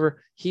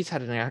 However, he's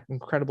had an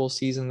incredible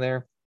season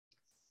there,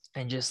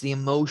 and just the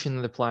emotion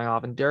of the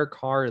playoff and Derek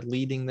Carr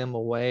leading them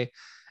away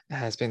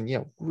has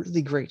been,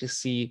 really great to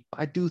see.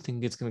 I do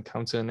think it's going to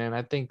come to an end.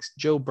 I think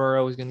Joe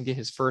Burrow is going to get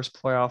his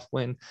first playoff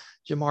win.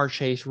 Jamar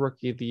Chase,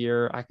 Rookie of the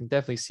Year. I can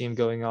definitely see him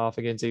going off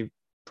against a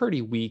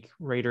pretty weak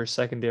Raiders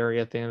secondary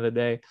at the end of the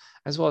day,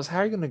 as well as how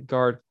are you going to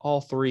guard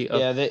all three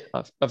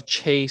of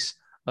Chase,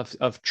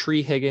 of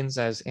Tree Higgins,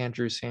 as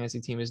Andrew's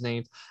fantasy team is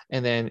named.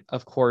 And then,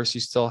 of course,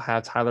 you still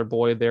have Tyler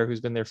Boyd there,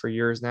 who's been there for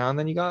years now. And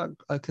then you got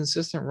a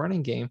consistent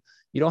running game.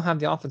 You don't have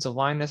the offensive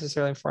line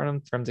necessarily in front of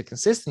him for him to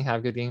consistently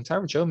have good games.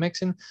 However, Joe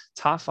Mixon,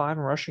 top 5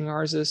 in rushing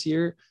yards this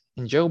year.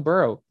 And Joe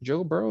Burrow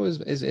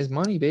is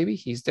money, baby.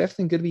 He's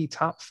definitely going to be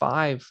top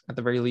 5 at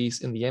the very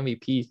least in the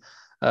MVP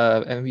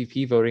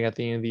voting at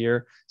the end of the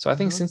year. So I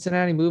think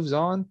Cincinnati moves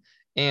on.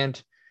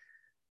 And,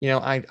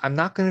 I'm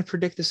not going to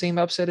predict the same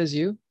upset as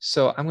you.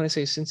 So I'm going to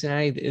say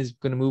Cincinnati is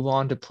going to move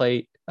on to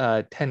play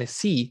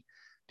Tennessee,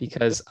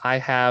 because I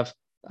have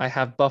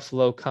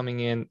Buffalo coming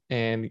in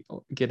and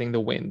getting the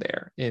win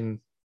there in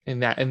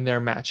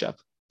their matchup.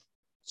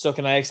 So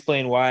can I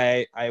explain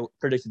why I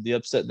predicted the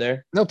upset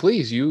there? No,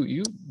 please.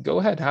 You go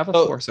ahead. Have the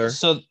floor, sir.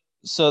 So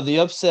the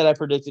upset I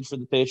predicted for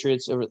the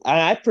Patriots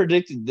I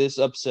predicted this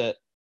upset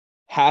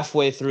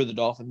halfway through the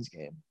Dolphins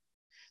game.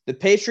 The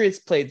Patriots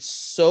played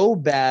so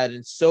bad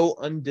and so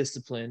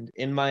undisciplined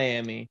in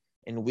Miami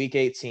in Week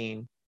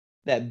 18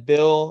 that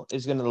Bill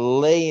is going to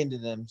lay into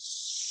them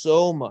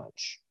so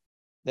much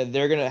that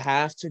they're going to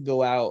have to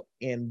go out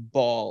and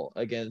ball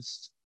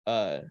against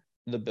the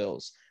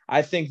Bills.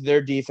 I think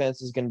their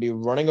defense is going to be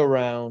running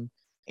around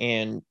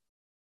and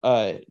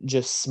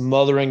just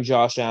smothering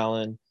Josh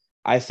Allen.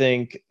 I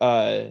think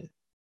that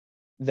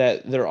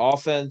their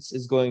offense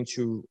is going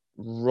to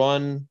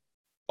run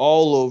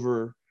all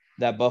over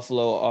that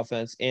Buffalo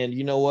offense. And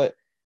you know what?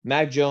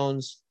 Mac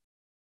Jones,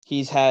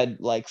 he's had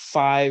like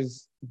 5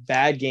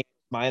 bad games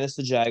minus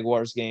the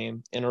Jaguars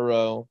game in a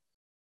row.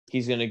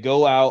 He's going to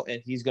go out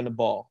and he's going to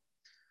ball.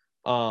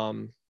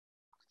 And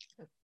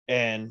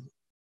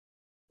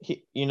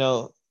he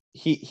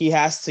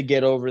has to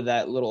get over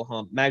that little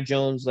hump. Mac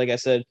Jones, like I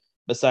said,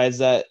 besides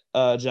that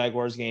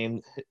Jaguars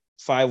game,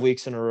 5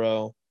 weeks in a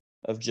row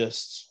of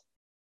just,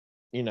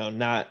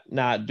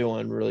 not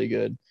doing really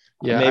good.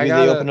 Yeah, maybe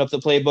they open up the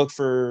playbook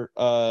for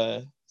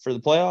the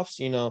playoffs.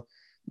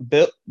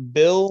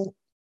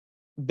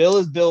 Bill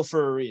is Bill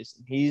for a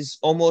reason. He's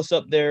almost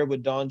up there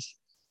with Don.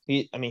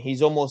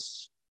 He's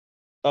almost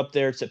up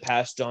there to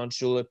pass Don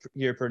Shula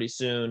here pretty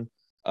soon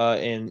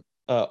in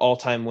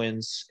all-time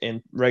wins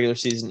in regular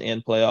season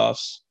and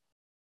playoffs.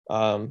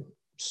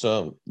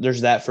 So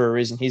there's that for a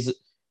reason. He's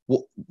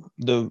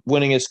the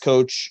winningest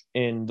coach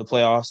in the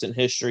playoffs in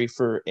history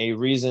for a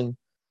reason.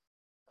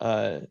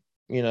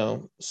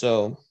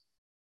 So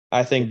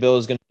I think Bill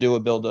is going to do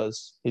what Bill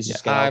does. He's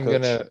just going to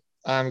outcoach.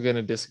 I'm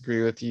gonna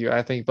disagree with you.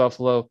 I think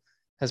Buffalo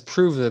has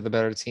proved they're the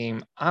better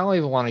team. I don't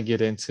even want to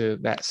get into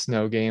that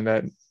snow game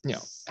that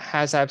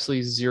has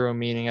absolutely zero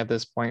meaning at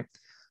this point.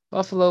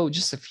 Buffalo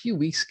just a few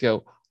weeks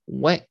ago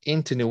went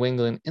into New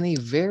England in a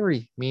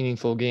very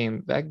meaningful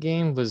game. That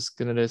game was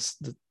going to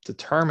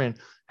determine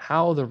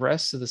how the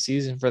rest of the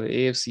season for the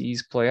AFC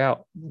East play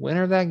out.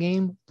 Winner of that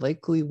game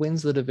likely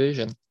wins the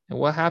division. And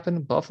what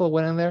happened? Buffalo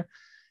went in there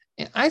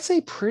and I'd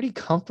say pretty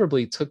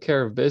comfortably took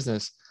care of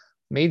business.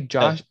 Made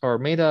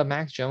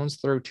Mac Jones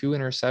throw 2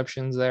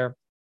 interceptions there.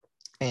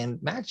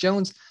 And Mac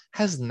Jones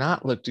has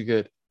not looked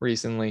good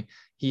recently.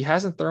 He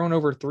hasn't thrown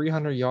over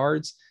 300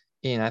 yards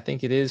in, I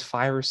think it is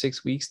 5 or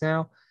 6 weeks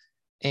now.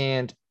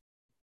 And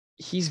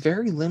he's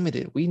very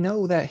limited. We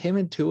know that him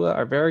and Tua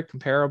are very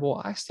comparable.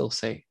 I still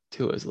say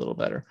Tua is a little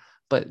better,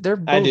 but they're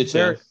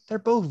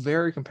both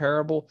very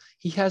comparable.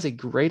 He has a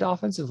great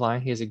offensive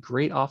line. He has a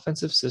great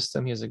offensive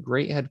system. He has a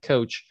great head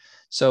coach.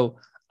 So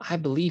I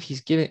believe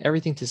he's given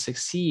everything to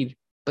succeed.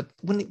 But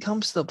when it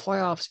comes to the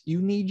playoffs, you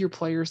need your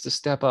players to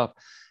step up.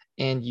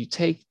 And you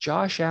take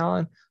Josh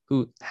Allen,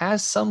 who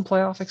has some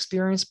playoff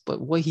experience,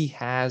 but what he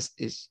has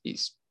is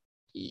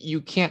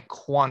you can't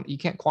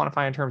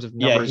quantify in terms of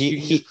numbers.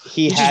 Yeah,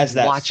 he has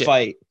that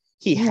fight.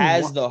 He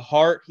has the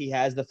heart. He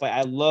has the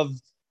fight.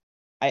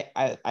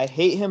 I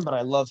hate him, but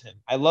I love him.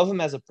 I love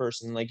him as a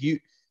person.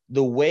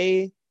 The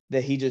way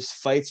that he just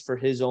fights for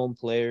his own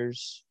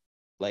players,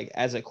 like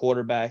as a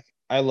quarterback.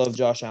 I love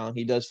Josh Allen.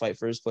 He does fight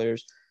for his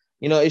players.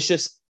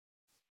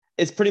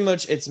 It's pretty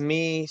much, it's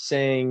me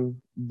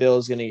saying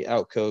Bill's going to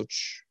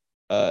outcoach.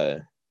 Sorry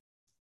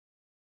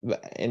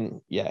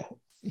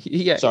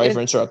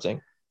for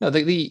interrupting. No,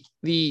 the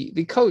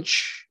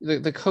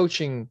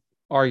coaching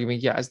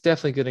argument, it's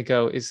definitely going to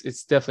go.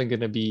 It's definitely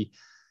going to be,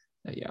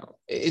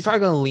 it's probably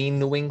going to lean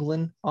New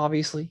England,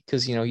 obviously,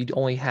 because you'd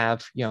only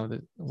have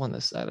the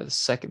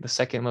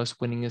second most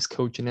winningest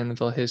coach in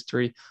NFL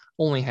history,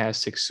 only has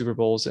 6 Super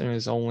Bowls, and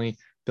is only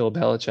Bill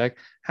Belichick.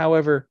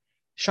 However,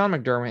 Sean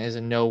McDermott is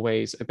in no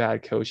ways a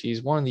bad coach.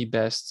 He's one of the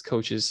best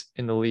coaches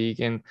in the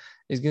league and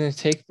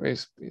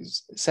is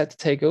set to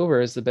take over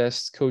as the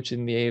best coach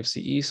in the AFC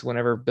East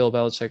whenever Bill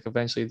Belichick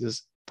eventually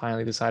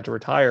finally decide to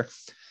retire.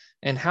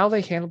 And how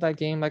they handled that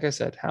game, like I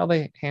said, how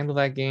they handled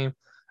that game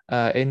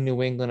in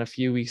New England a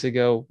few weeks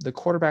ago, the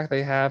quarterback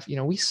they have,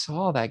 we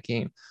saw that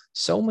game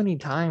so many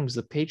times.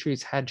 The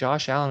Patriots had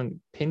Josh Allen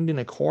pinned in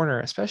a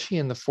corner, especially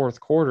in the fourth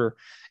quarter,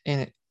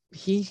 and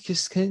he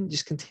just couldn't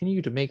just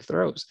continue to make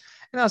throws.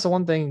 And that's the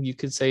one thing you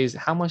could say is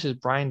how much is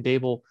Brian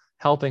Dable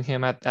helping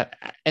him at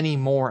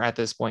anymore at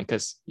this point?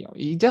 Because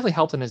he definitely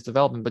helped in his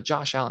development, but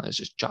Josh Allen is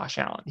just Josh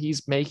Allen.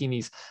 He's making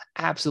these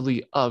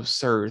absolutely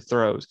absurd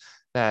throws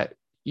that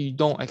you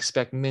don't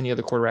expect many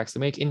other quarterbacks to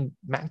make, and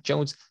Mac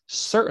Jones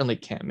certainly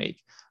can't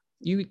make.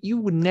 You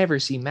would never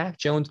see Mac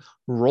Jones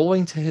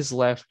rolling to his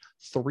left,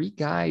 three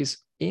guys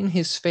in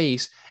his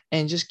face,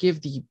 and just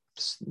give the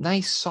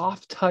nice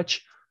soft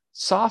touch,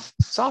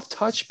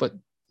 but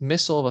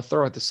missile of a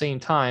throw at the same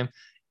time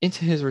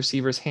into his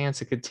receiver's hands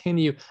to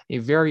continue a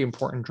very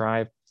important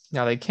drive.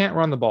 Now they can't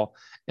run the ball,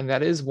 and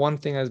that is one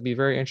thing that'd be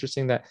very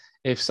interesting. That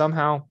if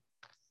somehow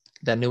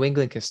that New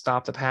England can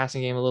stop the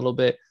passing game a little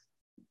bit,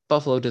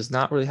 Buffalo does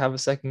not really have a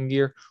second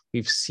gear.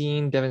 We've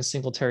seen Devin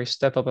Singletary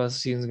step up as the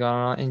season's gone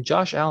on, and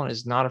Josh Allen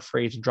is not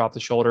afraid to drop the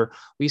shoulder.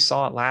 We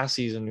saw it last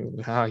season,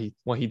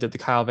 what he did to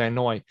Kyle Van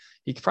Noy.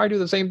 He could probably do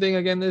the same thing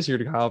again this year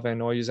to Kyle Van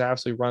Noy. He's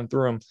absolutely run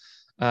through him.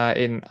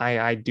 And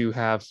I do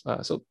have,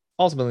 so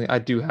ultimately, I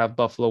do have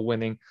Buffalo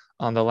winning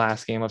on the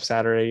last game of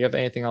Saturday. You have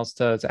anything else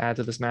to add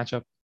to this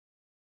matchup?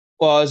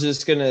 Well, I was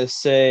just going to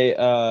say,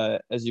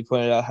 as you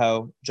pointed out,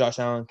 how Josh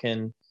Allen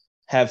can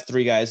have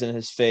three guys in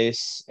his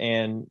face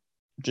and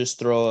just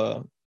throw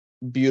a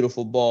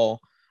beautiful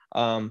ball.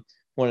 Wanted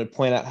to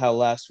point out how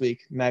last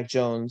week Mac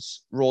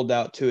Jones rolled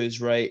out to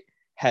his right,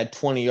 had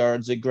 20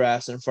 yards of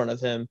grass in front of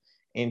him,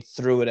 and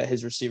threw it at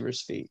his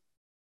receiver's feet.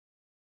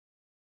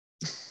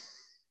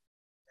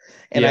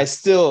 And I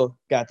still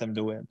got them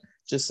to win.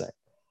 Just saying.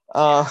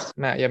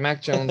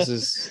 Mac Jones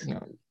is,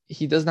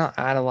 he does not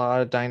add a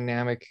lot of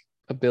dynamic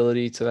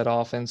ability to that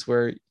offense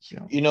where,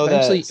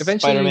 eventually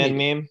Spider-Man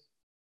meme?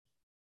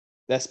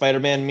 That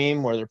Spider-Man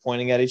meme where they're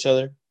pointing at each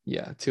other?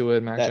 Yeah, to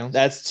Mac Jones.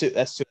 That's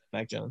two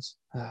Mac Jones.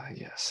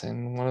 Yes,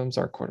 and one of them's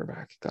our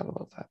quarterback. Gotta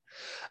love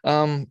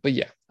that. But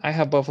yeah, I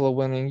have Buffalo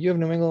winning. You have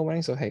New England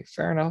winning, so hey,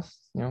 fair enough.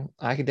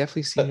 I could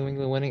definitely see New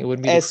England winning. It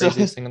wouldn't be the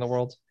craziest thing in the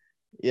world.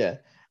 Yeah.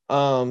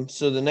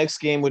 So the next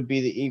game would be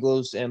the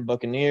Eagles and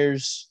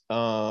Buccaneers.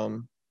 I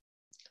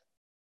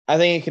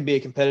think it could be a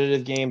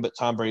competitive game, but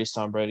Tom Brady's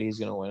Tom Brady. He's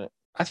gonna win it.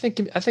 I think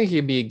it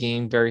could be a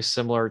game very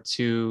similar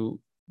to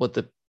what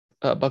the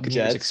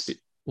Buccaneers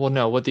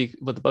what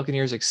the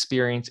Buccaneers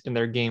experienced in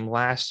their game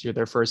last year,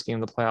 their first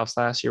game of the playoffs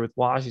last year with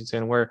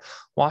Washington, where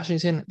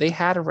Washington, they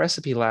had a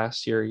recipe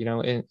last year.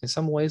 In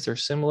some ways they're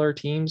similar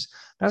teams,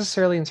 not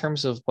necessarily in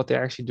terms of what they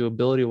actually do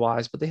ability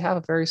wise, but they have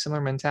a very similar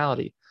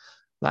mentality.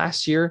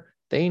 Last year,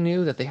 they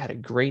knew that they had a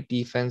great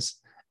defense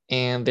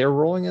and they're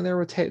rolling in there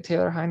with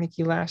Taylor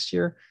Heinicke last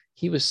year.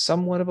 He was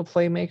somewhat of a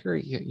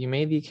playmaker. You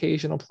made the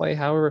occasional play.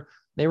 However,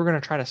 they were going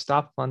to try to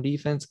stop him on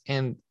defense,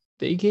 and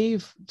they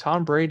gave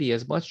Tom Brady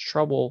as much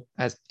trouble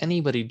as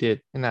anybody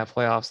did in that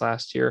playoffs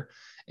last year.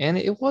 And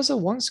it was a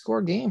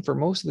one-score game for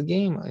most of the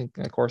game. And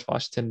of course,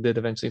 Washington did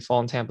eventually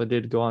fall, and Tampa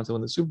did go on to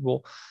win the Super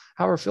Bowl.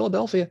 However,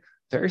 Philadelphia,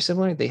 very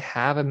similar. They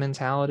have a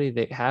mentality.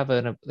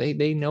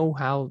 They know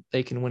how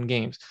they can win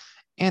games.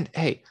 And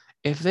hey,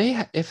 if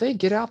they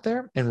get out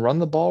there and run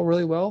the ball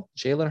really well,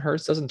 Jalen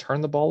Hurts doesn't turn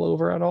the ball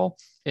over at all.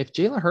 If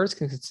Jalen Hurts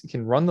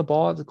can run the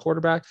ball at the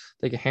quarterback,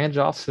 they can hand it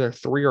off to their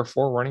 3 or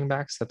 4 running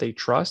backs that they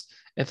trust.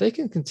 If they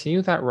can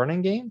continue that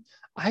running game,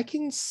 I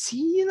can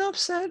see an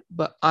upset,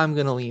 but I'm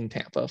going to lean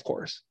Tampa, of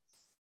course.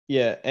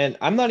 Yeah, and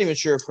I'm not even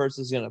sure if Hurts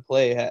is going to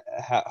play.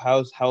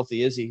 How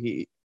healthy is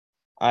he?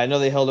 I know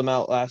they held him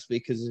out last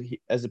week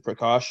as a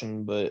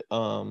precaution, but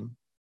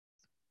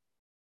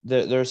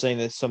they're saying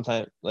that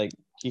sometimes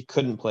he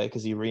couldn't play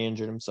because he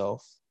re-injured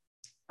himself.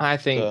 I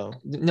think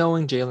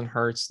knowing Jalen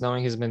Hurts,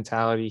 knowing his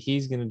mentality,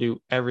 he's going to do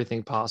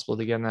everything possible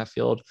to get in that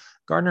field.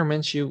 Gardner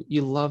Minshew,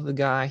 you love the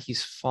guy.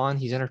 He's fun.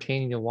 He's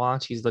entertaining to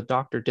watch. He's the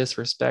Dr.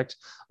 Disrespect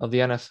of the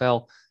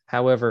NFL.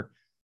 However,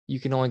 you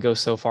can only go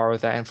so far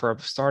with that. And for a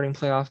starting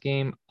playoff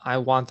game, I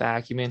want the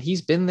acumen.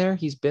 He's been there.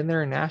 He's been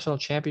there in national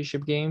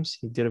championship games.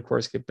 He did, of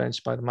course, get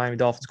benched by the Miami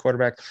Dolphins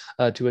quarterback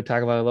Tua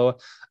Tagovailoa.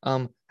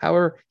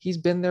 However, he's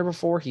been there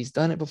before. He's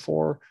done it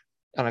before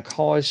in a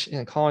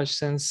college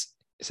sense.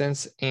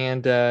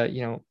 And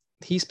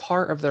he's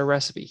part of their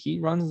recipe. He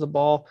runs the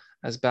ball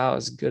about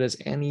as good as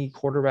any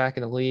quarterback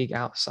in the league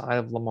outside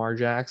of Lamar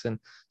Jackson.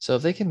 So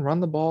if they can run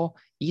the ball,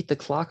 eat the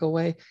clock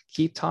away,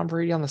 keep Tom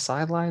Brady on the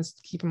sidelines,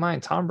 keep in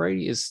mind Tom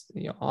Brady is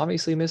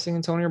obviously missing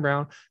Antonio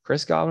Brown.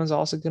 Chris Godwin is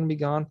also going to be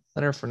gone.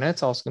 Leonard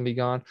Fournette's also going to be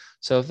gone.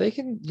 So if they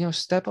can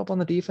step up on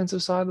the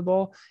defensive side of the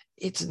ball,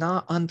 it's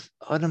not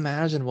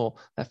unimaginable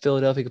that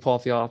Philadelphia could pull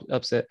off the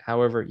upset.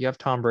 However, you have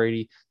Tom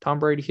Brady. Tom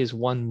Brady has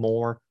won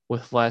more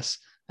with less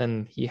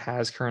than he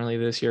has currently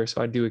this year.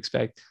 So I do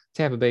expect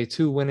Tampa Bay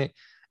to win it.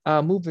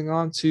 Moving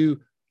on to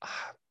uh,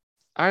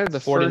 either the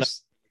 49.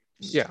 first,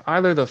 yeah,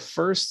 either the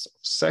first,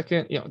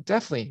 second,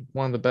 definitely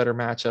one of the better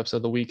matchups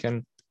of the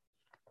weekend.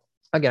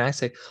 Again, I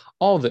say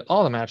all the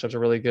matchups are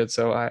really good.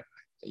 So I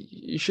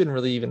shouldn't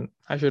really even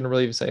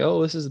say,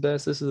 oh, this is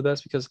the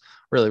best, because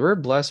really we're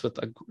blessed with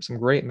some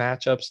great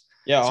matchups.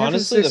 Yeah, San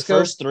honestly, the Francisco,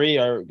 first three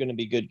are going to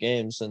be good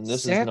games, and this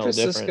is San no different.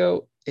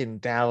 Francisco in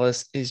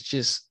Dallas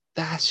is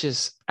that's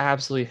just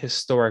absolutely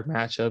historic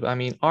matchup. I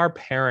mean, our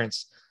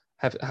parents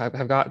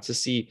have got to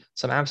see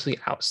some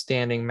absolutely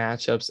outstanding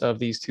matchups of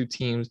these two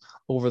teams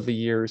over the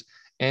years.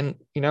 And,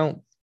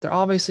 they're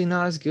obviously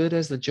not as good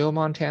as the Joe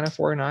Montana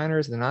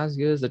 49ers. They're not as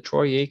good as the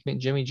Troy Aikman,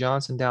 Jimmy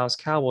Johnson, Dallas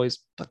Cowboys,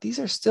 but these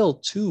are still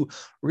two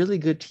really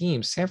good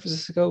teams. San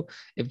Francisco,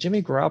 if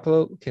Jimmy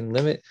Garoppolo can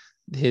limit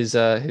his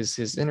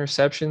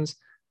interceptions,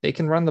 they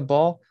can run the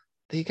ball.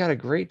 They got a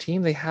great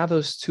team. They have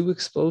those two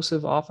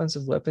explosive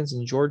offensive weapons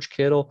in George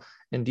Kittle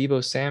and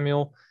Deebo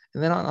Samuel.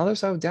 And then on the other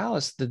side of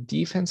Dallas, the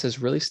defense has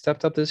really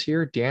stepped up this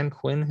year. Dan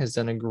Quinn has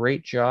done a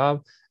great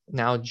job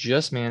now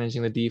just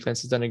managing the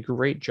defense, has done a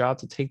great job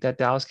to take that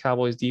Dallas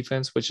Cowboys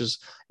defense, which is,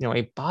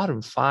 a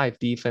bottom 5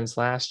 defense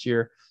last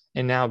year,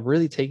 and now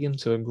really take him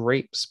to a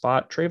great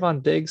spot.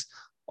 Trayvon Diggs,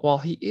 while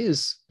he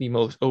is the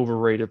most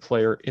overrated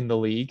player in the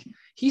league,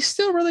 he's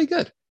still really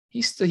good.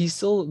 He's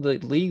still the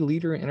league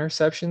leader in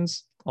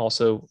interceptions.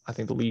 Also, I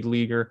think the league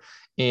leader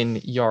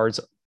in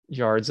yards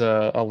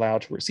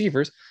allowed to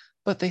receivers.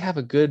 But they have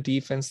a good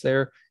defense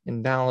there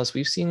in Dallas.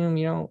 We've seen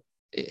him,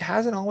 it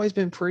hasn't always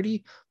been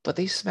pretty, but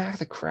they smacked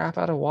the crap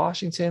out of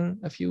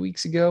Washington a few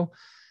weeks ago.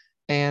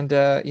 And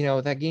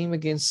that game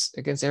against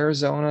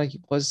Arizona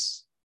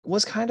was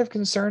kind of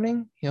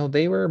concerning.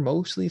 They were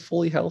mostly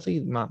fully healthy.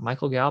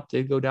 Michael Gallup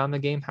did go down the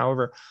game.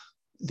 However,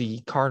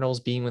 the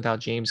Cardinals being without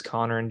James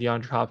Conner and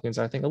DeAndre Hopkins,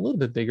 I think a little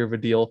bit bigger of a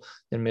deal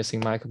than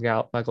missing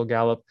Michael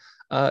Gallup.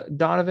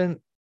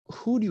 Donovan,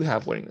 who do you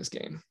have winning this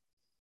game?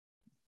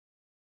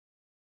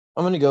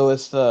 I'm going to go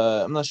with,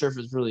 I'm not sure if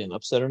it's really an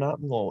upset or not.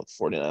 I'm going with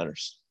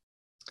 49ers.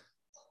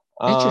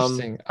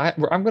 Interesting.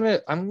 I'm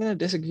gonna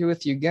disagree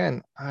with you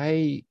again.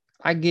 I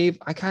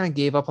kind of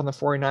gave up on the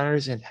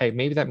 49ers, and hey,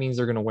 maybe that means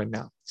they're gonna win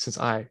now, since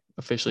I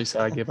officially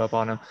said I gave up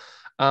on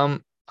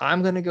them.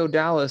 I'm gonna go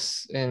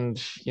Dallas, and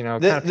it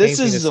kind of This pains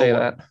me to is the say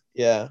one. that.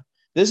 Yeah.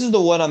 This is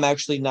the one I'm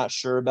actually not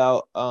sure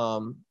about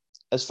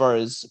as far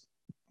as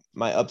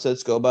my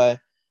upsets go by,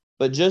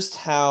 but just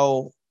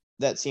how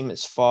that team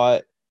is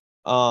fought.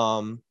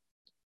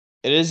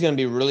 It is going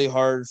to be really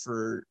hard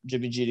for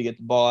Jimmy G to get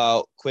the ball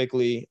out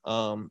quickly.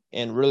 And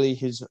really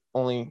his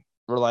only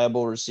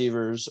reliable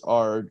receivers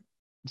are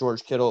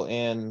George Kittle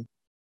and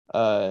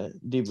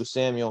Deebo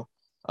Samuel.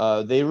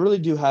 They really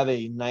do have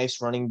a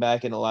nice running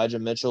back in Elijah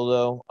Mitchell,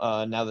 though,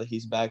 now that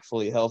he's back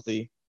fully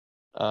healthy.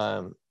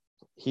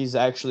 He's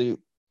actually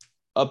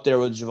up there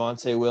with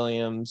Javonte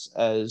Williams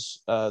as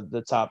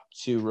the top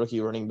 2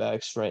 rookie running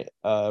backs right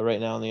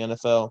now in the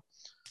NFL.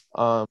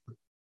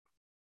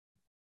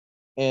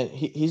 And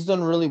he's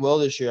done really well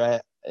this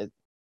year.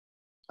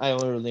 I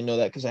only really know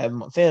that because I have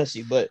him on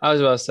fantasy, but I was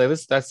about to say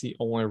that's the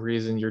only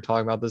reason you're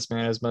talking about this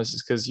man as much,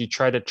 is because you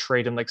tried to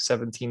trade him like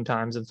 17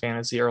 times in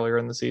fantasy earlier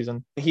in the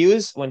season.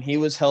 when he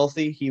was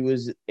healthy, he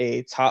was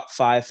a top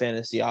 5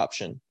 fantasy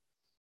option.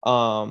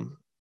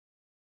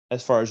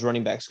 As far as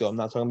running backs go, I'm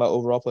not talking about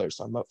overall players.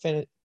 Talking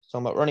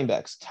about running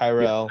backs. Yeah,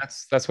 Tyrell.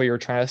 that's what you were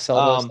trying to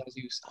sell to us.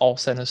 You all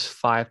sent us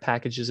 5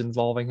 packages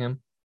involving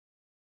him.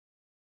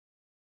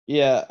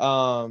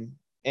 Yeah.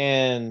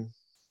 And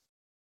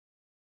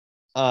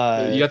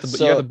You got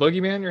the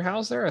boogeyman in your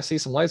house there. I see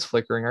some lights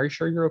flickering. Are you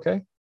sure you're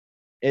okay?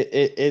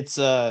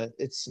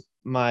 it's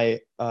my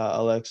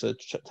Alexa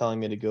telling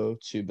me to go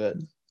to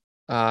bed.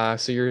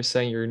 So you're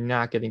saying you're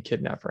not getting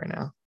kidnapped right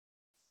now?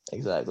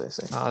 Exactly.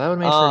 Oh, that would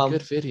make for a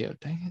good video.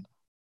 Dang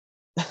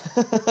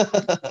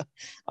it.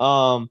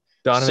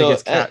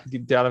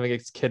 Donovan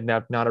gets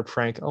kidnapped, not a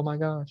prank. Oh my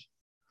gosh.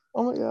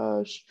 Oh my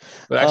gosh.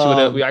 We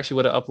actually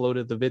would have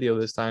uploaded the video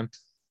this time.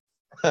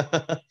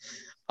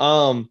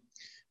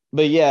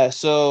 But yeah,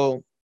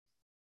 so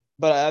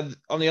but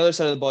on the other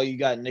side of the ball, you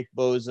got Nick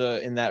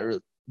Bosa in that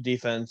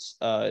defense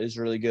is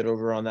really good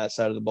over on that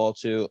side of the ball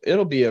too.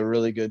 It'll be a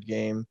really good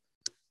game.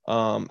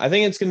 I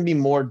think it's going to be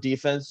more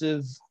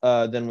defensive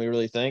than we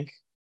really think.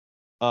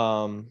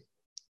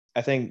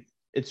 I think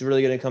it's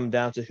really going to come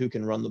down to who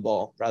can run the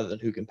ball rather than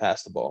who can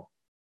pass the ball.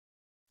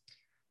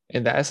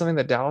 And that is something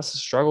that Dallas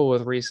has struggled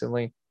with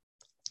recently.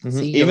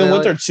 Mm-hmm. Even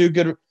with their 2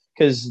 good,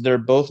 because they're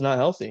both not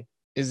healthy.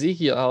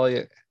 Ezekiel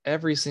Elliott,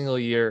 every single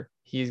year,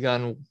 he's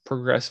gotten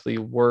progressively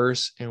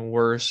worse and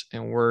worse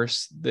and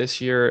worse. This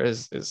year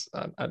is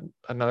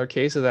another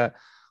case of that.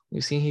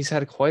 We've seen he's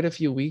had quite a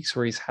few weeks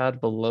where he's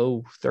had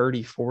below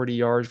 30, 40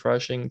 yards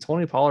rushing.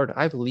 Tony Pollard,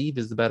 I believe,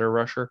 is the better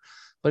rusher,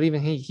 but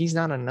even he's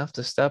not enough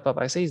to step up.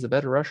 I say he's the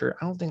better rusher.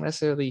 I don't think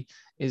necessarily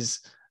is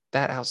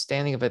that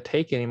outstanding of a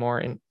take anymore.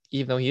 And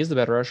even though he is the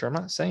better rusher, I'm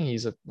not saying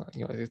he's a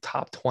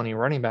top 20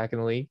 running back in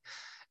the league.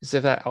 It's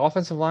if that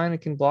offensive line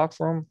can block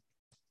for him,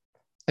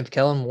 if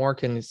Kellen Moore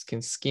can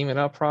scheme it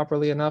up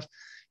properly enough,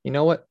 you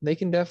know what? They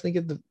can definitely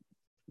get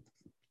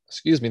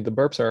Excuse me, the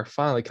burps are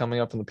finally coming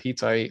up from the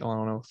pizza I ate, I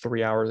don't know,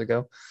 3 hours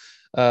ago.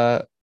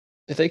 Uh,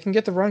 if they can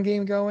get the run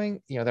game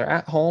going, they're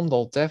at home.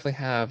 They'll definitely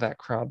have that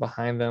crowd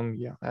behind them.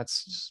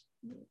 That's just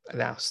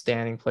an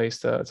outstanding place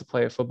to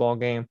play a football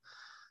game.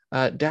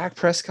 Dak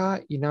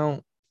Prescott,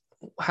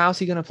 how's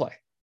he going to play?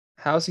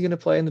 How's he going to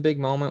play in the big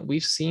moment?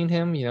 We've seen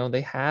him.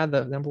 They had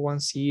the number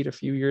one seed a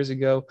few years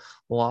ago,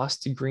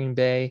 lost to Green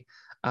Bay.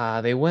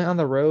 They went on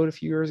the road a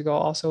few years ago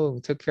also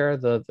and took care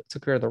of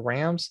the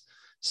Rams.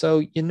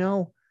 So,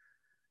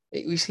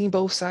 we've seen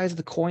both sides of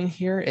the coin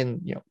here,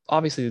 and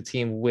obviously the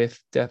team with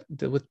Dak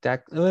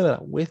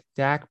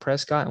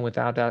Prescott and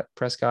without Dak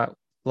Prescott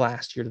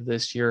last year to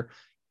this year,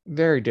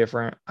 very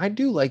different. I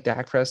do like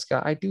Dak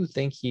Prescott. I do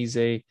think he's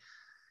a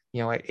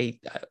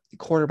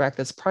quarterback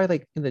that's probably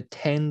like in the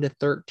 10 to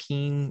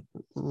 13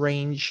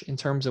 range in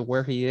terms of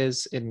where he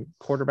is in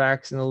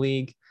quarterbacks in the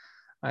league.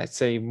 I'd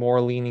say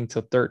more leaning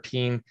to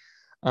 13.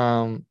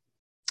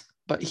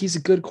 But he's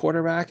a good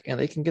quarterback, and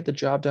they can get the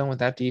job done with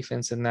that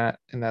defense and that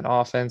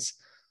offense.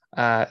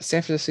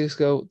 San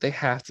Francisco, they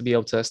have to be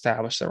able to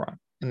establish the run,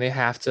 and they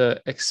have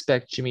to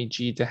expect Jimmy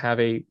G to have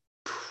a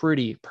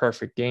pretty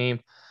perfect game.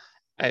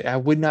 I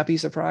would not be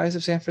surprised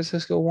if San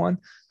Francisco won.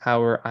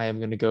 However, I am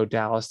going to go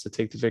Dallas to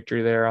take the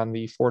victory there on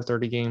the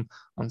 4:30 game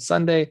on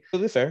Sunday.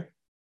 Totally fair.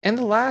 And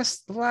the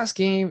last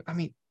game, I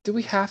mean, do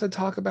we have to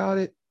talk about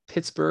it?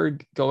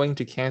 Pittsburgh going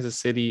to Kansas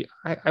City.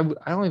 I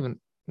don't even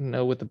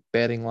know what the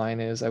betting line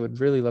is. I would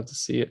really love to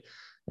see it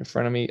in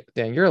front of me.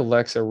 Dan, your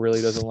Alexa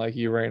really doesn't like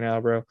you right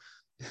now, bro.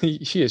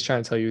 She is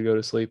trying to tell you to go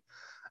to sleep.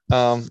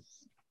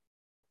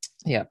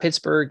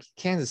 Pittsburgh,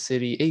 Kansas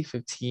City,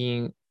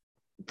 8:15,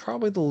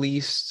 probably the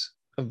least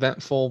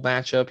eventful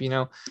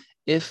matchup.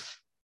 If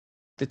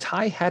the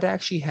tie had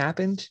actually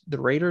happened, the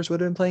Raiders would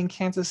have been playing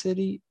Kansas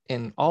City,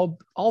 and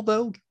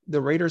although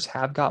the Raiders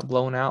have got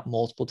blown out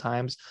multiple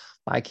times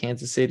by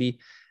Kansas City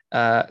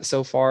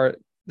so far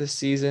this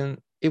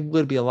season, it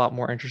would be a lot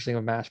more interesting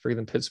of a match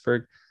than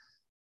Pittsburgh.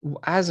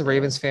 As a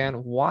Ravens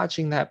fan,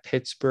 watching that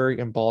Pittsburgh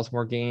and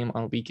Baltimore game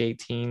on week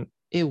 18,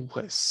 it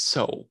was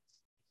so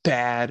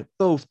bad.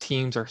 Both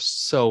teams are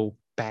so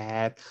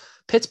bad.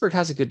 Pittsburgh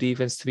has a good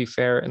defense, to be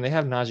fair, and they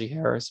have Najee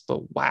Harris,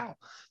 but wow,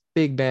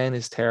 Big Ben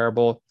is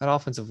terrible. That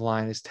offensive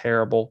line is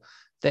terrible.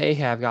 They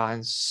have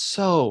gotten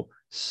so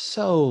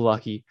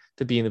lucky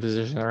to be in the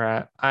position they're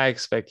at. I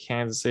expect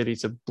Kansas City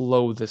to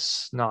blow the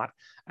snot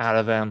out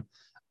of them.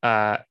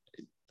 Do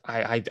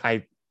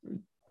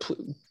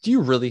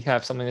you really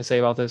have something to say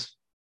about this?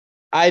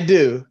 I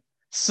do.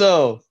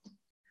 So,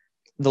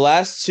 the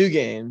last two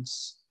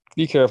games.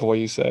 Be careful what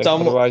you say.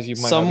 Otherwise, you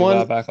might not be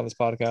allowed back on this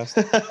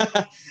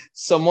podcast.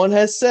 Someone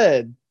has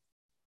said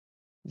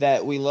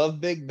that we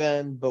love Big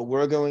Ben, but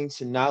we're going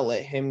to not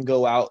let him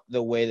go out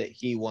the way that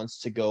he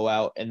wants to go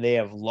out, and they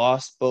have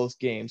lost both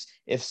games.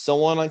 If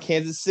someone on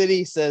Kansas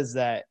City says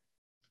that,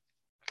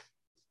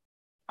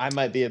 I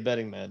might be a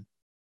betting man.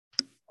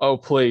 Oh,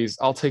 please.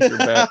 I'll take your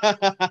bet.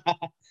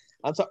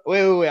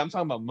 Wait. I'm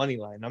talking about money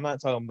line. I'm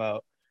not talking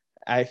about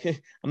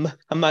I'm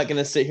not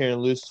gonna sit here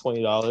and lose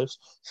 $20.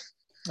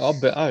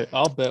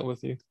 I'll bet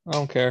with you. I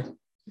don't care.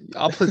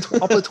 I'll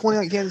put 20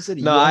 on Kansas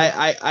City. No,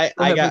 I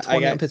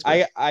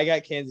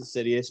got Kansas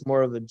City. It's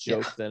more of a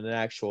joke than an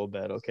actual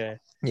bet, okay?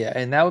 Yeah,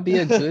 and that'd be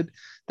a good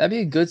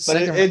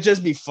second. But it'd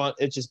just be fun.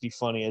 It'd just be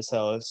funny as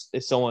hell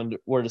if someone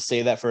were to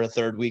say that for a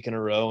third week in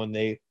a row and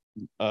they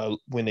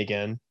win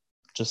again.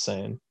 Just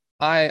saying.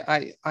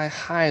 I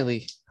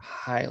highly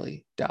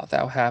doubt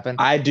that will happen.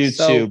 I do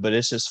too, but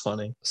it's just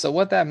funny. So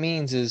what that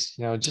means is,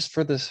 just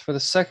for the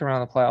second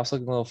round of the playoffs,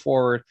 looking a little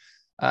forward,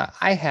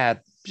 I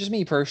had just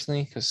me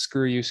personally, because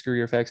screw you, screw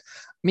your picks.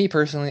 Me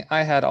personally,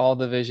 I had all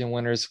division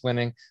winners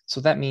winning. So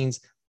that means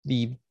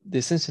the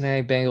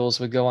Cincinnati Bengals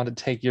would go on to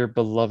take your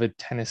beloved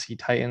Tennessee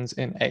Titans.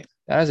 And hey,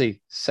 that is a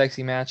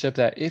sexy matchup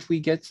that if we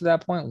get to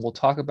that point, we'll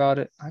talk about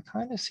it. I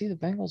kind of see the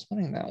Bengals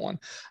winning that one.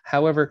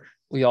 However,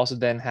 we also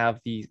then have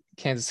the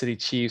Kansas City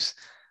Chiefs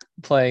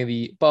playing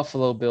the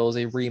Buffalo Bills,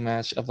 a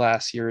rematch of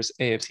last year's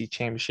AFC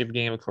Championship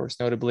game, of course,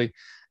 notably.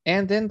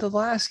 And then the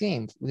last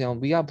game,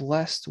 we got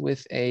blessed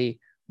with a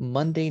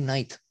Monday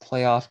night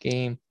playoff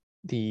game,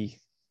 the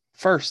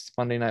first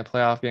Monday night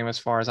playoff game, as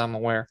far as I'm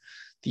aware.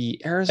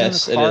 The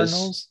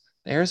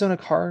Arizona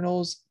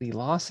Cardinals, the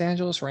Los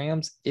Angeles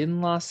Rams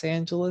in Los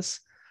Angeles.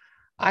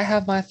 I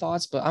have my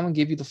thoughts, but I'm going to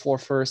give you the floor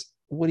first.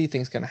 What do you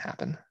think is going to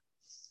happen?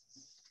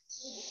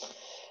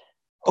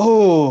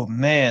 Oh,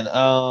 man.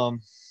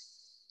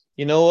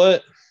 You know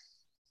what?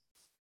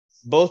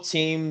 Both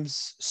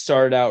teams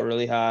started out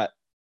really hot.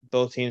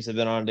 Both teams have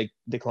been on a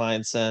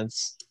decline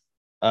since.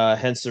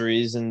 Hence the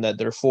reason that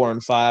they're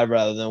 4-5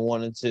 rather than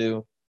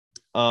 1-2.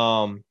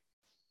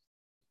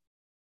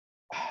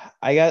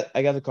 I got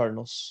the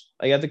Cardinals.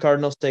 I got the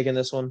Cardinals taking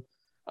this one.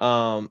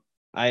 Kyler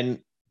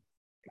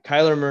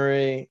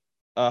Murray,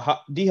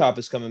 D-Hop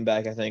is coming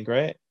back, I think,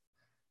 right?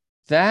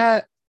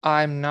 That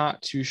I'm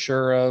not too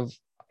sure of.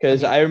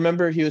 Because I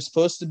remember he was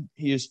supposed to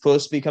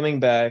be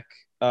coming back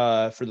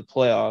for the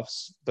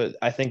playoffs, but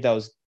I think that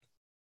was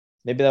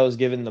Maybe that was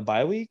given the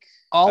bye week.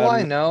 All I I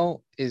don't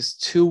know is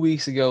 2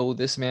 weeks ago,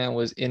 this man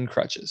was in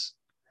crutches.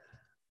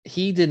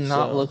 He did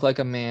not so look like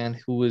a man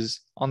who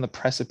was on the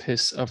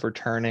precipice of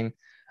returning.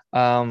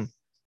 Um,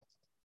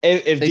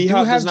 if they D do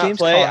Hop does have not James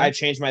play, I Conner.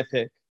 change my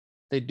pick.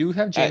 They do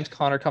have I James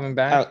Conner coming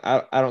back.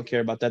 I don't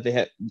care about that. They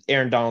had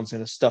Aaron Donald's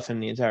going to stuff him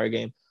the entire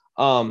game.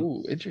 Um,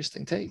 Ooh,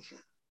 interesting take.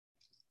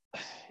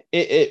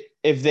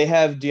 if they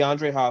have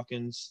DeAndre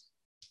Hopkins,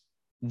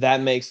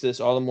 that makes this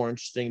all the more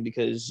interesting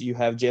because you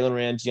have Jalen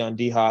Ramsey on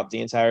D Hop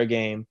the entire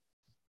game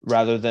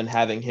rather than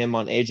having him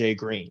on AJ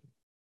Green.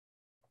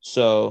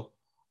 So,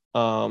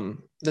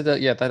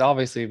 That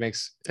obviously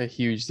makes a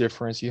huge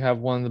difference. You have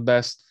one of the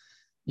best.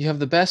 You have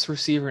the best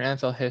receiver in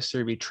NFL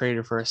history be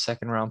traded for a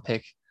second round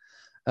pick,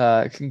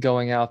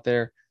 going out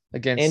there and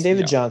against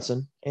David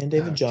Johnson and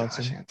David oh gosh,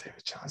 Johnson. and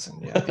David Johnson.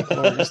 Yeah, the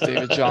glorious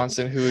David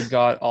Johnson, who had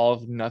got all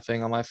of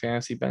nothing on my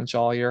fantasy bench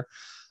all year.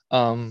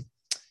 Um,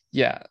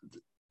 yeah,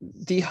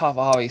 D Hop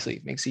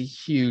obviously makes a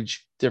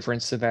huge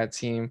difference to that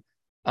team.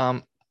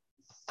 Um,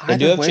 They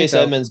do either have way, Chase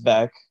though, Edmonds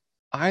back.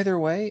 either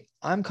way,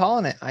 I'm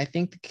calling it. I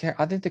think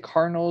the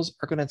Cardinals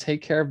are going to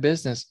take care of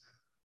business.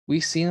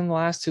 We've seen them the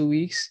last 2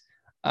 weeks.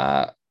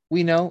 Uh,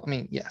 we know. I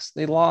mean, yes,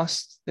 they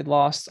lost. They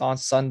lost on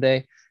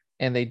Sunday,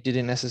 and they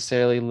didn't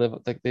necessarily live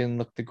like they didn't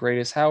look the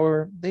greatest.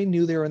 However, they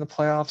knew they were in the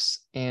playoffs,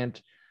 and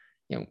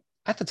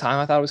at the time,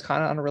 I thought it was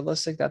kind of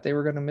unrealistic that they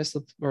were going to miss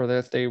or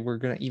that they were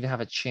going to even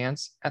have a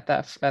chance at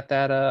that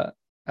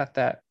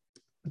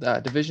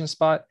division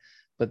spot.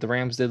 But the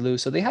Rams did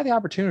lose, so they had the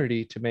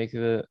opportunity to make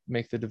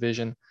the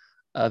division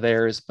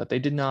theirs, but they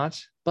did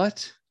not.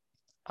 But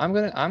I'm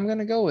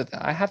gonna go with it.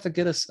 I have to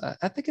get us. I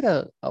have to get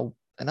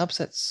an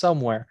upset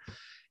somewhere,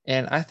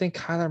 and I think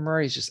Kyler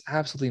Murray is just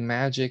absolutely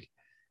magic.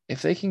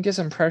 If they can get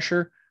some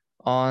pressure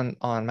on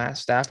Matt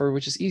Stafford,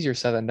 which is easier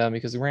said than done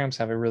because the Rams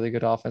have a really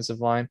good offensive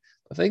line.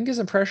 But if they can get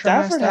some pressure on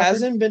Matt Stafford Stafford,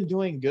 hasn't been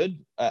doing good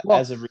well,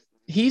 as of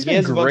he's he been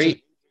has a bunch of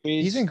great.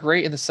 He's been injuries.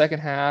 great in the second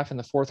half and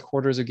the fourth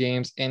quarters of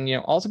games, and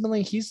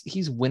ultimately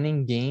he's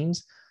winning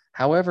games.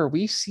 However,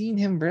 we've seen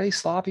him very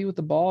sloppy with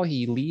the ball.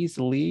 He leads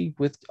the league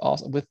with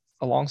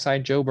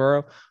alongside Joe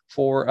Burrow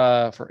for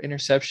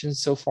interceptions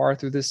so far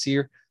through this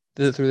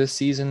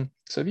season.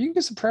 So if you can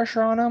get some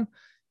pressure on him,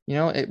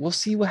 we'll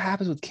see what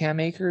happens with Cam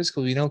Akers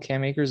because we know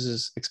Cam Akers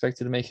is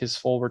expected to make his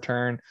full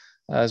return,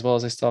 as well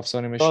as they still have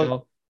Sony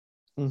Well,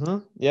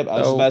 Michelle. yep. I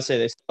was about So to say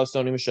they still have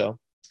Sony Michelle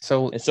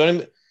so and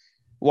Sony.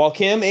 While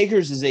Cam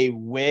Akers is a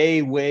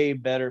way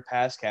better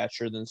pass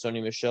catcher than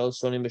Sony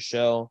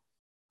Michelle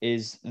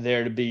is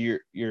there to be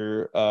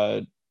your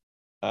kind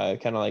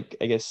of like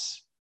I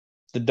guess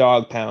the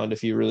dog pound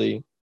if you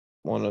really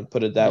want to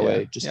put it that yeah,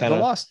 way. Just yeah. kind of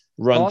The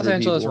run Los through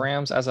Angeles people.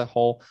 Rams as a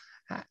whole,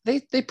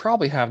 they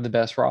probably have the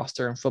best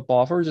roster in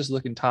football if we're just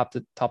looking top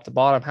to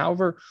bottom.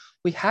 However,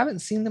 we haven't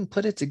seen them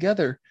put it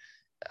together.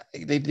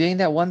 They made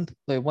that one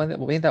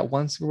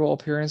Super Bowl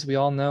appearance, we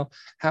all know.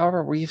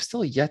 However, we've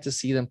still yet to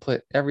see them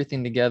put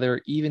everything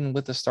together, even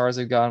with the stars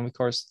they've gotten. Of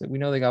course, we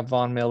know they got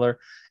Von Miller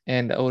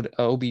and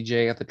OBJ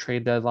at the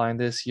trade deadline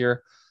this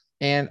year.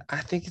 And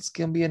I think it's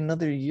going to be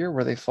another year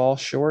where they fall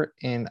short.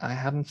 And I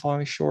have them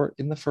falling short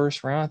in the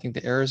first round. I think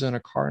the Arizona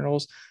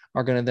Cardinals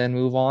are going to then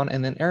move on.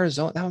 And then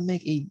Arizona, that would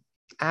make a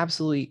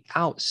absolutely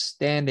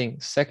outstanding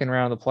second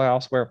round of the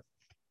playoffs where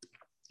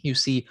you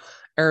see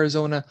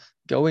Arizona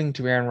going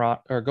to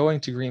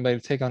Green Bay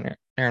to take on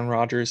Aaron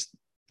Rodgers.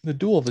 The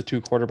duel of the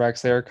two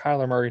quarterbacks there,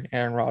 Kyler Murray and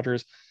Aaron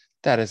Rodgers,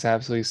 that is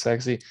absolutely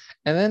sexy.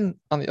 And then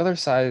on the other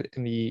side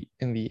in the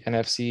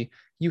NFC,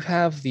 you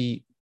have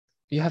the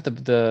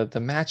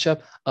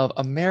matchup of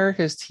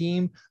America's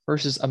team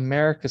versus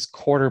America's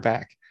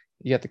quarterback.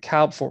 You got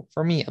the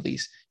for me at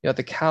least, you got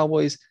the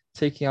Cowboys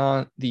taking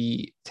on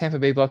the Tampa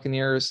Bay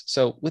Buccaneers.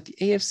 So with the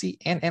AFC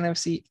and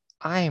NFC,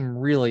 I am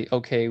really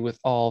okay with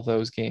all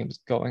those games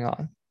going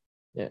on.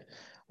 Yeah.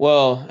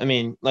 Well, I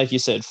mean, like you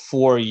said,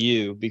 for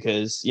you,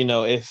 because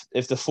if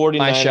the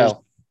My 49ers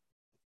show.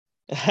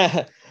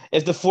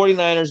 if the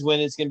 49ers win,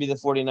 it's gonna be the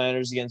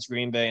 49ers against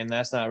Green Bay, and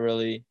that's not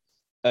really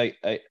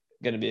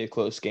gonna be a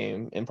close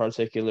game in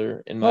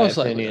particular, in my Most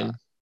likely not. opinion.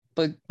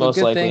 But Most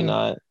good likely thing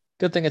not.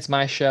 good thing it's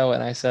my show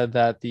and I said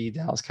that the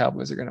Dallas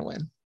Cowboys are going to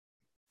win.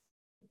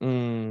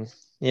 Mm,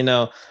 you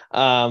know,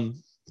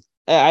 um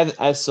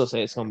I still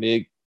say it's gonna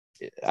be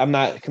I'm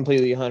not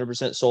completely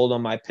 100% sold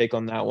on my pick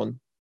on that one.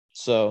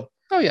 So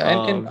Oh yeah,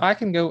 and um I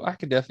could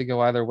definitely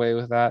go either way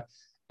with that.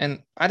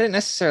 And I didn't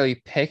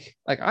necessarily pick,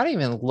 like I didn't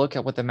even look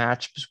at what the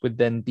matchups would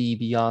then be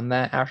beyond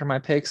that after my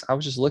picks. I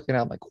was just looking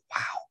at like,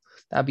 wow,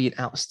 that'd be an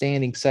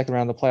outstanding second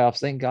round of the playoffs.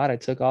 Thank God I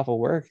took off of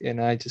work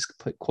and I just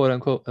put quote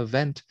unquote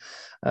event.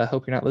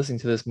 Hope you're not listening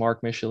to this,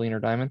 Mark Michelin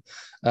or Diamond.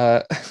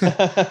 Uh,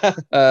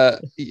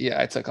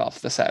 yeah, I took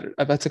off the Saturday.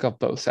 I took off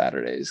both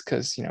Saturdays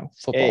because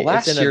football hey,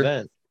 it's an last year.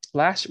 event.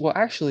 Well,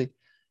 actually,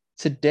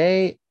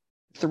 today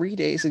 3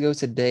 days ago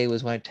today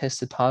was when I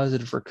tested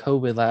positive for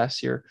COVID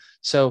last year.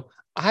 So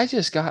I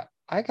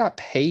got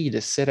paid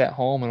to sit at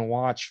home and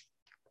watch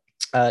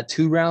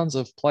 2 rounds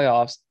of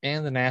playoffs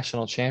and the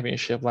national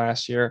championship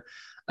last year.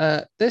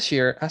 This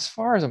year, as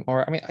far as I'm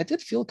aware, I mean, I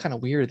did feel kind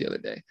of weird the other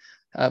day,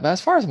 but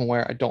as far as I'm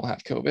aware, I don't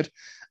have COVID.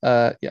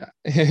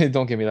 Yeah,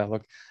 don't give me that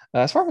look.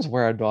 As far as I'm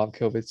aware, I don't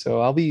have COVID,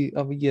 so I'll be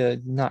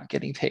not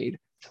getting paid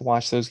to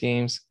watch those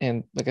games.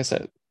 And like I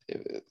said,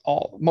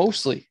 all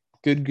mostly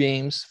good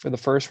games for the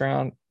first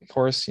round. Of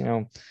course,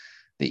 the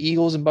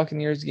Eagles and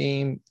Buccaneers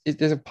game,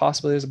 there's a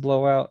possibility there's a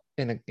blowout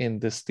in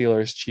the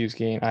Steelers Chiefs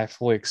game. I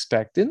fully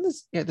expect. Didn't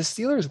this? Yeah, the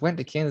Steelers went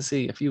to Kansas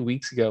City a few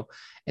weeks ago,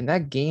 and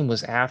that game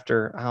was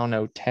after I don't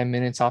know 10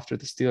 minutes after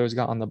the Steelers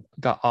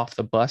got off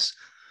the bus.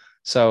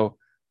 So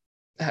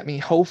I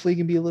mean, hopefully it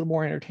can be a little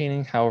more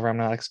entertaining. However, I'm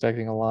not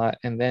expecting a lot.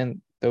 And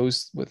then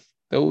with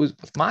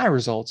my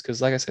results,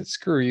 because like I said,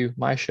 screw you,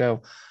 my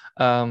show.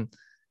 Um,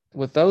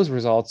 with those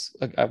results,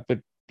 I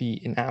would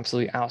be an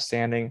absolutely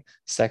outstanding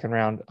second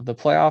round of the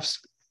playoffs.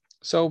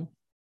 So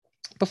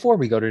before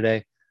we go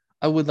today,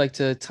 I would like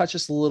to touch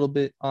just a little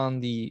bit on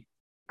the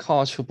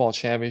college football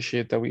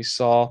championship that we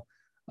saw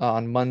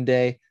on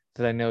Monday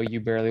that I know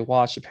you barely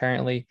watched,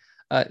 apparently.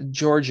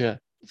 Georgia,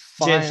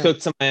 James final. Cook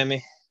to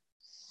Miami.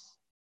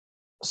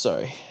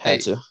 Sorry, had Hey,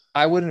 to.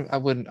 I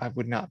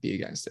would not be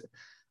against it.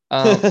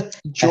 Um,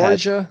 I had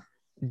to.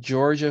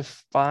 Georgia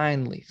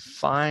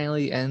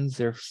finally ends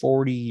their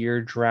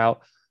 40-year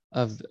drought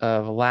of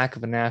lack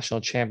of a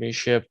national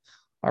championship.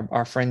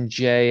 Our friend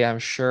Jay, I'm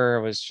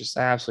sure, was just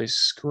absolutely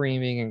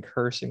screaming and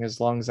cursing his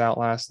lungs out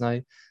last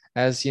night.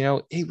 As you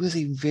know, it was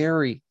a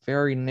very,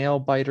 very nail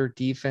biter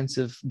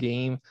defensive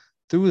game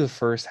through the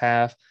first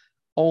half.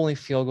 Only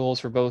field goals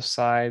for both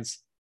sides.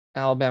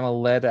 Alabama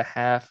led at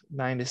half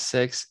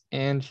 9-6,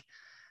 and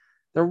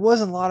there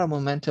wasn't a lot of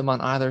momentum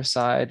on either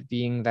side,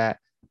 being that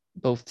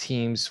both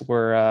teams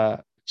were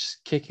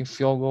just kicking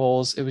field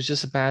goals. It was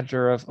just a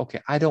matter of,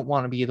 okay, I don't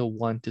want to be the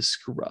one to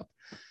screw up.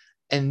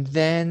 And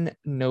then,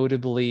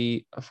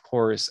 notably, of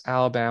course,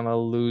 Alabama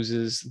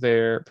loses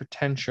their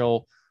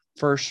potential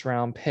first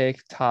round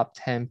pick, top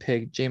 10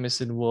 pick.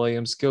 Jamison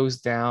Williams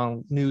goes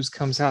down. News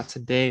comes out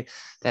today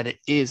that it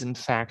is, in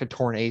fact, a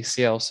torn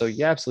ACL. So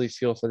you absolutely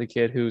feel for the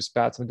kid who's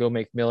about to go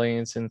make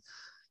millions. And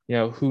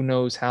who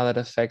knows how that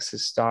affects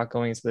his stock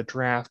going into the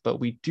draft, but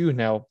we do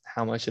know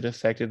how much it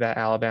affected that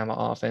Alabama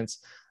offense.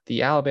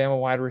 The Alabama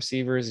wide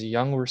receivers,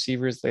 young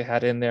receivers they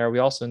had in there. We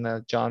also know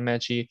that John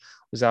Mechie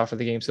was out for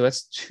the game. So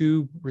that's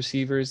two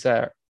receivers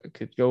that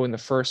could go in the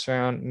first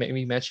round.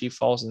 Maybe Mechie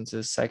falls into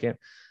the second.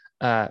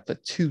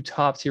 But two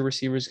top tier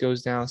receivers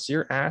goes down. So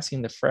you're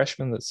asking the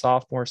freshmen, the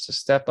sophomores to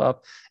step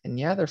up. And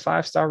yeah, they're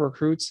 5-star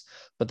recruits,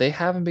 but they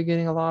haven't been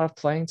getting a lot of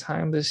playing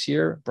time this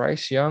year.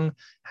 Bryce Young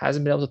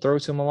hasn't been able to throw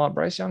to him a lot.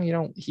 Bryce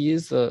Young, he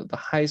is the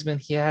Heisman.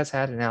 He has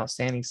had an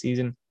outstanding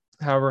season.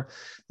 However,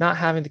 not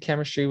having the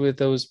chemistry with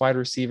those wide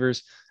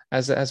receivers,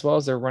 as well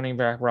as their running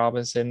back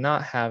Robinson,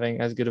 not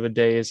having as good of a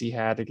day as he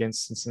had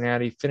against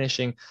Cincinnati,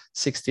 finishing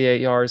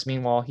 68 yards.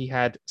 Meanwhile, he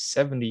had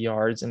 70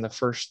 yards in the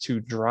first two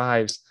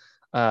drives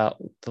the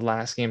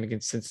last game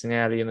against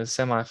Cincinnati in the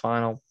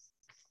semifinal.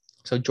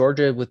 So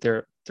Georgia, with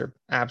their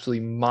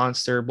absolutely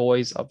monster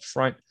boys up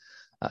front,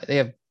 they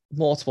have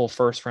multiple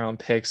first round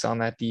picks on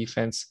that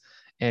defense.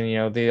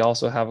 And, they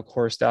also have, of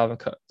course,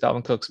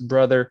 Dalvin Cook's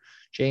brother,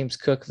 James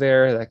Cook,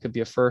 there. That could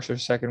be a first or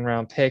second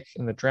round pick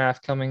in the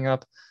draft coming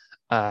up.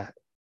 Uh,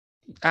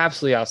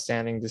 Absolutely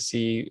outstanding to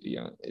see.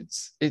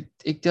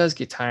 It does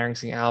get tiring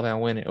seeing Alabama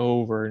win it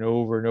over and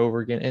over and over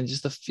again, and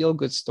just a feel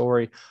good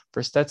story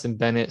for Stetson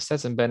Bennett.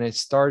 Stetson Bennett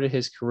started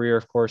his career,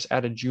 of course,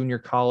 at a junior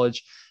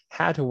college,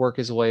 had to work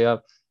his way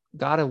up,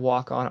 got a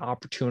walk on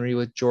opportunity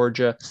with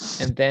Georgia,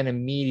 and then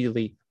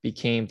immediately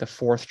became the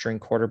fourth string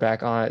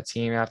quarterback on that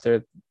team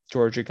after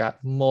Georgia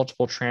got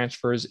multiple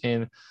transfers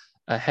in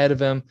ahead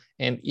of him.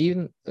 And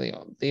even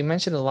they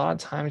mentioned a lot of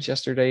times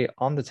yesterday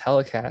on the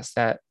telecast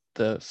that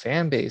the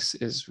fan base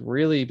has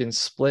really been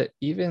split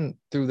even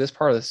through this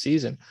part of the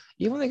season.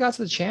 Even when they got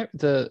to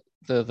the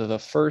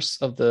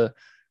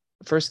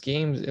first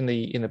games in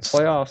the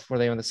playoff where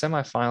they were in the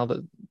semifinal,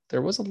 that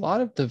there was a lot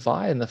of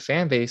divide in the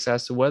fan base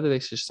as to whether they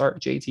should start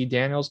JT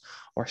Daniels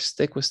or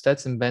stick with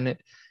Stetson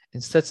Bennett.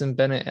 And Stetson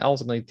Bennett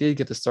ultimately did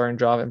get the starting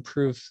job and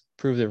proved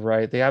it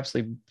right. They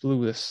absolutely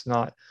blew the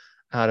snot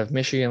out of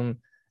Michigan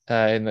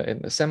in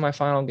the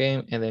semifinal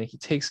game, and then he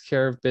takes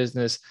care of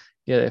business,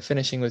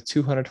 finishing with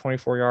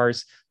 224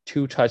 yards,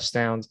 2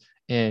 touchdowns,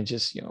 and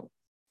just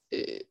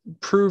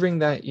proving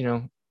that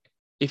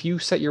if you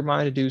set your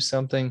mind to do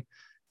something,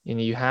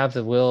 and you have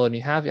the will, and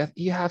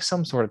you have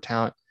some sort of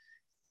talent,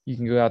 you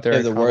can go out there They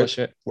and have the work accomplish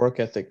it. work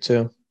ethic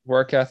too.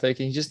 Work ethic,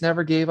 and he just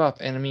never gave up.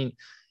 And I mean,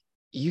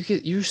 you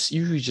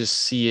just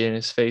see it in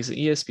his face.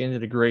 ESPN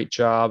did a great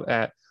job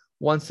at,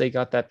 once they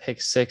got that pick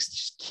six,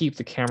 just keep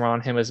the camera on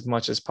him as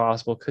much as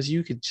possible, because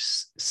you could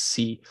just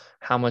see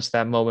how much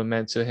that moment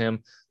meant to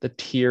him. The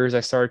tears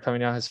that started coming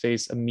down his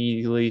face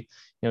immediately.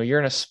 You're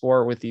in a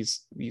sport with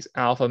these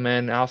alpha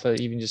men, alpha,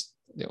 even just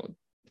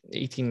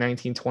 18,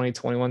 19, 20,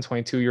 21,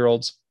 22-year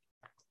olds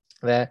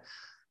that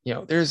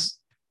there's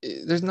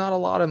not a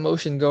lot of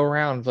emotion go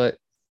around, but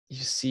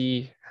you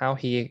see how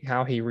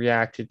he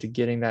reacted to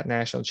getting that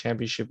national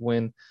championship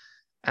win.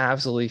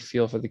 absolutely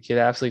feel for the kid,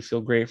 absolutely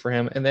feel great for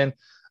him. And then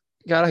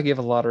gotta give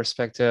a lot of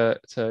respect to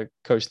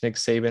Coach Nick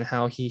Saban,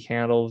 how he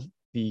handled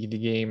the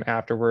game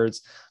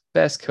afterwards.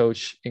 Best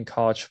coach in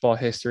college football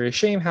history. A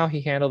shame how he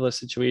handled the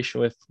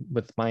situation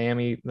with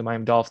Miami, the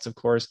Miami Dolphins, of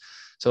course.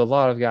 So a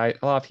lot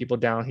of people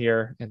down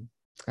here, and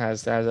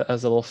as a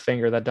little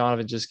finger that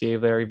Donovan just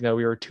gave there, even though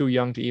we were too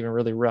young to even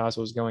really realize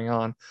what was going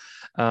on.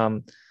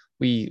 Um,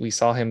 we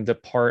saw him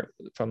depart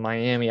from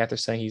Miami after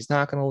saying he's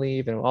not going to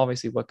leave, and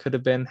obviously what could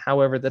have been.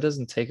 However, that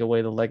doesn't take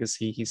away the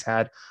legacy he's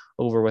had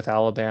over with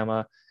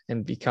Alabama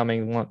and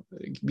becoming one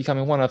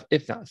of,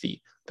 if not the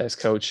best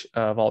coach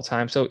of all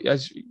time. So you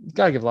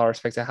got to give a lot of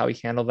respect to how he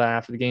handled that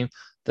after the game.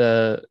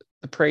 The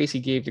praise he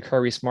gave to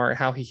Kirby Smart,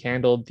 how he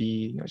handled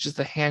just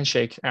the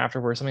handshake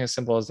afterwards, something as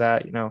simple as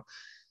that,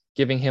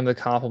 giving him the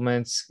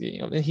compliments.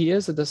 And he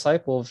is a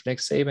disciple of Nick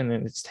Saban,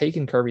 and it's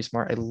taken Kirby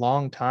Smart a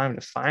long time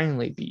to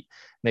finally beat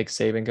Nick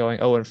Saban, going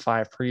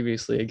 0-5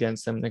 previously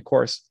against him. And of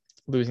course,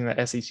 losing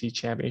that SEC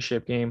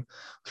championship game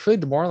was really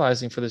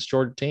demoralizing for this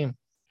Georgia team.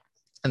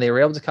 And they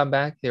were able to come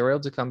back. They were able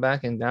to come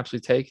back and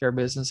actually take care of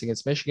business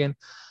against Michigan.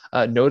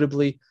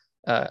 Notably,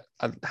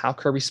 how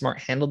Kirby Smart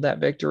handled that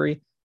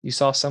victory. You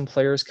saw some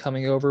players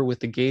coming over with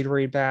the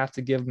Gatorade bath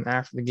to give them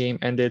after the game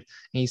ended,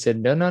 and he said,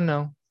 "No, no,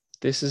 no,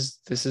 this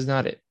is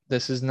not it.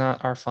 This is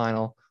not our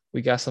final.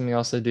 We got something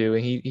else to do."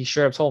 And he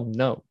straight up told them,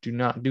 "No, do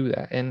not do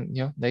that." And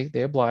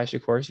they obliged.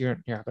 Of course, you're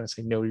not going to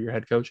say no to your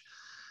head coach.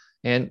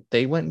 And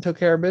they went and took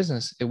care of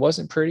business. It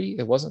wasn't pretty.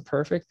 It wasn't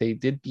perfect. They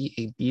did beat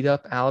a beat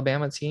up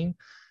Alabama team.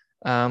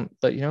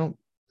 But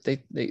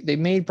they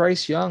made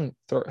Bryce Young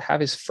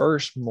have his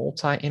first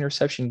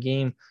multi-interception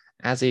game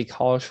as a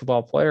college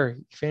football player.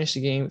 He finished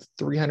the game with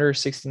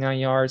 369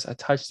 yards, a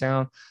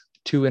touchdown,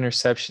 2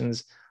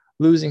 interceptions,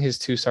 losing his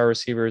 2-star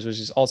receivers, which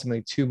is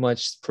ultimately too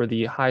much for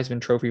the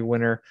Heisman Trophy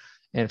winner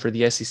and for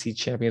the SEC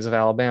champions of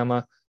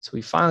Alabama. So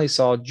we finally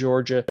saw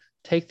Georgia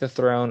take the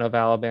throne of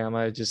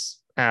Alabama.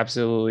 Just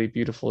absolutely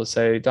beautiful to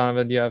say.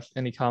 Donovan, do you have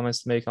any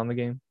comments to make on the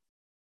game?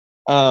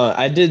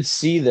 I did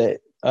see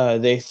that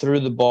they threw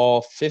the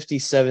ball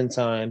 57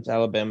 times,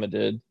 Alabama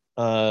did,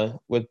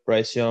 with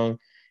Bryce Young.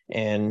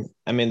 And,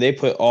 I mean, they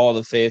put all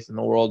the faith in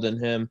the world in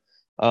him.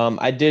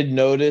 I did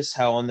notice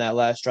how on that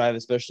last drive,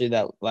 especially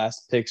that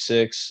last pick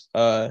six,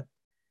 on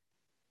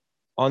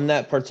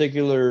that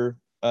particular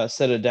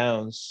set of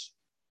downs,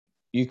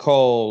 you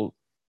call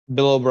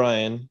Bill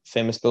O'Brien,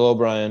 famous Bill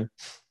O'Brien,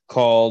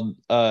 called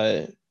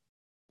rather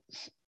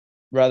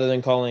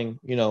than calling,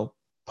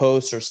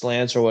 posts or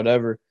slants or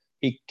whatever,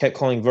 he kept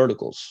calling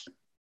verticals.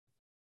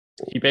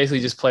 He basically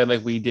just played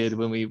like we did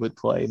when we would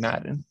play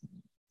Madden.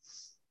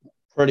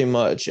 Pretty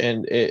much.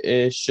 And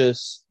it's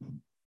just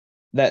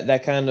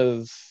that kind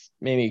of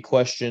made me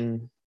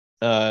question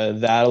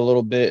that a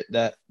little bit,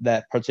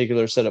 that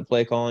particular set of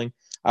play calling.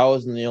 I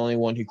wasn't the only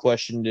one who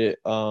questioned it.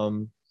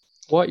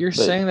 What you're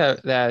saying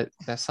that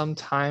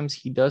sometimes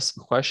he does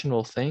some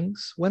questionable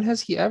things? When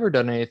has he ever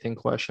done anything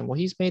questionable?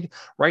 He's made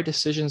right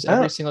decisions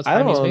every single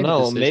time he's made a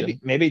decision.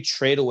 Maybe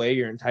trade away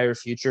your entire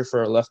future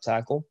for a left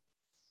tackle.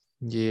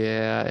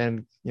 Yeah,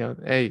 and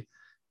hey,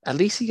 at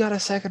least he got a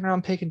second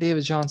round pick in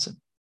David Johnson.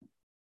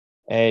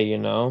 Hey,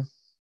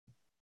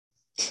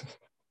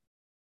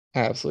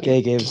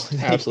 Absolutely,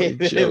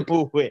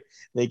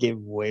 they gave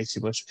way too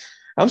much.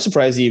 I'm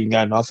surprised he even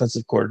got an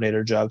offensive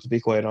coordinator job, to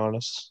be quite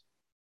honest.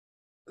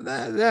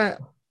 That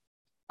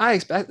I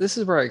expect. This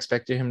is where I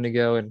expected him to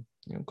go, and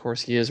of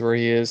course he is where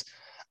he is.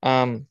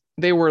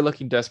 They were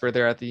looking desperate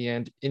there at the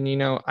end, and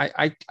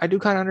I do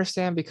kind of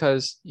understand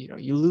because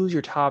you lose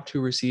your top 2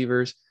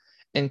 receivers,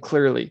 and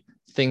clearly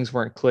things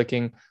weren't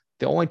clicking.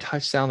 The only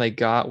touchdown they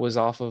got was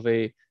off of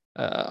a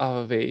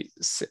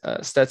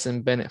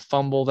Stetson Bennett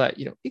fumble that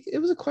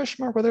it was a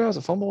question mark whether it was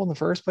a fumble in the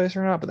first place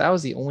or not, but that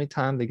was the only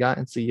time they got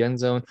into the end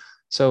zone.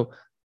 So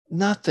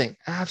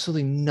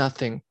absolutely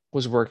nothing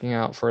was working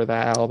out for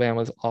that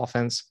Alabama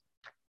offense.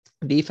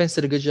 Defense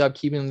did a good job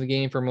keeping them in the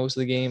game for most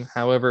of the game.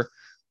 However,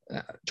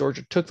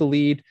 Georgia took the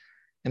lead,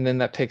 and then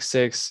that pick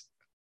six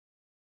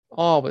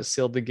all but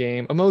sealed the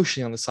game.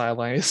 Emotionally on the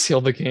sideline, it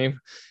sealed the game.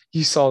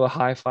 You saw the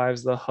high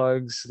fives, the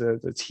hugs,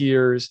 the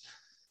tears.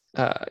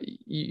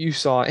 You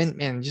saw,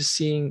 and just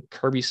seeing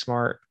Kirby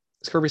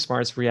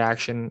Smart's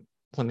reaction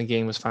when the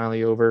game was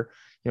finally over.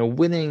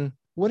 Winning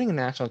a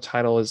national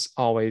title is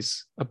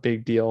always a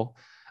big deal.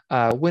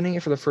 Winning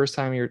it for the first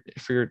time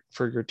for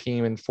your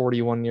team in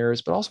 41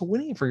 years, but also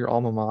winning it for your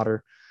alma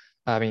mater.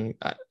 I mean,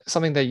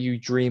 something that you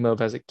dream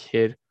of as a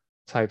kid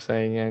type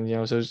thing. And,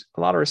 so there's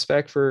a lot of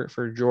respect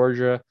for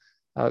Georgia.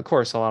 Of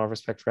course, a lot of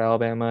respect for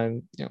Alabama,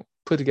 and,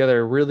 put together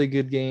a really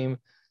good game.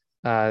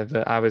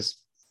 That I was,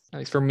 at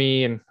least for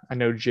me, and I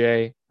know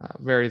Jay,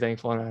 very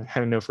thankful. And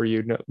I know for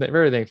you,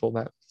 very thankful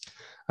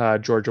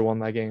that Georgia won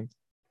that game.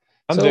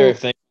 I'm very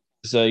thankful.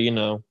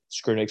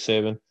 Screw Nick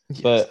Saban.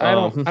 Yes, but I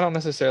don't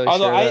necessarily.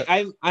 Although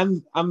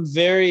I'm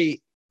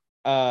very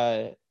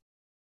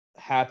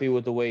happy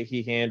with the way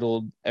he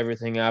handled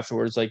everything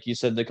afterwards. Like you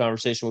said, the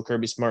conversation with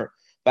Kirby Smart.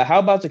 But how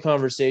about the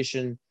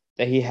conversation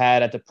that he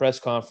had at the press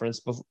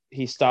conference?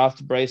 He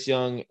stopped Bryce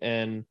Young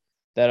and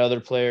that other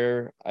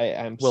player,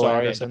 I'm Will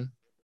sorry, Anderson.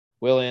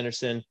 Will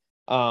Anderson,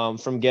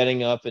 from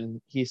getting up,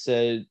 and he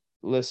said,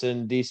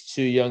 "Listen, these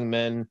two young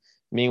men.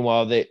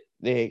 Meanwhile,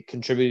 they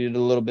contributed a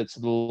little bit to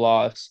the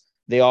loss.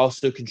 They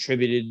also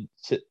contributed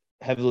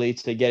heavily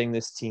to getting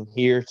this team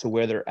here to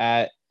where they're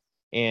at,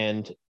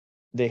 and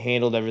they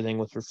handled everything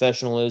with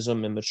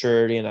professionalism and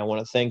maturity, and I want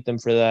to thank them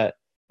for that."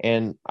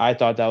 And I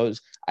thought that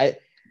was I.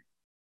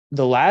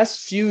 The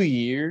last few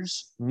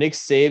years, Nick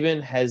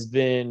Saban has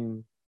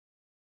been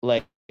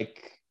like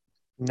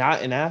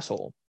not an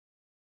asshole,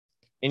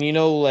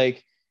 and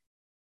like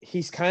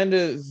he's kind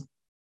of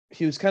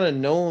he was kind of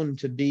known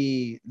to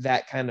be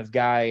that kind of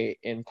guy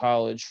in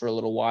college for a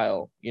little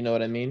while. You know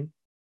what I mean?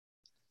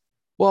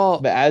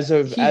 Well, But as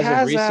of he has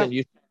that. recent,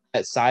 you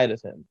that side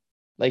of him.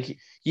 Like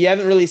you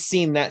haven't really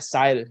seen that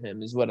side of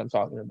him, is what I'm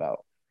talking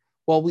about.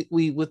 Well,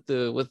 we with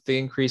the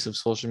increase of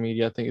social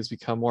media, I think it's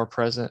become more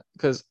present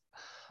because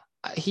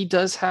he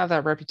does have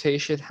that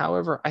reputation.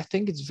 However, I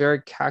think it's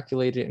very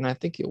calculated and I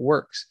think it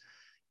works.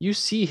 You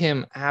see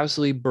him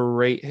absolutely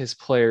berate his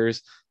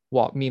players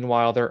while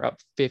meanwhile they're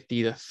up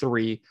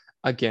 50-3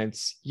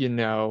 against, I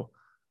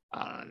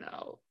don't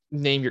know,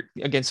 name your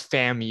against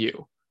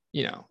FAMU.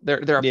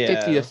 They're up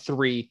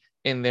 50-3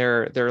 and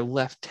their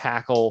left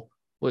tackle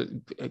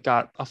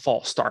got a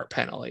false start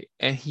penalty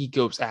and he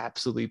goes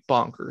absolutely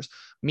bonkers.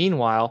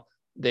 Meanwhile,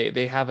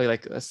 they have a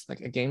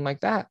game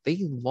like that. They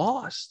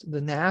lost the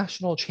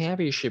national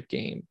championship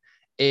game,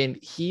 and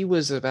he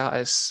was about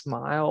as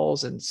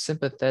smiles and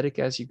sympathetic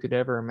as you could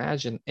ever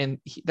imagine. And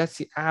that's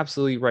the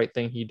absolutely right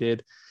thing he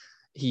did.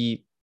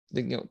 He,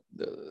 the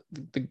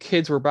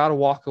kids were about to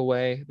walk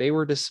away. They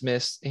were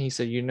dismissed, and he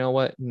said, "You know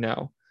what?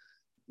 No."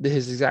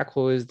 His exact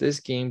quote is, "This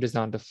game does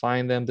not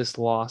define them. This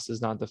loss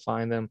does not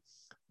define them.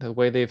 The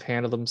way they've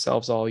handled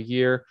themselves all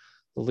year,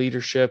 the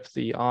leadership,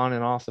 the on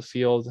and off the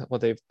field,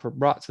 what they've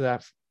brought to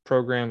that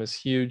program is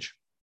huge."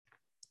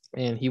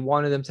 And he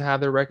wanted them to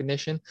have their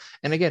recognition.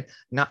 And again,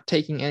 not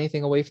taking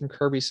anything away from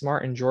Kirby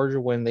Smart and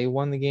Georgia when they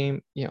won the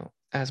game.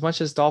 As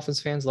much as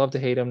Dolphins fans love to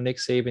hate him, Nick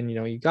Saban,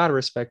 you got to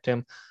respect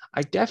him.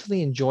 I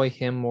definitely enjoy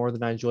him more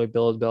than I enjoy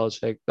Bill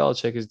Belichick.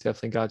 Belichick has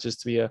definitely got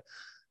just to be a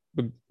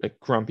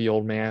grumpy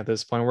old man at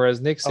this point. Whereas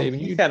Nick Saban,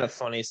 he's kind of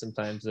funny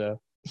sometimes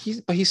though.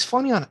 He's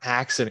funny on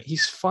accident.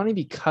 He's funny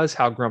because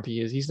how grumpy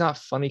he is. He's not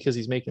funny because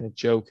he's making a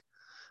joke.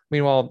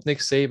 Meanwhile, Nick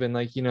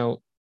Saban,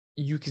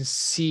 you can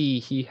see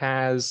he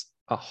has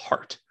a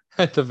heart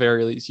at the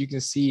very least. You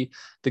can see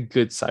the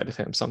good side of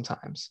him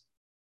sometimes.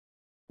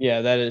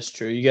 Yeah, that is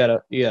true. You got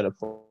a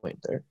point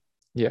there.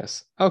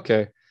 Yes.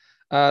 Okay.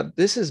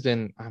 This has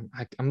been.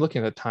 I'm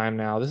looking at the time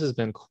now. This has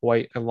been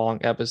quite a long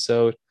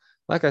episode.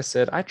 Like I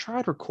said, I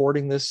tried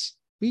recording this.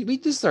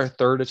 This is our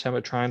third attempt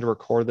at trying to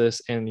record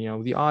this, and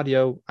the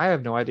audio. I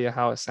have no idea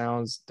how it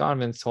sounds.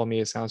 Donovan's told me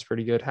it sounds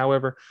pretty good.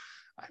 However,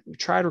 I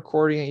tried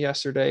recording it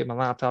yesterday. My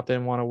laptop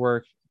didn't want to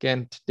work.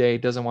 Again, today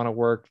doesn't want to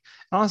work.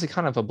 And honestly,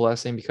 kind of a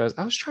blessing because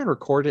I was trying to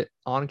record it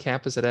on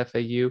campus at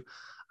FAU.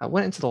 I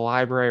went into the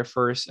library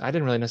first. I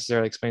didn't really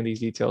necessarily explain these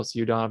details to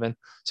you, Donovan.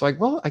 So I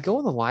go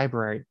in the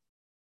library,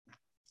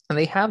 and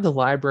they have the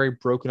library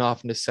broken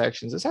off into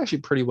sections. It's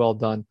actually pretty well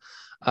done.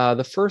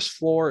 The first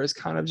floor is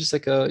kind of just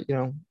like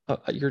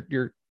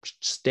your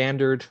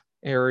standard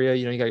area.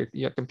 You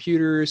got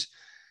computers,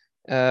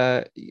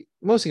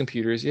 mostly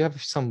computers. You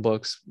have some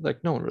books.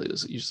 Like no one really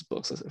uses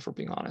books, if we're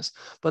being honest.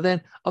 But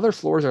then other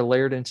floors are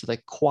layered into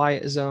like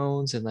quiet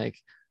zones, and like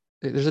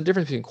there's a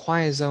difference between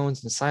quiet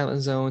zones and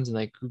silent zones and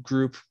like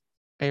group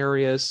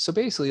areas. So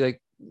basically,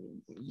 like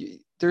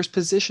there's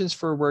positions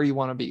for where you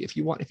want to be. If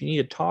you need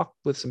to talk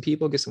with some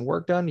people, get some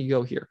work done, you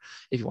go here.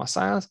 If you want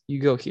silence, you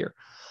go here.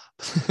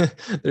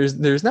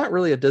 There's not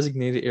really a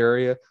designated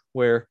area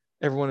where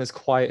everyone is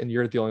quiet and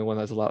you're the only one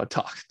that's allowed to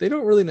talk. They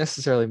don't really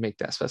necessarily make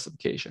that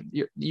specification.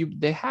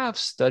 They have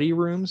study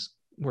rooms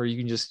where you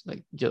can just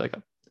like get like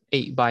a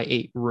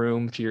 8x8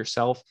 room to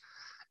yourself.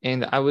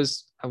 And I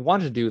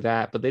wanted to do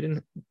that, but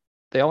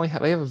they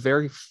have a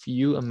very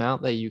few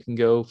amount that you can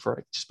go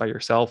for just by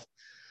yourself.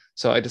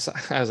 So I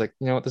was like,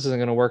 you know what, this isn't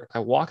going to work. I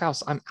walk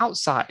out. I'm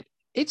outside.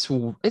 It's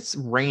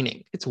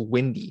raining. It's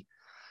windy.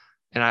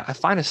 And I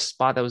find a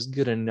spot that was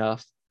good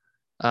enough.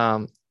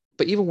 But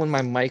even when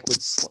my mic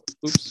would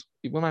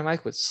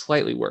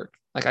slightly work,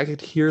 like I could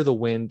hear the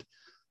wind.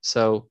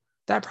 So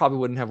that probably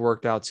wouldn't have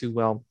worked out too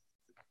well.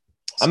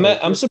 So,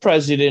 I'm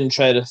surprised you didn't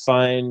try to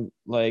find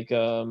like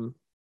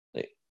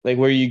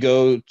where you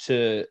go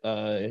to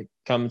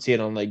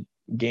commentate on like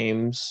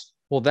games.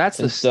 Well, that's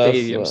the stuff.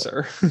 stadium,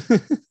 sir.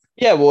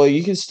 Yeah, well,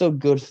 you can still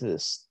go to the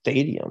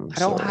stadium. I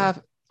don't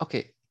have.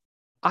 Okay,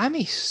 I'm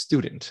a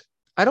student.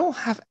 I don't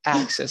have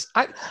access.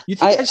 You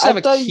think I just have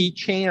a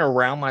keychain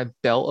around my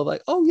belt of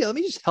like, oh yeah, let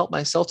me just help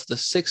myself to the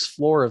 6th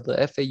floor of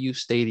the FAU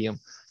stadium.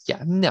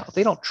 Yeah, no,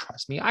 they don't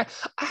trust me. I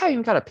haven't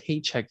even got a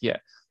paycheck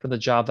yet for the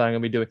job that I'm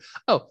gonna be doing.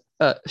 Oh,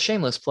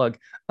 shameless plug.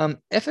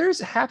 If there's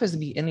happens to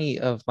be any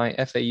of my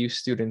FAU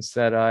students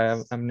that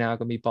I'm now going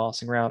to be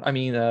bossing around,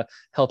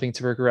 helping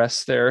to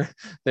progress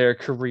their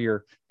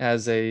career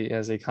as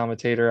a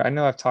commentator. I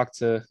know I've talked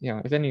to,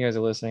 if any of you guys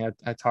are listening,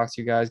 I talked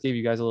to you guys, gave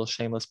you guys a little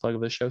shameless plug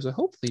of the show. So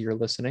hopefully you're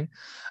listening.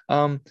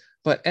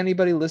 But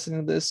anybody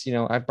listening to this,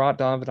 I brought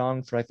Donovan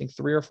on for I think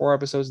 3 or 4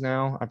 episodes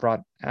now. I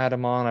brought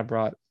Adam on. I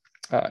brought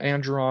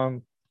Andrew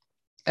on,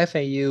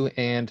 FAU,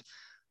 and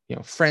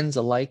friends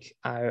alike.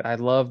 I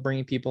love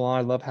bringing people on.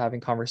 I love having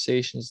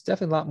conversations. It's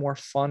definitely a lot more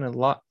fun and a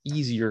lot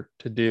easier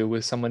to do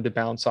with someone to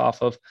bounce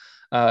off of.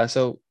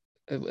 So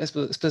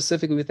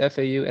specifically with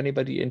FAU,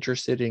 anybody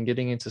interested in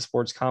getting into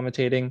sports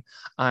commentating,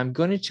 I'm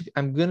going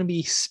to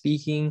be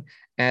speaking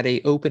at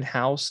a open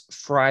house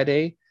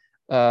Friday.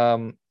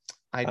 I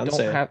Fancy.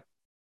 don't have.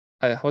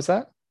 What's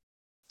that?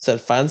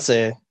 Said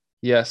fancy.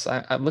 Yes,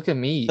 I look at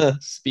me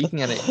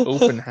speaking at an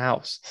open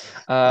house.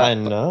 I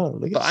know.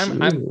 Look But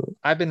at you.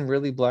 I've been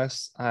really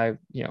blessed.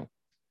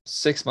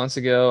 6 months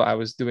ago, I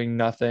was doing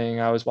nothing.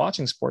 I was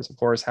watching sports, of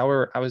course.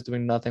 However, I was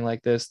doing nothing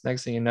like this.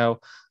 Next thing you know,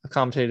 I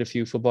commentated a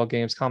few football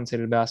games,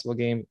 commentated a basketball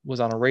game, was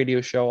on a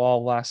radio show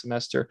all last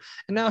semester,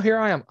 and now here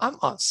I am. I'm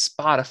on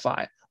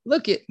Spotify.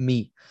 Look at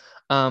me.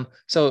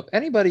 So if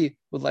anybody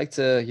would like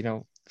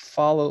to,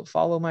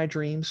 follow my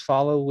dreams,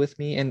 follow with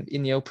me,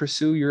 and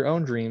pursue your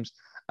own dreams.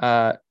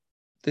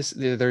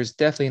 There's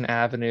definitely an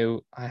avenue.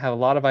 I have a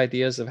lot of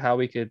ideas of how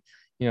we could,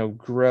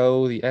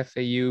 grow the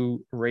FAU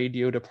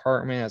radio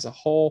department as a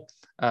whole.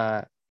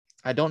 I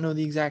don't know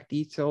the exact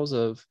details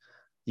of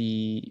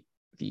the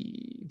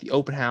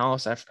open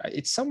house.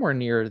 It's somewhere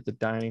near the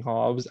dining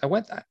hall. I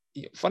went that.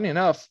 Funny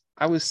enough,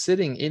 I was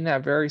sitting in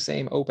that very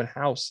same open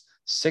house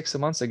 6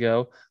 months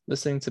ago,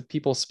 listening to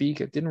people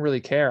speak. I didn't really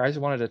care. I just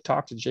wanted to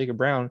talk to Jacob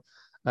Brown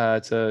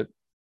to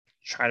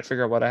try to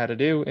figure out what I had to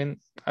do, and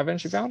I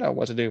eventually found out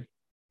what to do.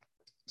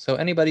 So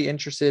anybody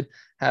interested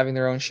having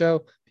their own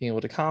show, being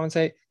able to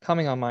commentate,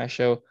 coming on my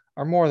show,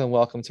 are more than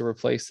welcome to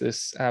replace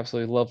this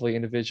absolutely lovely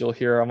individual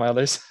here on my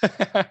other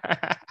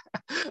side.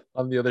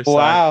 On the other side.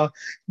 Wow,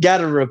 got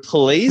to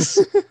replace?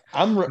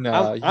 I'm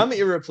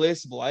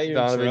irreplaceable. I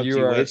Donovan, interrupt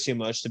you way too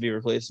much to be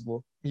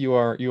replaceable. You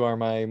are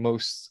my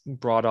most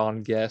brought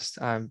on guest.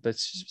 But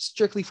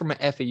strictly from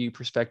an FAU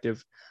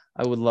perspective,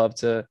 I would love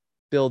to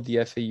build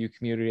the FAU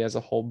community as a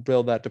whole,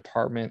 build that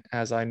department,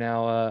 as I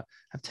now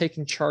have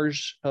taken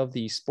charge of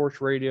the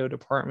sports radio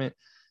department.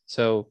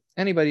 So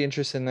anybody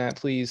interested in that,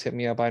 please hit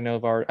me up. I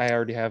know I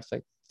already have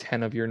like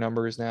 10 of your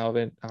numbers now.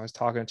 I was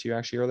talking to you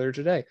actually earlier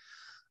today.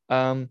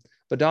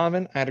 But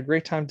Donovan, I had a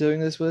great time doing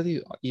this with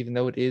you, even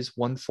though it is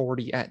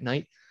 1:40 at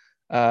night.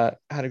 I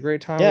had a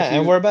great time with you.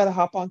 And we're about to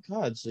hop on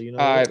COD, so I don't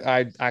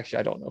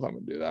know if I'm gonna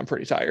do that. I'm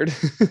pretty tired.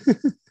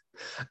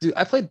 Dude,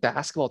 I played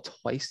basketball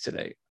twice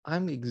today.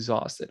 I'm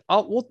exhausted.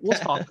 We'll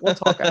talk. We'll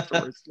talk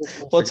afterwards.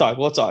 We'll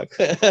talk.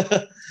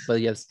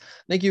 But yes,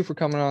 thank you for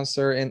coming on,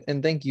 sir,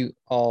 and thank you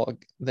all.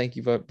 Thank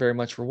you very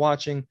much for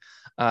watching.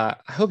 I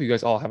hope you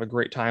guys all have a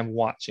great time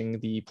watching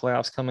the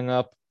playoffs coming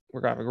up.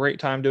 We're gonna have a great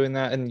time doing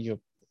that, and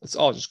let's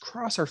all just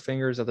cross our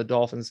fingers that the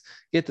Dolphins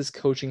get this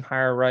coaching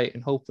hire right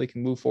and hopefully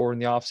can move forward in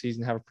the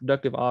offseason, have a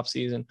productive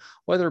offseason,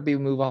 whether it be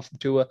move off of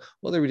Tua,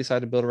 whether we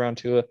decide to build around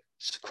Tua.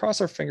 Just cross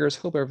our fingers,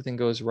 hope everything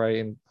goes right,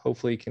 and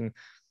hopefully can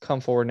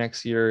come forward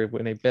next year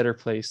in a better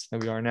place than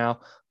we are now.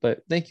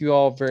 But thank you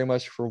all very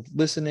much for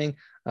listening.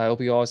 I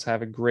hope you always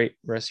have a great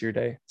rest of your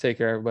day. Take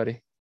care,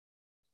 everybody.